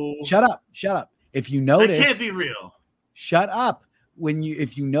 shut up. If you notice, that can't be real. Shut up.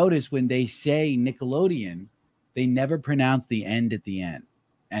 If you notice, when they say Nickelodeon, they never pronounce the end at the end.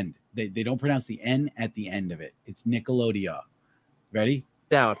 And they don't pronounce the N at the end of it. It's Nickelodeon. Ready?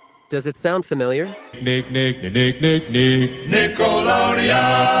 Doubt. Does it sound familiar? Nickelodeon.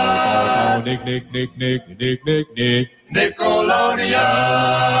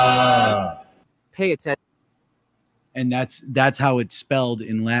 Nickelodeon. Pay attention. And that's how it's spelled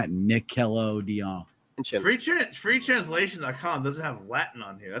in Latin. Nickelodeon. Freetranslation.com doesn't have Latin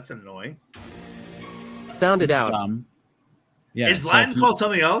on here. That's annoying. Sound it out. Yeah. Is Latin called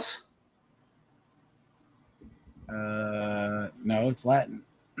something else? No, it's Latin.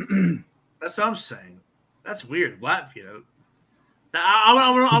 That's what I'm saying. That's weird. Latvian.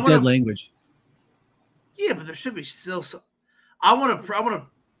 I dead language. Yeah, but there should be still some. I want to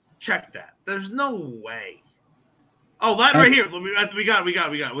check that. There's no way. Oh, Latin right here. We got.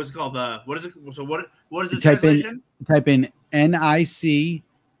 What's it called? What is it? So what is the translation? Type in NIC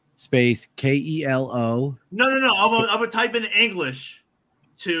space KELO. No. I'm gonna type in English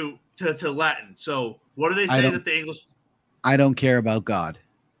to Latin. So what do they say that the English? I don't care about God.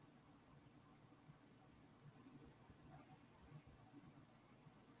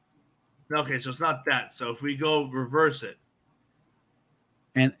 Okay, so it's not that. So if we go reverse it.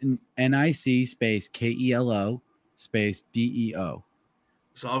 And NIC space KELO space DEO.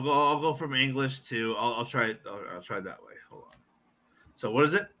 So I'll go from English to I'll try it. I'll try it that way. Hold on. So what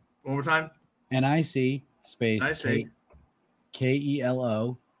is it? One more time. NIC space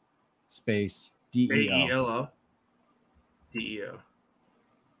KELO space DEO. DEO.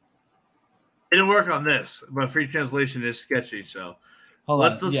 It didn't work on this, but free translation is sketchy. So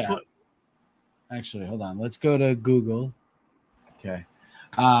let's put. Actually, hold on. Let's go to Google. Okay.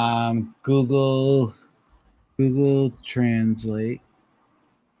 Google Translate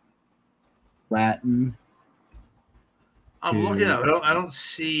Latin. I'm looking up. I don't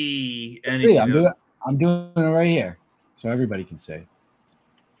see anything. See, I'm doing it right here, so everybody can see.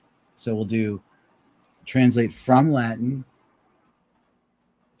 So we'll do translate from Latin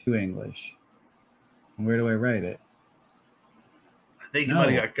to English. And where do I write it? I think you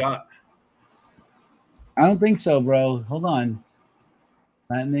might have got. I don't think so, bro. Hold on.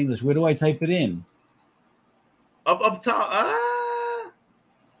 Latin English. Where do I type it in? Up top.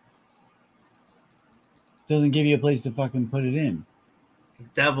 Doesn't give you a place to fucking put it in. The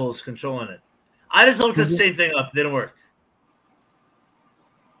devil's controlling it. I just looked the same thing up. Didn't work.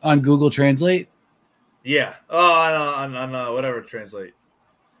 On Google Translate? Yeah. Oh, on whatever translate.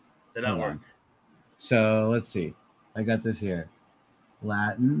 Did not Hold work. on. So let's see. I got this here.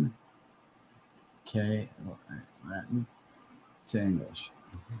 Latin. Okay. Latin to English.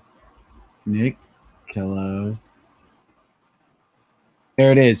 Nick. Hello.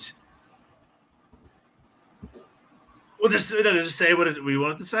 There it is. Well, just say what we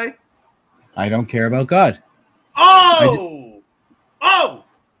wanted to say. I don't care about God. Oh!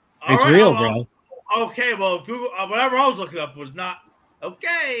 It's All right, real, bro. Okay, well, Google, whatever I was looking up was not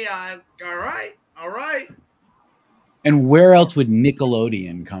okay. All right. And where else would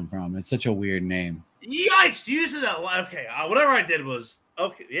Nickelodeon come from? It's such a weird name. Yikes! You said that. Okay, whatever I did was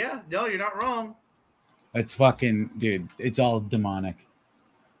okay. Yeah, no, you're not wrong. It's fucking, dude. It's all demonic.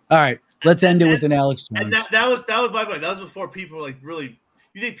 All right, let's end it with an Alex Jones. And that was by the way. That was before people were like really.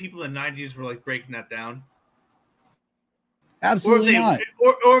 You think people in the '90s were like breaking that down? Absolutely not.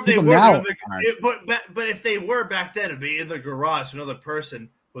 Or if they People were, now but if they were back then, it'd be in the garage, another person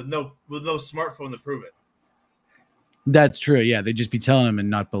with no smartphone to prove it, That's true. Yeah, they'd just be telling him and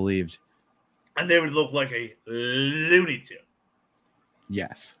not believed. and they would look like a Looney Tune.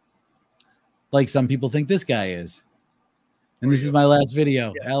 Yes. Like some people think this guy is. And this is my last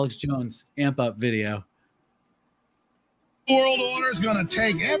video. Alex Jones, amp up video. World order is going to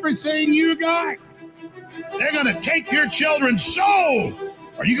take everything you got. They're going to take your children's soul.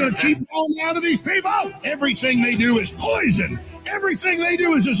 Are you going to keep going down to these people? Everything they do is poison. Everything they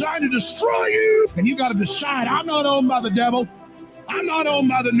do is designed to destroy you. And you got to decide, I'm not owned by the devil. I'm not owned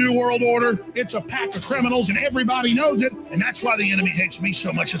by the New World Order. It's a pack of criminals, and everybody knows it. And that's why the enemy hates me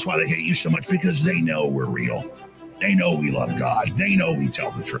so much. That's why they hate you so much, because they know we're real. They know we love God. They know we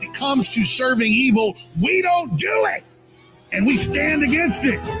tell the truth. When it comes to serving evil, we don't do it. And we stand against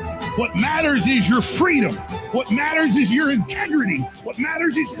it. What matters is your freedom. What matters is your integrity. What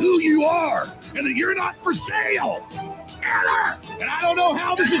matters is who you are, and that you're not for sale. Ever. And I don't know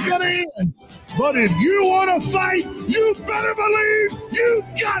how this is going to end, but if you want to fight, you better believe you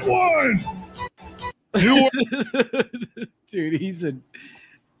got one. Dude, he's a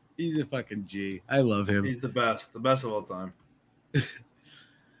fucking G. I love him. He's the best of all time.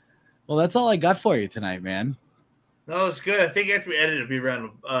 Well, that's all I got for you tonight, man. No, it's good. I think after we edited, it'd be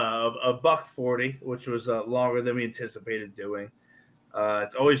around $140, which was longer than we anticipated doing.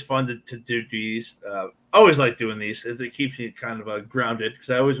 It's always fun to do these. I always like doing these. It keeps me kind of grounded,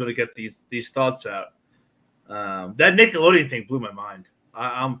 because I always want to get these thoughts out. That Nickelodeon thing blew my mind.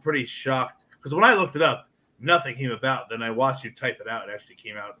 I'm pretty shocked, because when I looked it up, nothing came about. Then I watched you type it out. It actually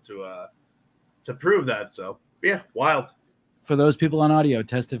came out to prove that. So yeah, wild. For those people on audio,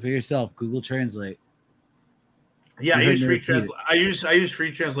 test it for yourself. Google Translate. Yeah, I use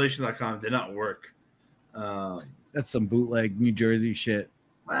freetranslation.com. Did not work. That's some bootleg New Jersey shit.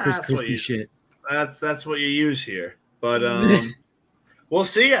 Chris Christie shit. That's what you use here. But we'll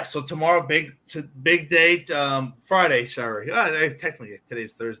see. Yeah. So tomorrow, big date. Friday. Sorry. Technically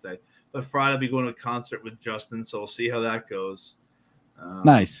today's Thursday, but Friday I'll be going to a concert with Justin. So we'll see how that goes.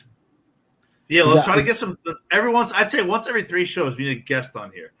 Nice. Yeah, let's try to get some. I'd say once every 3 shows, we need a guest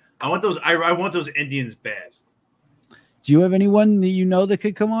on here. I want those. I want those Indians bad. Do you have anyone that you know that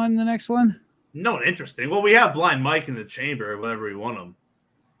could come on the next one? No one interesting. Well, we have Blind Mike in the chamber whenever we want him.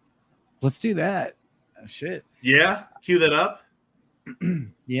 Let's do that. Oh, shit. Yeah, cue that up.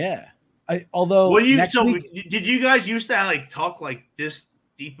 Yeah. Did you guys used to talk like this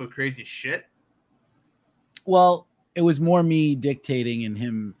deep of crazy shit? Well, it was more me dictating and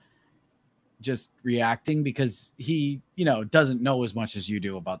him just reacting, because he, doesn't know as much as you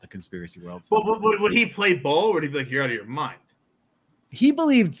do about the conspiracy world. So. Well, would he play ball, or would he be like, you're out of your mind? He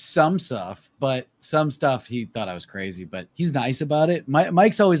believed some stuff, but some stuff he thought I was crazy, but he's nice about it.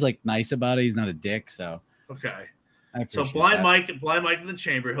 Mike's always nice about it. He's not a dick. So, okay. So Blind Mike in the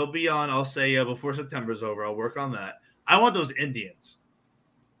chamber, he'll be on. I'll say before September's over. I'll work on that. I want those Indians.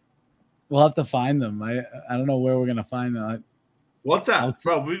 We'll have to find them. I don't know where we're going to find them. What's that?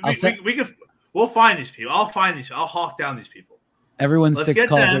 We'll find these people. I'll find these. I'll hawk down these people. Everyone's 6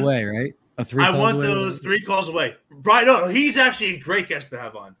 calls away, right? Or 3 calls away. I want those 3 calls away. Right? No, he's actually a great guest to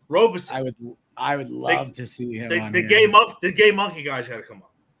have on. Robeson. I would love to see him on the here. The gay monkey guy's got to come on.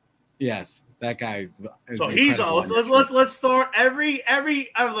 Yes, that guy is so he's on. Let's start every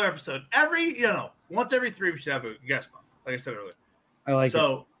other episode. Once every 3 we should have a guest on. Like I said earlier. I like it.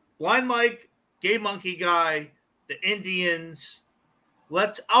 So Blind Mike, gay monkey guy, the Indians. Who are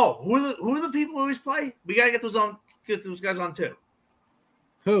the people who always play? We gotta get those guys on too.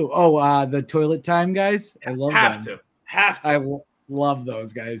 Who? Oh, the Toilet Time guys. I love them. Have to. Love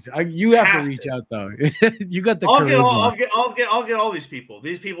those guys. You have to reach out though. You got the I'll charisma. get all these people.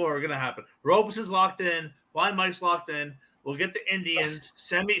 These people are gonna happen. Ropes is locked in. Blind Mike's locked in. We'll get the Indians.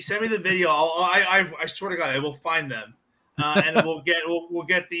 Send me the video. I swear to God, I will find them, and we'll get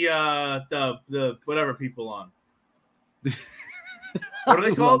the whatever people on. What are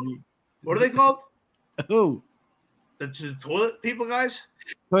they called? What are they called? Who? The toilet people, guys.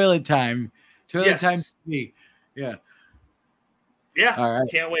 Toilet Time. Toilet Yes. Time TV. Yeah. Yeah. All right.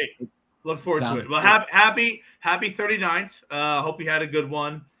 Can't wait. Look forward Sounds to it. Well, good. happy 39th. Hope you had a good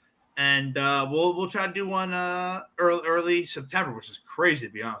one. And we'll try to do one early September, which is crazy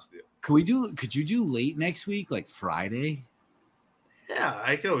to be honest with you. Could you do late next week, like Friday? Yeah,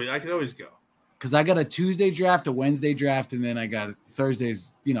 I could always go. Because I got a Tuesday draft, a Wednesday draft, and then I got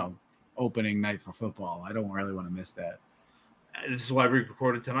Thursday's, opening night for football. I don't really want to miss that. This is why we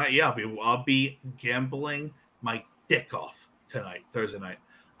recorded tonight. Yeah, I'll be gambling my dick off tonight, Thursday night.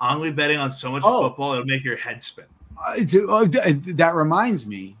 I'm gonna be betting on so much football it'll make your head spin. That reminds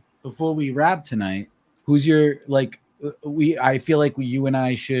me. Before we wrap tonight, who's your I feel like you and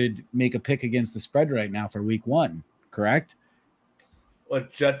I should make a pick against the spread right now for week 1, correct?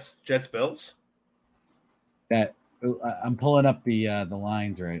 What, Jets Bills? That I'm pulling up the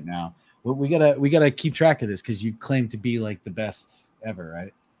lines right now. We gotta keep track of this because you claim to be like the best ever,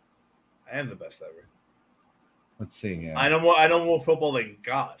 right? I am the best ever. Let's see here. I know more football than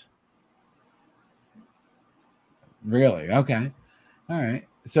God. Really? Okay. All right.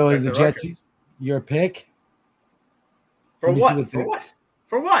 So the Jets, your pick? For what?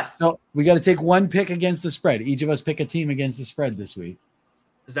 For what? So we got to take one pick against the spread. Each of us pick a team against the spread this week.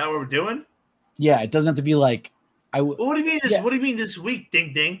 Is that what we're doing? Yeah, it doesn't have to be like What do you mean this? Yeah. What do you mean this week?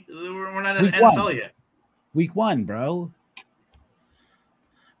 Ding ding. We're not in week NFL 1. yet. Week 1, bro.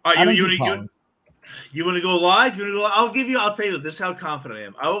 All right, you want to go live? I'll tell you this is how confident I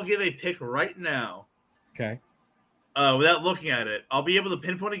am. I will give a pick right now. Okay. Without looking at it, I'll be able to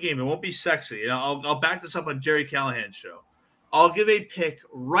pinpoint a game. It won't be sexy. And I'll back this up on Jerry Callahan's show. I'll give a pick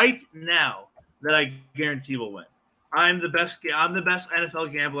right now that I guarantee will win. I'm the best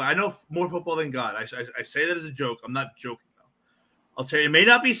NFL gambler. I know more football than God. I say that as a joke. I'm not joking though. I'll tell you,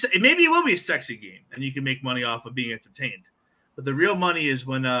 maybe it will be a sexy game, and you can make money off of being entertained. But the real money is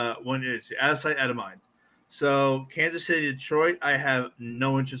when it's out of sight, out of mind. So Kansas City, Detroit, I have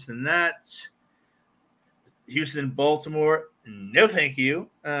no interest in that. Houston, Baltimore, no thank you.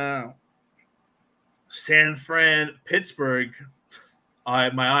 San Fran, Pittsburgh, I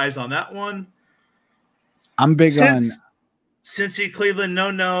have my eyes on that one. I'm big on Cincy, Cleveland,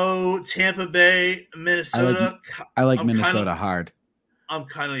 no. Tampa Bay, Minnesota. I like Minnesota hard. I'm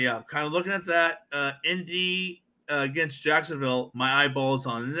kind of looking at that. Indy against Jacksonville, my eyeballs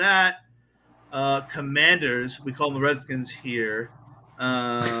on that. Commanders, we call them the Redskins here.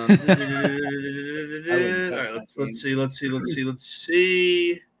 All right, let's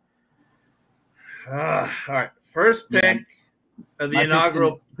see. All right, first pick of the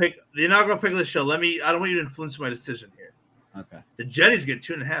inaugural pick of the show. I don't want you to influence my decision here. Okay. The Jetties get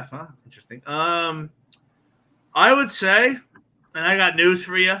 2.5, huh? Interesting. I would say, and I got news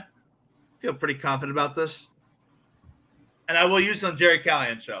for you. I feel pretty confident about this. And I will use it on Jerry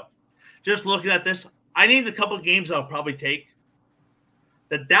Callahan's show. Just looking at this, I named a couple of games I'll probably take.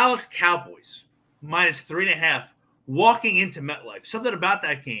 The Dallas Cowboys, -3.5, walking into MetLife. Something about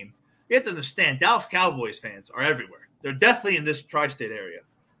that game. You have to understand, Dallas Cowboys fans are everywhere. They're definitely in this tri-state area.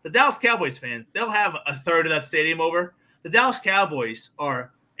 The Dallas Cowboys fans, they'll have a third of that stadium over. The Dallas Cowboys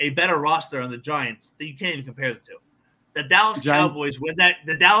are a better roster on the Giants that you can't even compare them to. The Dallas Cowboys win that.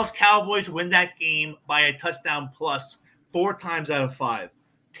 The Dallas Cowboys win that game by a touchdown plus 4 times out of 5.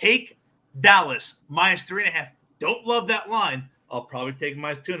 Take Dallas -3.5. Don't love that line. I'll probably take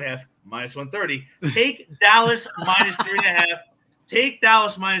 -2.5, -130. Take Dallas -3.5. Take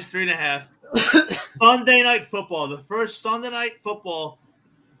Dallas -3.5. Sunday night football, the first Sunday night football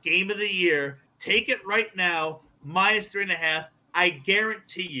game of the year. Take it right now, -3.5. I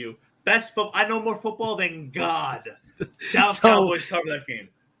guarantee you, best football. I know more football than God. Dallas Cowboys cover that game.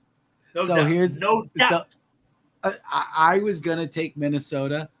 No doubt. I was gonna take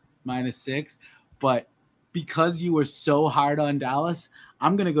Minnesota -6, but because you were so hard on Dallas,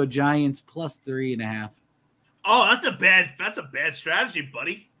 I'm gonna go Giants +3.5. Oh, that's a bad strategy,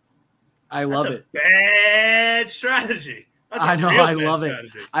 buddy. I love it. Bad strategy. I know. I love it.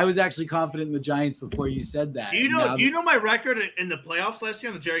 I was actually confident in the Giants before you said that. Do you know my record in the playoffs last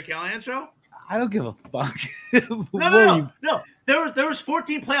year on the Jerry Callahan show? I don't give a fuck. No. There was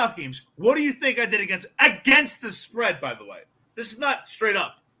 14 playoff games. What do you think I did against the spread? By the way, This is not straight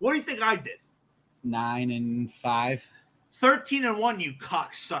up. What do you think I did? 9-5. 13-1, you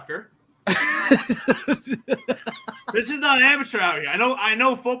cocksucker. This is not amateur out here. I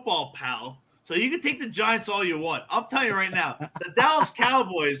know football, pal. So you can take the Giants all you want. I'm telling you right now, the Dallas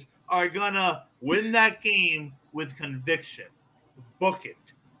Cowboys are gonna win that game with conviction. Book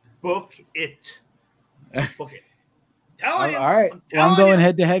it. Book it. Book it. All right. Well, I'm going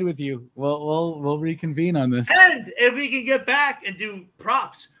head to head with you. We'll reconvene on this. And if we can get back and do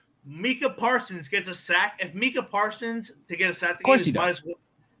props, Micah Parsons gets a sack. If Micah Parsons to get a sack, of course he does.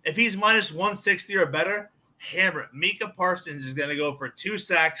 If he's minus 160 or better, hammer it. Micah Parsons is going to go for 2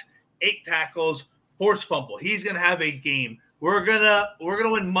 sacks, 8 tackles, forced fumble. He's going to have a game. We're gonna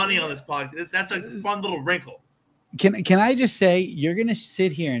win money on this podcast. That's a fun little wrinkle. Can I just say, you're gonna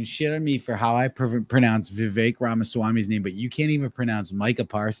sit here and shit on me for how I pronounce Vivek Ramaswamy's name, but you can't even pronounce Micah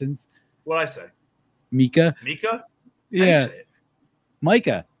Parsons. What'd I say? Micah. Micah? Yeah.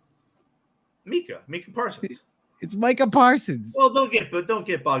 Micah. Micah Parsons. It's Micah Parsons. Well, don't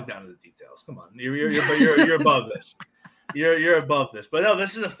get bogged down in the details. Come on, you're above this. You're above this. But no,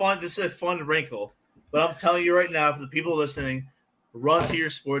 this is a fun wrinkle. But I'm telling you right now, for the people listening, run to your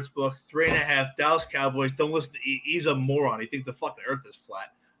sports book. 3.5 Dallas Cowboys. Don't listen to he's a moron. He thinks the fucking earth is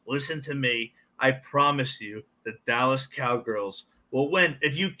flat. Listen to me. I promise you, the Dallas Cowgirls will win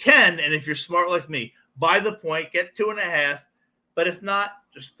if you can, and if you're smart like me, buy the point, get 2.5. But if not,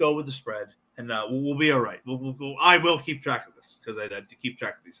 just go with the spread, and we'll be all right. I will keep track of this because I had to keep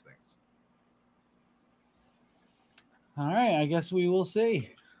track of these things. All right, I guess we will see.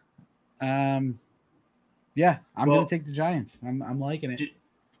 Yeah, I'm going to take the Giants. I'm liking it.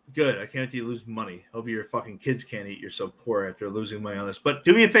 Good. I can't let you lose money. Hope your fucking kids can't eat. You're so poor after losing money on this. But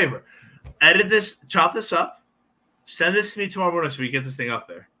do me a favor. Edit this, chop this up, send this to me tomorrow morning so we get this thing up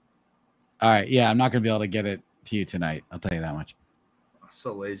there. All right. Yeah, I'm not going to be able to get it to you tonight. I'll tell you that much.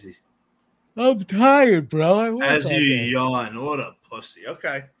 So lazy. I'm tired, bro. As you yawn. What a pussy.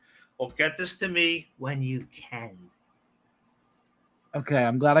 Okay. Well, get this to me when you can. Okay,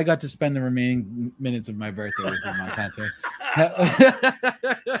 I'm glad I got to spend the remaining minutes of my birthday with you, Montante.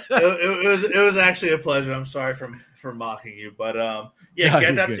 it was actually a pleasure. I'm sorry for mocking you, but yeah,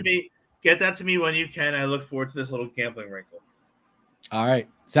 get that to me. Get that to me when you can. I look forward to this little gambling wrinkle. All right,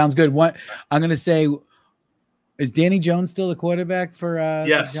 sounds good. What I'm gonna say is Danny Jones still the quarterback for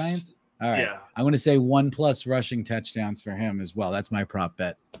the Giants? All right, yeah. I'm gonna say 1+ rushing touchdowns for him as well. That's my prop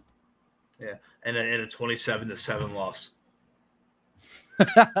bet. Yeah, and a 27-7 loss.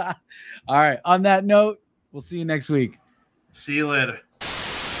 All right. On that note, we'll see you next week. See you later.